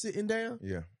of me sitting down,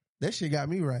 that shit got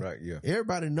me right.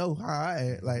 Everybody know how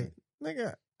I act. Like,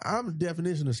 nigga, I'm the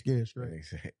definition of scared straight.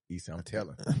 I'm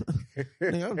telling.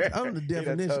 Nigga, I'm the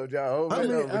definition. Told y'all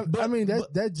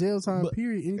that jail time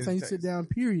period, anytime you sit down,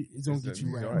 period, is gonna get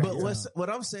you right. But what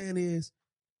I'm saying is,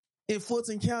 in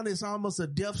Fulton County, it's almost a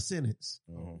death sentence.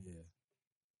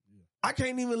 I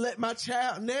can't even let my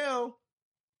child now.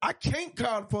 I can't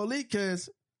call the police because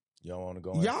y'all want to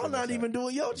go. Y'all not inside. Even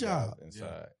doing your job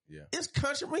inside. It's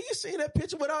country. When you seen that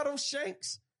picture with all those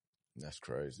shanks, that's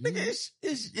crazy. Nigga,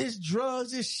 it's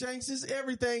drugs, it's shanks, it's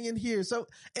everything in here. So,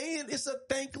 and it's a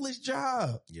thankless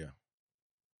job.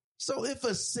 So if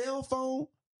a cell phone,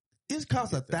 it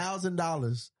costs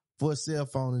 $1,000 for a cell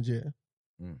phone in jail.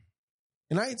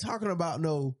 And I ain't talking about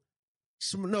no,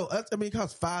 I mean, it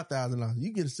costs $5,000.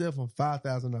 You get a cell phone,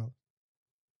 $5,000.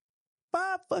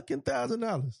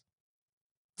 $5,000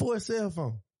 for a cell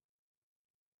phone.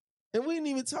 And we ain't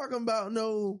even talking about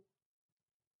no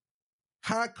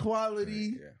high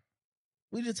quality.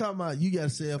 We just talking about you got a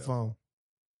cell phone.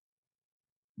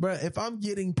 Bruh, if I'm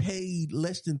getting paid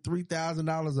less than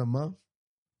 $3,000 a month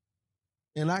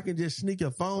and I can just sneak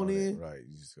a phone in. Right,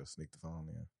 you just go sneak the phone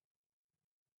in.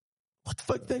 what the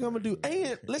fuck you think I'm gonna do?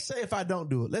 And let's say if I don't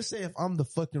do it, let's say if I'm the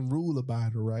fucking rule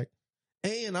abider, right?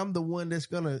 And I'm the one that's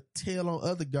gonna tell on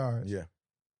other guards. Yeah.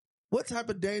 What type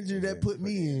of danger did that put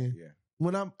me in? Yeah.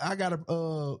 When I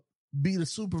gotta be the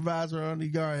supervisor on the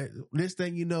guard. This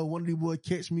thing, you know, one of these boys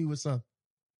catch me with something.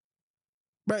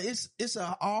 But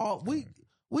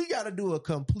we gotta do a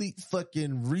complete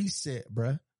fucking reset,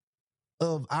 bruh,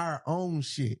 of our own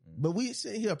shit. But we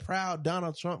sitting here proud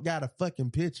Donald Trump got a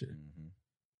fucking picture.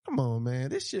 Come on, man.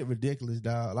 This shit ridiculous,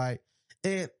 dog. Like,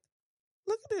 and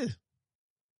look at this.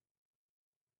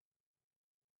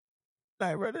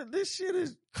 Like, brother, this shit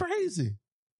is crazy.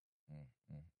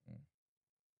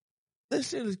 This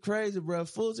shit is crazy, bro.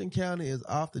 Fulton County is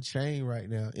off the chain right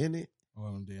now, isn't it? All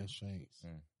them damn shanks.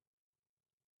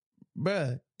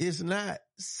 Bruh, it's not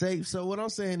safe. So what I'm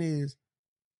saying is,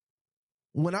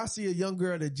 when I see a young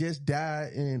girl that just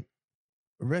died, and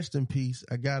rest in peace,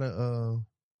 I gotta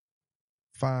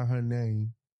find her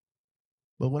name.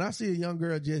 But when I see a young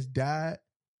girl just died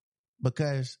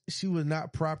because she was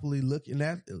not properly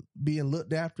being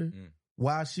looked after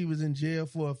while she was in jail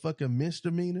for a fucking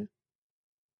misdemeanor.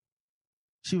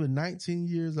 She was 19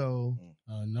 years old.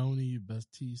 Noni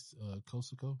Batiste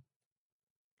Kosoko.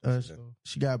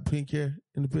 She got pink hair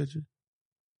in the picture.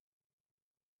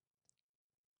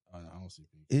 I don't see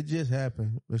pink. It just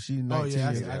happened, but she's 19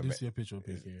 years old. I do see a picture of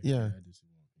pink hair. Yeah.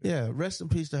 Yeah, rest in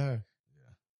peace to her.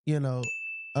 Yeah. You know,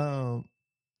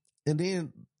 and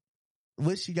then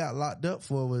what she got locked up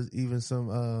for was even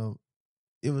some,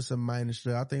 it was some minor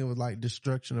stuff. I think it was like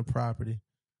destruction of property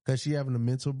because she having a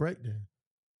mental breakdown.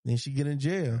 Then she get in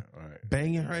jail,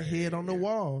 banging her head on the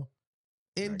wall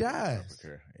and dies.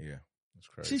 Yeah, that's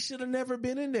crazy. She should have never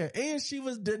been in there. And she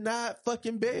was denied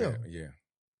fucking bail. Yeah.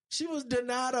 She was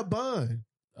denied a bond.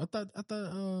 I thought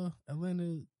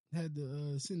Atlanta had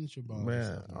the signature bond.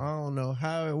 Man, I don't know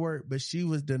how it worked, but she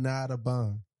was denied a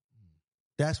bond.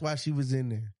 That's why she was in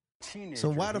there. Teenager so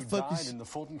why the who fuck died in the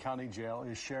Fulton County jail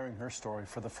is sharing her story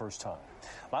for the first time.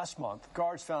 Last month,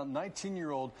 guards found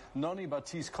 19-year-old Noni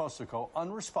Batiste Kosoko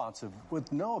unresponsive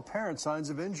with no apparent signs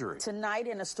of injury. Tonight,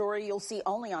 in a story you'll see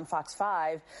only on Fox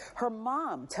 5, her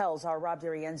mom tells our Rob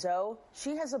DiRienzo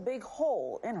she has a big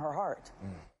hole in her heart.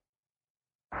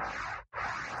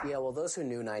 Yeah, well, those who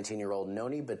knew 19-year-old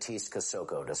Noni Batiste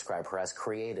Kosoko describe her as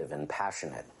creative and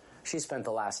passionate. She spent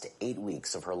the last 8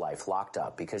 weeks of her life locked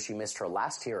up because she missed her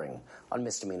last hearing on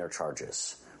misdemeanor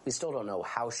charges. We still don't know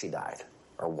how she died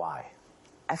or why.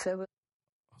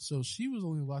 So she was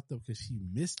only locked up because she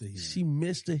missed a hearing. She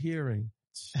missed a hearing,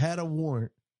 had a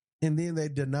warrant, and then they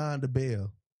denied the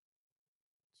bail.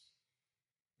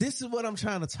 This is what I'm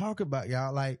trying to talk about,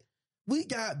 y'all. Like, we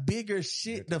got bigger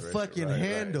shit to fucking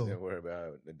handle. Don't worry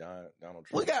about the Donald Trump.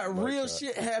 We got real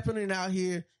shit happening out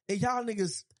here, and y'all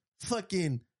niggas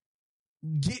fucking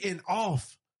getting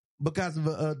off because of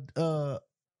a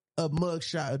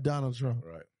mugshot of Donald Trump.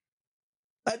 Right.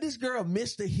 Like, this girl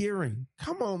missed a hearing.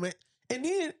 Come on, man. And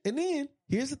then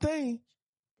here's the thing.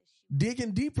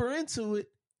 Digging deeper into it,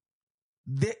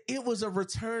 that it was a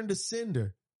return to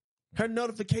sender. Her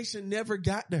notification never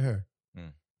got to her.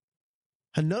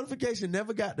 Her notification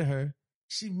never got to her.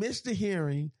 She missed the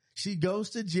hearing. She goes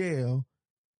to jail.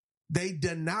 They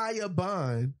deny a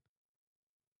bond.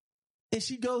 And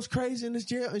she goes crazy in this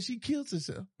jail and she kills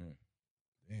herself.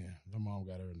 Damn, her mom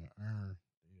got her in the urn.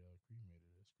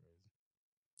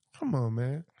 Come on,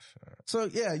 man. So,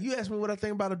 yeah, you asked me what I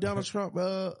think about a Donald Trump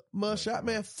mugshot.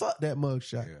 Man, fuck that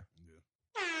mugshot.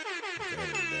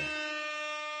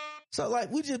 So,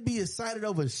 like, we just be excited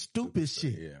over stupid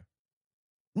shit. Yeah.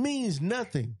 Means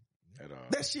nothing.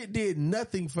 That shit did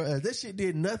nothing for us. That shit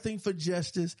did nothing for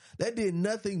justice. That did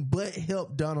nothing but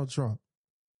help Donald Trump.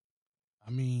 I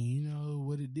mean, you know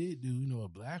what it did do. You know, a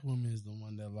black woman is the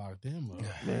one that locked him up.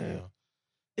 Man, you know?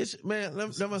 it's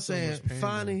let me say,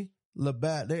 Fani,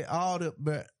 Labatt, they all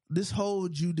but this whole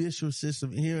judicial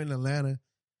system here in Atlanta,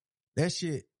 that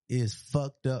shit is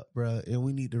fucked up, bro. And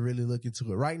we need to really look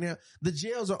into it. Right now, the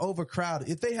jails are overcrowded.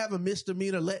 If they have a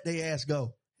misdemeanor, let their ass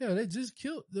go. Yeah, they just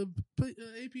killed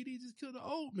APD. Just killed the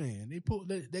old man.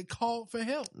 They called for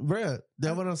help, bruh.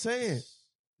 That's what I'm saying.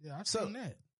 Yeah, I've seen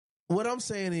that. What I'm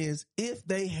saying is, if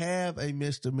they have a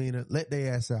misdemeanor, let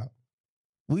their ass out.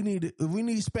 If we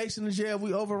need space in the jail,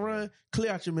 we overrun,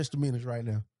 clear out your misdemeanors right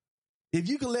now. If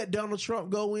you can let Donald Trump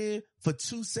go in for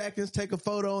 2 seconds, take a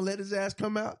photo and let his ass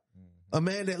come out, a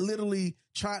man that literally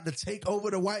tried to take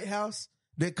over the White House,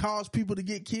 that caused people to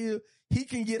get killed, he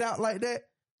can get out like that.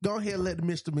 Go ahead and let the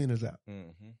misdemeanors out.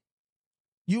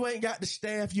 You ain't got the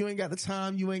staff, you ain't got the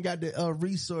time, you ain't got the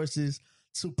resources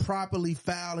to properly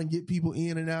file and get people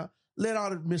in and out. Let all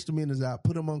the misdemeanors out.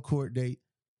 Put them on court date.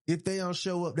 If they don't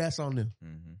show up, that's on them.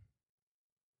 Mm-hmm.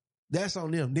 That's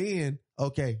on them. Then,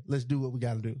 okay, let's do what we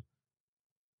got to do.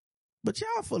 But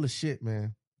y'all full of shit,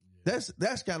 man. Yeah.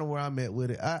 That's kind of where I'm at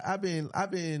with it. I've been,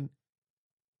 and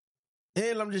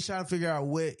I'm just trying to figure out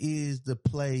what is the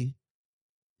play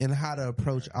and how to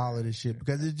approach all of this shit,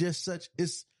 because it's just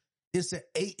it's an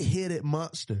 8-headed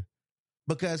monster.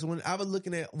 Because when I was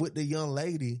looking at with the young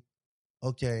lady,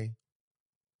 okay,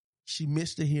 she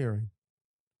missed a hearing,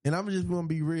 and I'm just going to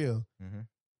be real. Mm-hmm.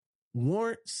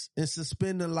 Warrants and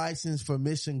suspending license for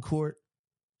mission court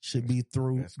should be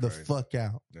through the fuck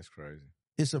out. That's crazy.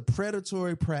 It's a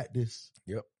predatory practice.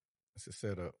 Yep. It's a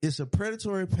setup. It's a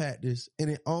predatory practice, and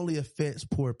it only affects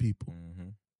poor people. Mm-hmm.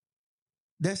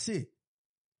 That's it.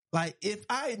 Like, if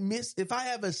I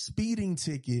have a speeding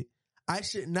ticket, I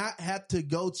should not have to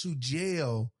go to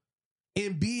jail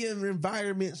and be in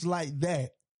environments like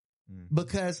that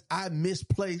because I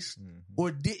misplaced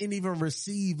or didn't even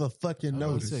receive a fucking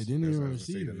notice. Didn't even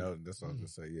receive it. That's what I was going to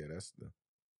say. Yeah, that's the...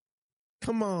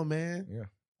 Come on, man. Yeah.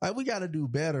 Like, we got to do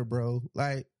better, bro.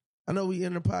 Like, I know we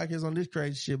end the podcast on this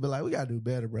crazy shit, but like, we got to do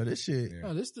better, bro. This shit. Yeah.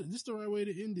 No, this the right way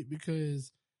to end it,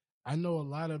 because I know a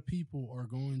lot of people are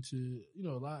going to,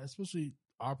 especially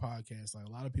our podcast, like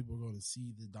a lot of people are going to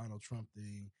see the Donald Trump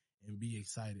thing and be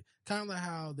excited. Kind of like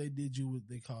how they did you with,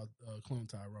 they called Clone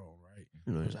Tyrone, right?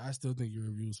 Mm-hmm. Which I still think your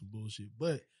review was some bullshit,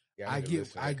 but I get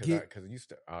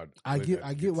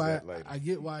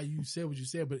why you said what you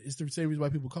said, but it's the same reason why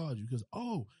people called you, because,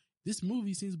 oh, this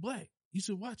movie seems black. You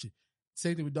should watch it.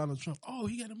 Same thing with Donald Trump. Oh,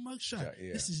 he got a mugshot.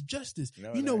 Yeah. This is justice.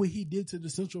 You know what he did to the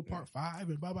Central Park 5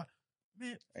 and blah, blah.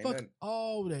 Man, fuck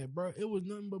all that, bro. It was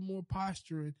nothing but more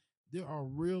posturing. There are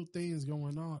real things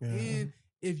going on. Yeah. And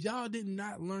if y'all did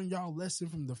not learn y'all lesson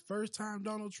from the first time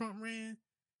Donald Trump ran,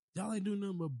 y'all ain't doing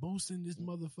nothing but boasting this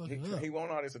motherfucker up. He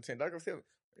want all this attention. Like I said,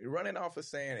 running off of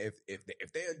saying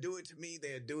if they'll do it to me,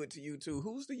 they'll do it to you too.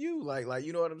 Who's the you? Like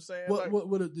you know what I'm saying? But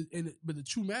the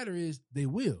true matter is they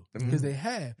will, because they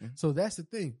have. Mm-hmm. So that's the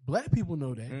thing. Black people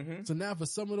know that. Mm-hmm. So now for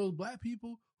some of those black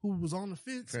people who was on the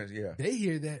fence, they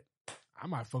hear that, I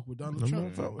might fuck with Donald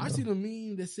Trump. I seen a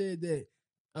meme that said that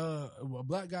a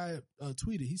black guy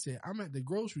tweeted. He said, "I'm at the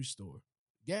grocery store,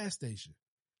 gas station.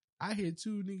 I hear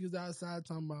two niggas outside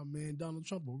talking about, man, Donald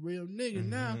Trump a real nigga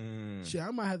now. Shit,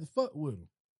 I might have to fuck with him."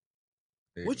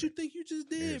 Yeah. What you think you just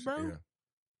did, bro?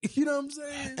 Yeah. You know what I'm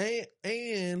saying?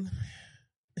 And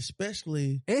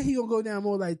especially, and he gonna go down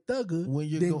more like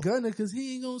Thugger than Gunner, because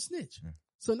he ain't gonna snitch.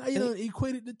 So now you done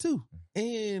equated the two.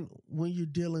 And when you're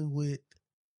dealing with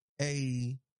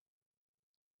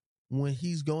when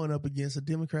he's going up against a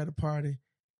Democratic Party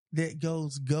that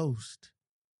goes ghost,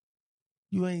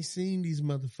 you ain't seen these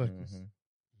motherfuckers. Mm-hmm.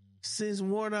 Since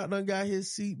Warnock done got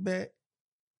his seat back,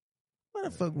 where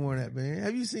the fuck Warnock, man?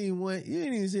 Have you seen one? You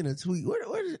ain't even seen a tweet.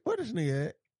 Where this nigga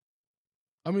at?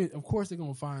 I mean, of course they're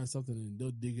gonna find something and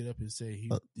they'll dig it up and say he.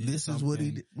 This is what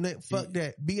he did. Fuck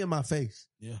that. Be in my face.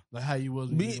 Yeah, like how you was.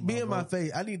 Be in my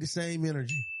face. I need the same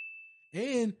energy.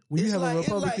 And when you have a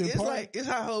Republican Party, it's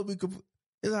how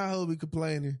Ho be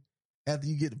complaining after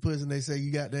you get the pussy and they say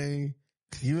you got the aim.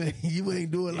 You ain't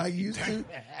doing like you used to.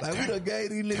 Like, we done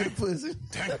gave these niggas the pussy.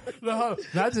 No,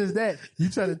 not just that. You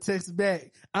try to text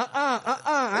back.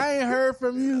 I ain't heard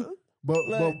from you.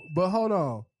 But hold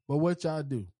on. But what y'all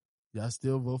do? Y'all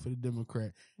still vote for the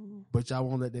Democrat, but y'all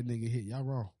won't let that nigga hit. Y'all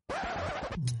wrong.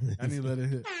 I need to let it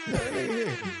hit.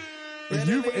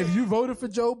 If you voted for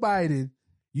Joe Biden,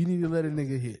 you need to let a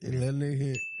nigga hit. Let a nigga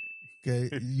hit.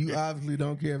 Okay, you obviously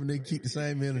don't care if they keep the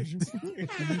same energy.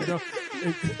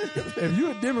 If you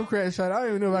a Democrat, shot, I don't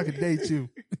even know if I could date you.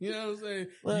 You know what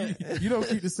I'm saying? You don't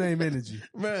keep the same energy,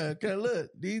 man. Cause look,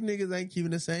 these niggas ain't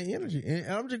keeping the same energy,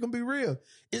 and I'm just gonna be real.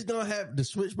 It's gonna have the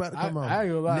switch about to come on. I ain't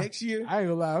gonna lie. Next year, I ain't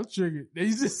gonna lie. I'm triggered.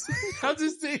 I'm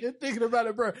just sitting here thinking about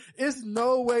it, bro. It's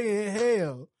no way in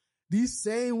hell these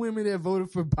same women that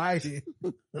voted for Biden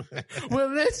will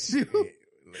let you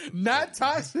not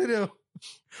talk to them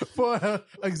for an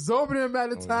exorbitant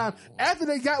amount of time after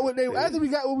we got what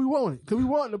we wanted. Cause we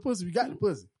wanted the pussy. We got the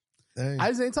pussy. Dang. I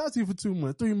just ain't talked to you for 2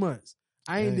 months, 3 months.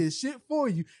 I ain't did shit for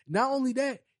you. Not only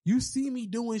that, you see me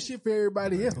doing shit for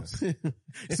everybody else.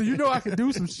 So you know I can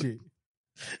do some shit.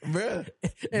 Bruh.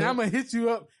 And I'm gonna hit you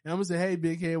up and I'm gonna say, hey,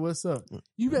 big head, what's up?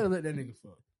 You better let that nigga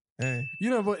fuck. Hey. You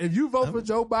know, if you vote for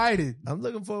Joe Biden. I'm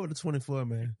looking forward to 24,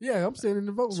 man. Yeah, I'm sitting in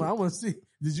the vote. I want to see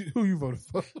who you voted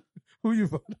for. Who you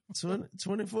voted for?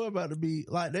 24 about to be,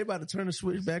 like, they about to turn the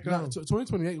switch back on.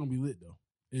 2028 gonna be lit, though.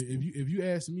 If you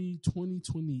ask me,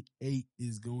 2028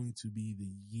 is going to be the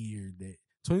year that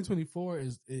 2024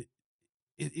 it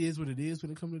is what it is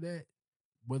when it comes to that.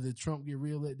 Whether Trump get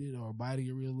reelected or Biden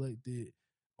get reelected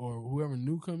or whoever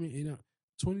new coming,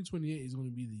 2028 is going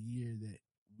to be the year that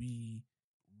we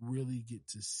really get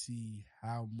to see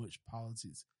how much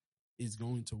politics is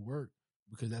going to work,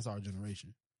 because that's our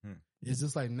generation. It's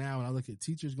just like now when I look at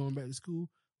teachers going back to school,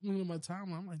 I'm looking at my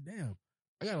timeline, I'm like, damn,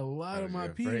 I got a lot of my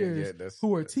peers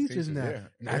who are teachers now.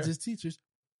 Not just teachers,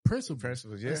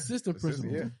 principals, assistant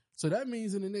principals. So that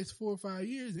means in the next 4 or 5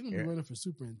 years, they're going to be running for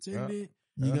superintendent,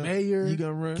 mayor, you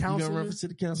gonna run for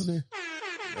city council then?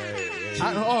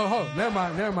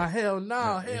 Never mind. Hell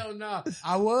no.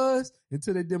 I was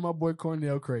until they did my boy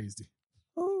Cornell crazy.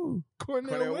 Oh,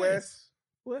 Cornell West.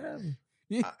 What happened?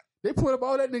 Yeah, they put up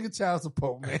all that nigga child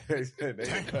support, man.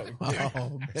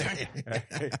 Oh, man.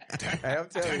 Hey, I'm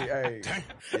telling you, hey,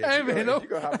 man, you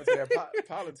gonna hop into that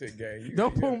politics game.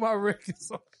 Don't pull my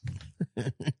records on.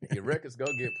 Your records go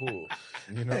get pulled.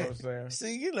 You know what I'm saying?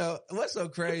 See, you know, what's so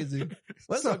crazy?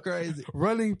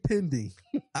 Running pending.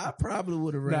 I probably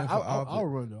would have ran for office. I'll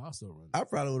run though. I'll still run. I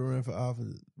probably would have ran for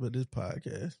office with this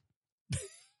podcast.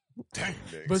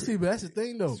 But that's the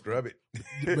thing though. Scrub it.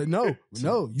 But no,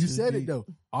 you said it though.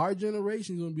 Our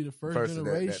generation is going to be the first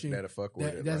generation that's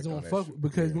going to fuck with,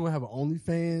 because we're going to have an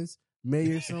OnlyFans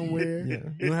mayor somewhere.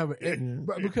 We're going to have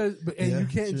you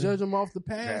can't judge them off the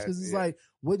past, because it's like,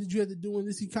 what did you have to do in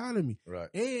this economy? Right.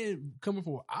 And coming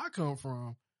from where I come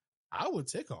from, I would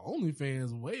take an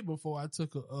OnlyFans way before I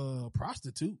took a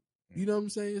prostitute. You know what I'm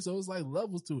saying? So it's like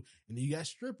levels to it. And then you got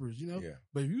strippers, you know? Yeah.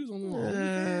 But if you was only on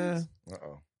OnlyFans,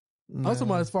 Nah. I'm talking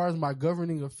about as far as my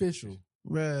governing official.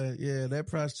 Right, yeah, that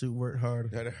prostitute worked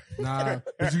harder. Nah,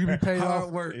 but you can be paid hard off.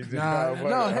 work. Hell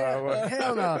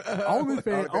no.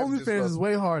 OnlyFans is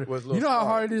way harder. You know how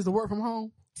hard it is to work from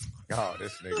home? Oh,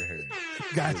 this nigga here.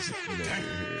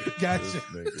 Gotcha.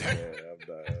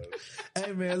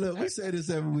 Hey man, look, we say this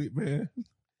every week, man.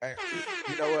 Hey,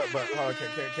 you know what? But hold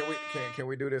on, can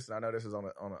we do this? I know this is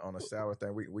on a sour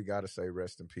thing. We got to say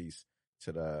rest in peace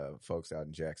to the folks out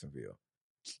in Jacksonville.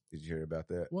 Did you hear about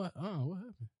that? What? Oh, what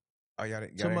happened? Oh, y'all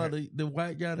didn't. Somebody, the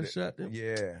white guy that shot them.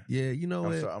 Yeah. You know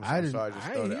what? I'm sorry.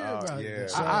 I didn't hear about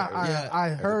it. I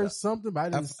heard something,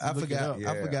 but I forgot.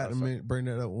 I forgot to bring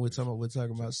that up when we're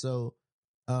talking about. So,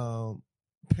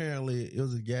 apparently, it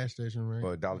was a gas station, right?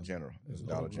 Well, Dollar General. It was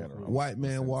Dollar General. White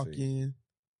man walk in,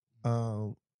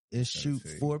 and shoot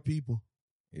 4 people.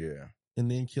 Yeah.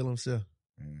 And then kill himself.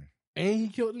 And he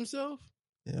killed himself?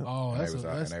 Yeah. Oh,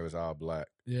 and they was all black.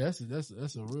 Yeah, that's a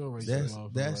real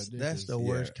racist. That's the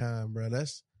worst kind, bro.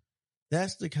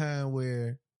 That's the kind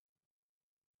where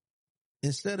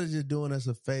instead of just doing us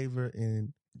a favor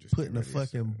and just putting a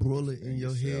fucking bullet in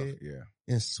your head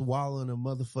and swallowing a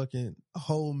motherfucking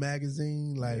whole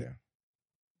magazine, like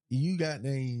you got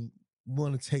to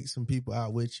want to take some people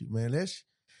out with you, man.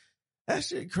 That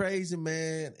shit crazy,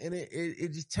 man. And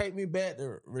it just take me back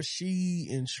to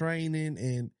Rashid and training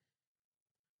and.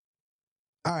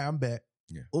 All right, I'm back.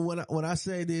 Yeah. When I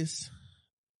say this,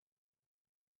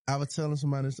 I was telling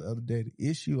somebody this the other day. The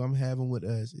issue I'm having with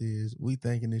us is we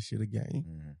thinking this shit a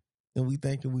game, and we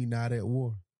thinking we not at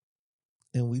war,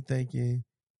 and we thinking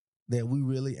that we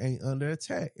really ain't under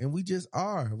attack, and we just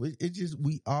are. We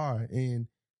are, and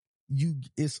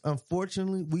it's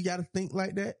unfortunately we got to think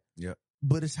like that. Yeah.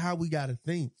 But it's how we got to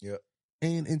think. Yeah.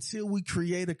 And until we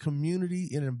create a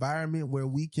community, an environment where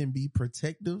we can be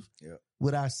protective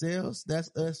with ourselves, that's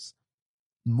us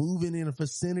moving in a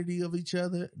vicinity of each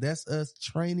other. That's us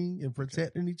training and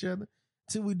protecting each other.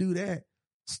 Till we do that,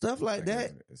 stuff like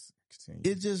that,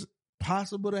 it's just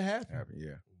possible to happen.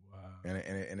 Yeah. Wow.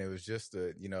 And it was just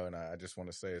and I just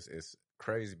want to say it's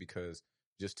crazy because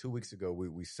just 2 weeks ago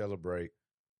we celebrate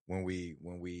when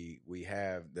we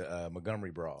have the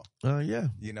Montgomery brawl. Yeah.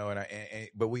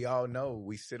 But we all know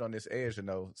we sit on this edge to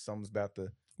know something's about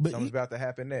to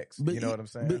happen next. You know what I'm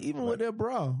saying? But even with that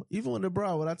brawl,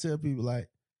 what I tell people, like,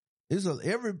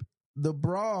 the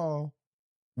brawl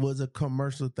was a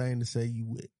commercial thing to say you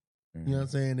with. You know what I'm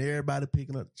saying? Everybody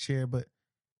picking up the chair, but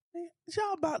it's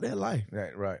y'all about that life.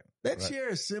 Right. That chair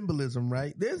is symbolism,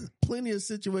 right? There's plenty of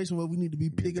situations where we need to be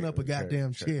picking up a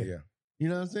goddamn chair. Yeah. You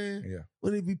know what I'm saying? Yeah.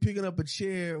 We need to be picking up a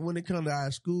chair when it comes to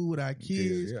our school with our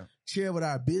kids, chair with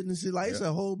our businesses. Like, it's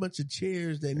a whole bunch of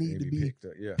chairs that need to be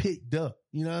picked up.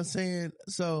 You know what I'm saying?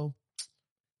 So,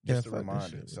 just a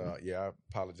reminder. So, I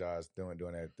apologize doing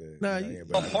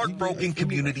that. A heartbroken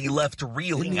community left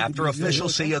reeling after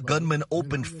officials say a gunman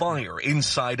opened fire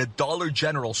inside a Dollar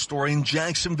General store in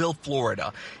Jacksonville,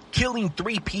 Florida, killing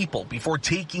 3 people before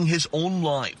taking his own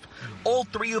life. All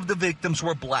 3 of the victims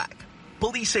were black.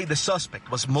 Police say the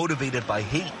suspect was motivated by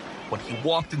hate when he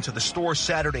walked into the store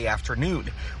Saturday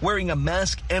afternoon wearing a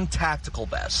mask and tactical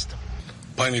vest.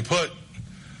 Plainly put,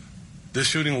 this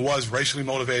shooting was racially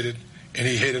motivated and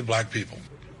he hated black people.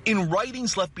 In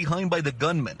writings left behind by the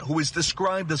gunman, who is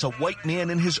described as a white man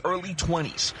in his early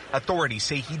 20s, authorities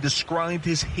say he described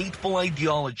his hateful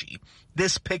ideology.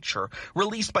 This picture,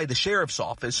 released by the sheriff's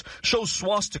office, shows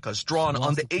swastikas drawn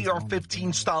on the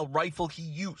AR-15 style rifle he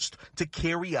used to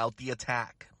carry out the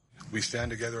attack. We stand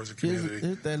together as a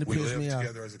community. We live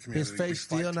together as a community. His face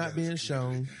still not being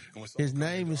shown. His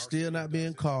name is still not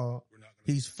being called.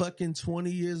 He's fucking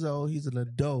 20 years old. He's an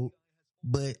adult.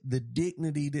 But the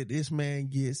dignity that this man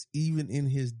gets, even in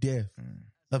his death,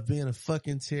 of being a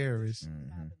fucking terrorist,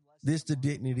 this the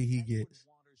dignity he gets.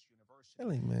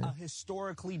 Man. A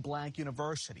historically black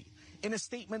university. In a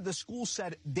statement, the school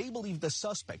said they believe the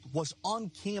suspect was on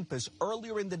campus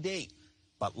earlier in the day,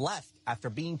 but left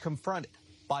after being confronted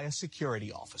by a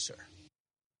security officer.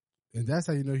 And that's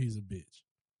how you know he's a bitch.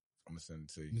 I'm going to send it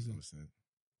to you.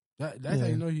 That's how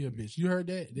you know he's a bitch. You heard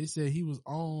that? They said he was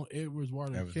on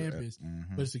Edwards-Water campus,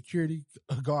 but a security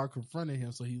guard confronted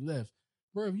him, so he left.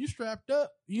 Bro, if you strapped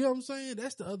up, you know what I'm saying?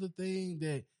 That's the other thing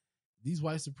that these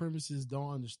white supremacists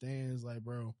don't understand. Is like,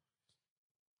 bro,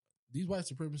 these white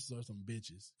supremacists are some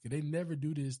bitches. They never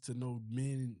do this to no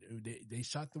men. They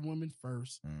shot the woman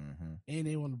first, and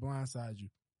they want to blindside you.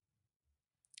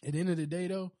 At the end of the day,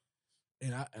 though,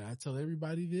 and I tell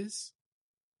everybody this,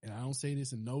 and I don't say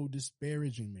this in no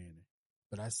disparaging manner,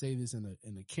 but I say this in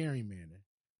a caring manner.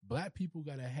 Black people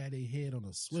gotta have their head on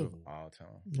a swivel all the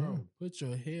time, bro. Put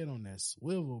your head on that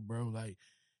swivel, bro. Like,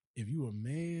 if you a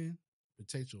man,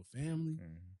 protect your family.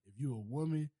 If you a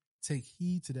woman, take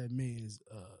heed to that man's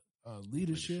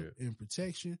leadership and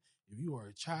protection. If you are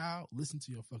a child, listen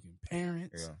to your fucking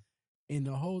parents. And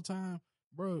the whole time,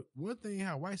 bro, one thing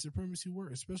how white supremacy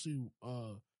works, especially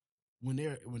when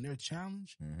they're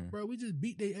challenged, bro, we just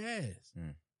beat their ass.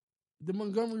 The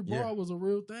Montgomery Brawl was a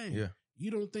real thing. Yeah. You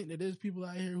don't think that there's people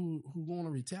out here who want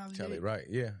to retaliate? Right,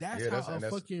 yeah. That's how a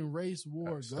fucking race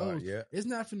war goes. It's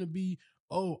not finna be,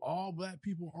 all black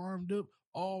people armed up,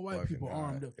 all white people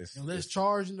armed up, and let's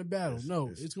charge in the battle.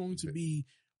 It's going to be,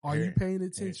 are you paying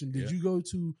attention? Did you go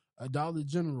to a Dollar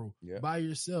General by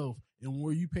yourself, and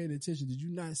were you paying attention? Did you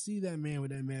not see that man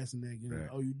with that mask and that gun?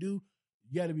 Oh, you do?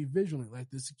 You got to be vigilant,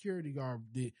 like the security guard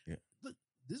did. Look,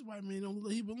 this white man don't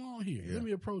look, he belong here. Let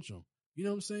me approach him. You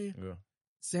know what I'm saying?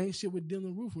 Same shit with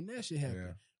Dylan Roof when that shit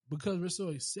happened. Because we're so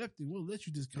accepting, we'll let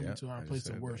you just come into our place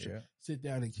of worship, sit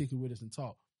down and kick it with us and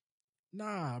talk.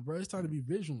 Nah, bro, it's time to be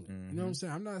vigilant. You know what I'm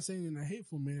saying? I'm not saying in a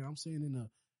hateful manner. I'm saying in a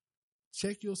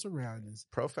check your surroundings.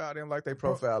 Profile them like they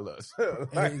profile us.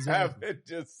 Exactly.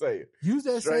 Just say it. Use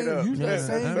that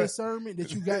same discernment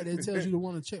that you got that tells you to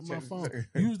want to check my phone.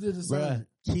 Use the discernment.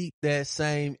 Bruh, keep that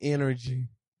same energy.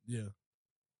 Yeah.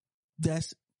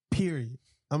 That's period.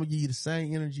 I'm gonna give you the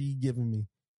same energy you giving me.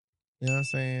 You know what I'm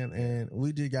saying? And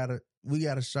we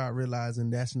gotta start realizing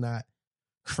that's not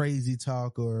crazy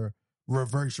talk or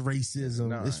reverse racism.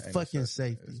 No, it's fucking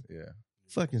safety.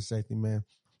 Fucking safety, man.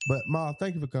 But Ma,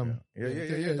 thank you for coming. Yeah.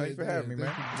 Thank you for having me,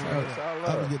 man.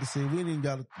 I was good to see you. We didn't even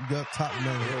got to talk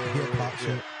about hip hop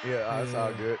shit. That's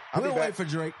all good. We'll wait for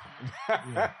Drake.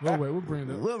 We'll bring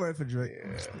it up. We'll wait for Drake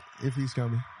if he's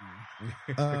coming.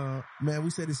 Man, we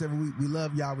say this every week. We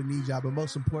love y'all. We need y'all. But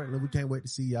most importantly, we can't wait to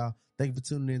see y'all. Thank you for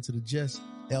tuning in to the Just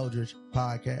Eldridge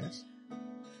podcast.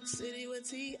 City with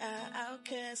T.I.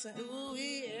 Outkast and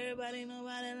ooh-wee. Everybody know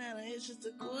about Atlanta, it's just a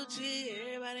Gucci.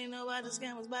 Everybody know about the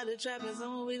scammers, about the trappers,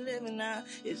 and what we living now.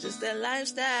 It's just that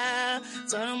lifestyle.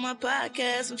 Turn on my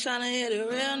podcast, I'm trying to hit it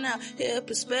real now. Hear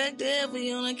perspective,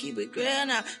 we wanna keep it real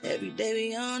now. Every day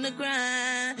we on the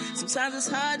grind. Sometimes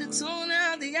it's hard to tune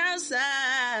out the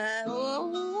outside.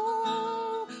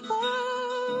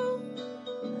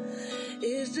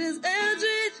 It's just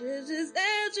Eldridge,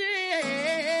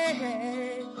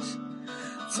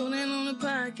 Tune in on the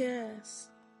podcast.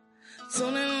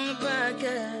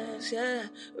 Yeah.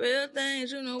 Real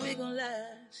things, you know we gon'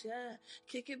 last, yeah.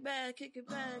 Kick it back.